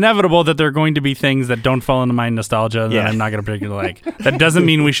is inevitable that there are going to be things that don't fall into my nostalgia that I'm not going to particularly like. That doesn't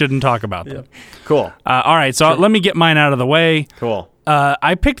mean we shouldn't talk about them. Cool. All right, so let me get mine out of the way. Cool.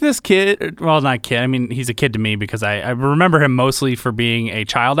 I picked this kid. Well, not kid. I mean, he's a kid to me because I remember him mostly for being a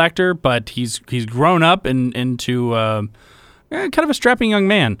child actor, but he's grown up into kind of a strapping young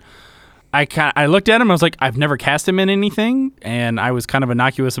man. I looked at him. I was like, I've never cast him in anything, and I was kind of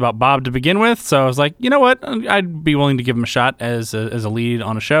innocuous about Bob to begin with. So I was like, you know what? I'd be willing to give him a shot as a lead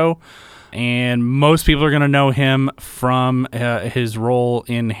on a show. And most people are going to know him from his role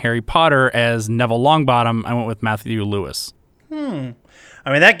in Harry Potter as Neville Longbottom. I went with Matthew Lewis. I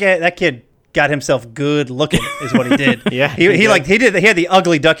mean, that kid got himself good looking, is what he did. Yeah, he had the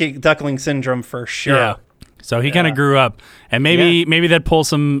ugly duckling syndrome for sure. Yeah. So he kind of grew up, and maybe that pulls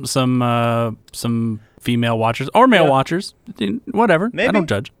some female watchers or male watchers, whatever. Maybe. I don't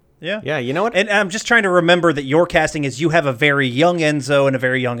judge. Yeah. You know what? And I'm just trying to remember that your casting is you have a very young Enzo and a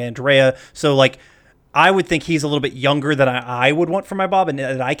very young Andrea. So like, I would think he's a little bit younger than I would want for my Bob, and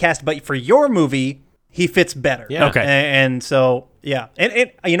that I cast. But for your movie, he fits better. Yeah. Okay. And so yeah,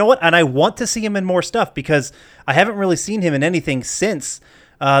 and you know what? And I want to see him in more stuff because I haven't really seen him in anything since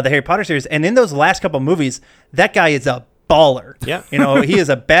the Harry Potter series. And in those last couple movies, that guy is a baller. Yeah. He is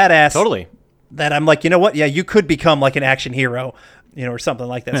a badass. Totally. That I'm like, you know what? Yeah, you could become like an action hero, or something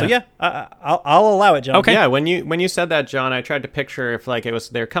like that. So yeah, I'll allow it, John. Okay. Yeah, when you said that, John, I tried to picture if like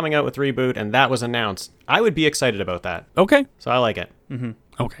they're coming out with Reboot and that was announced. I would be excited about that. Okay. So I like it. Mm-hmm.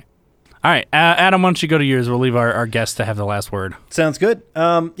 Okay. All right, Adam, why don't you go to yours? We'll leave our guest to have the last word. Sounds good.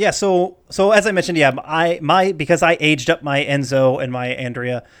 Yeah. So as I mentioned, because I aged up my Enzo and my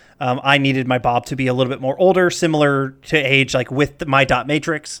Andrea, I needed my Bob to be a little bit more older, similar to age, like with my dot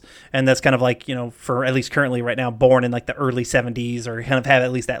matrix, and that's kind of like for at least currently right now, born in like the early 70s, or kind of have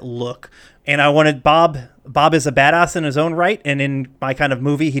at least that look. And I wanted Bob. Bob is a badass in his own right, and in my kind of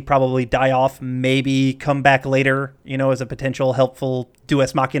movie, he'd probably die off, maybe come back later, as a potential helpful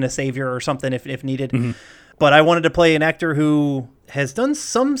Deus Machina savior or something if needed. Mm-hmm. But I wanted to play an actor who has done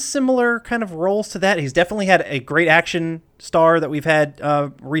some similar kind of roles to that. He's definitely had a great action star that we've had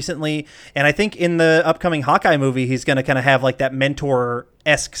recently. And I think in the upcoming Hawkeye movie, he's going to kind of have like that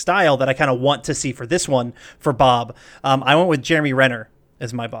mentor-esque style that I kind of want to see for this one for Bob. I went with Jeremy Renner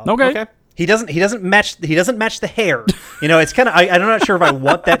as my Bob. Okay. He doesn't match the hair. You know, it's kind of I'm not sure if I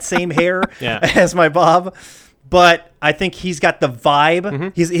want that same hair as my Bob, but I think he's got the vibe.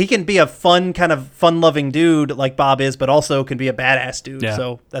 Mm-hmm. He can be a fun-loving dude like Bob is, but also can be a badass dude. Yeah.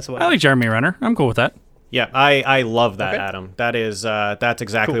 So that's what I like Jeremy Renner. I'm cool with that. Yeah, I love that, Adam. That is that's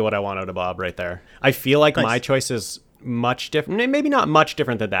exactly what I want out of Bob right there. I feel like my choice is much different. Maybe not much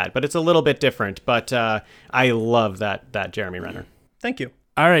different than that, but it's a little bit different. But I love that Jeremy Renner. Thank you.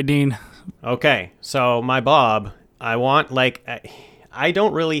 All right, Dean. Okay, so my Bob, I want I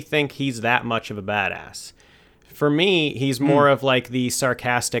don't really think he's that much of a badass. For me, he's more of like the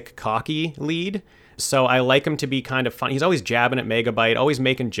sarcastic, cocky lead. So I like him to be kind of fun. He's always jabbing at Megabyte, always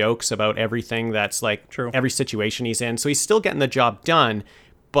making jokes about everything that's like every situation he's in. So he's still getting the job done,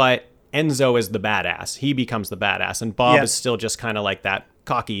 but Enzo is the badass. He becomes the badass. And Bob is still just kind of like that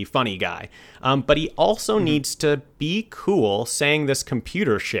cocky, funny guy. But he also needs to be cool saying this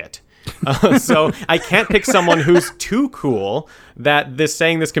computer shit. So I can't pick someone who's too cool that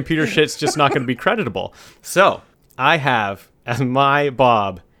saying this computer shit's just not going to be creditable. So I have as my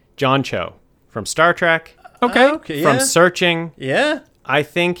Bob, John Cho from Star Trek. Okay. From Searching. Yeah. I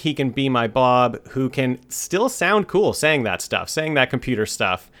think he can be my Bob who can still sound cool saying that stuff, saying that computer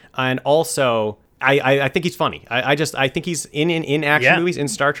stuff. And also, I think he's funny. I think he's in action movies, in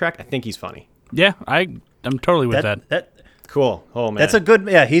Star Trek. I think he's funny. Yeah, I'm totally with that. Cool. Oh man, that's a good.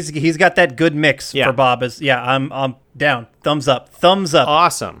 Yeah, he's got that good mix for Bob. I'm down. Thumbs up.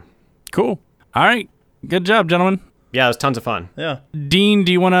 Awesome. Cool. All right. Good job, gentlemen. Yeah, it was tons of fun. Yeah. Dean,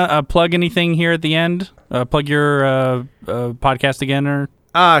 do you want to plug anything here at the end? Plug your podcast again, or?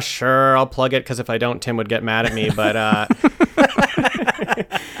 Sure. I'll plug it because if I don't, Tim would get mad at me. But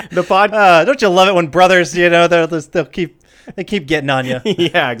the pod. Don't you love it when brothers, they'll keep getting on you.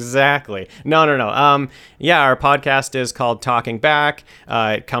 Yeah, exactly. No. Our podcast is called Talking Back.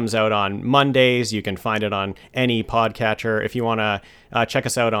 It comes out on Mondays. You can find it on any podcatcher. If you want to check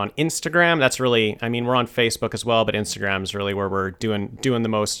us out on Instagram, that's really, we're on Facebook as well, but Instagram is really where we're doing the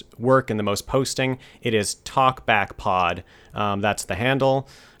most work and the most posting. It is Talk Back Pod. That's the handle.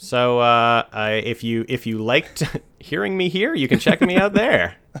 So if you liked hearing me here, you can check me out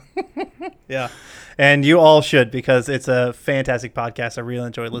there. Yeah. And you all should, because it's a fantastic podcast. I really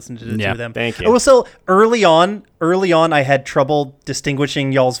enjoy listening to the two of them. Thank you. Also, early on, I had trouble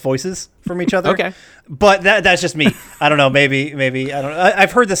distinguishing y'all's voices from each other. Okay. But that's just me. I don't know. Maybe I don't know.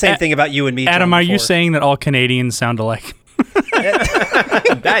 I've heard the same thing about you and me, Adam, John, are you saying that all Canadians sound alike?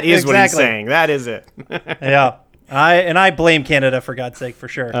 That is what he's saying. That is it. Yeah. I blame Canada, for God's sake, for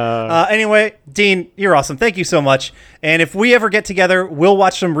sure. Anyway, Dean, you're awesome. Thank you so much. And if we ever get together, we'll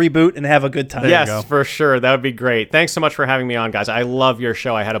watch some Reboot and have a good time. Yes, for sure. That would be great. Thanks so much for having me on, guys. I love your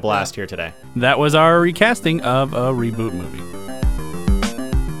show. I had a blast here today. That was our recasting of a Reboot movie.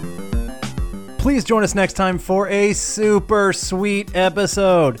 Please join us next time for a super sweet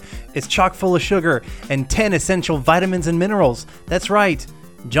episode. It's chock full of sugar and 10 essential vitamins and minerals. That's right.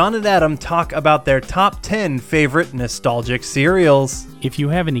 John and Adam talk about their top 10 favorite nostalgic cereals. If you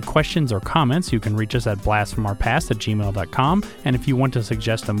have any questions or comments, you can reach us at blastfromourpast@gmail.com. And if you want to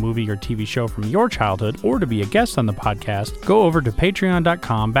suggest a movie or TV show from your childhood or to be a guest on the podcast, go over to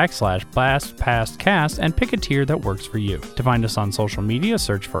patreon.com/blastpastcast and pick a tier that works for you. To find us on social media,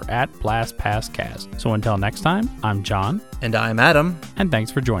 search for @blastpastcast. So until next time, I'm John. And I'm Adam. And thanks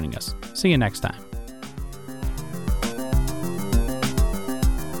for joining us. See you next time.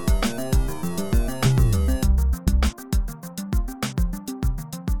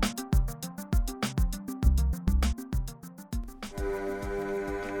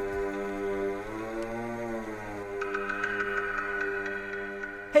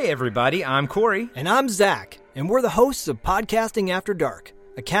 Hey everybody, I'm Corey. And I'm Zach, and we're the hosts of Podcasting After Dark,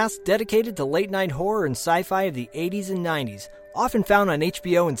 a cast dedicated to late-night horror and sci-fi of the 80s and 90s, often found on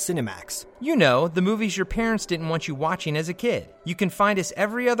HBO and Cinemax. You know, the movies your parents didn't want you watching as a kid. You can find us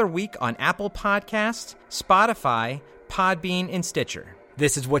every other week on Apple Podcasts, Spotify, Podbean, and Stitcher.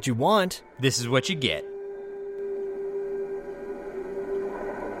 This is what you want. This is what you get.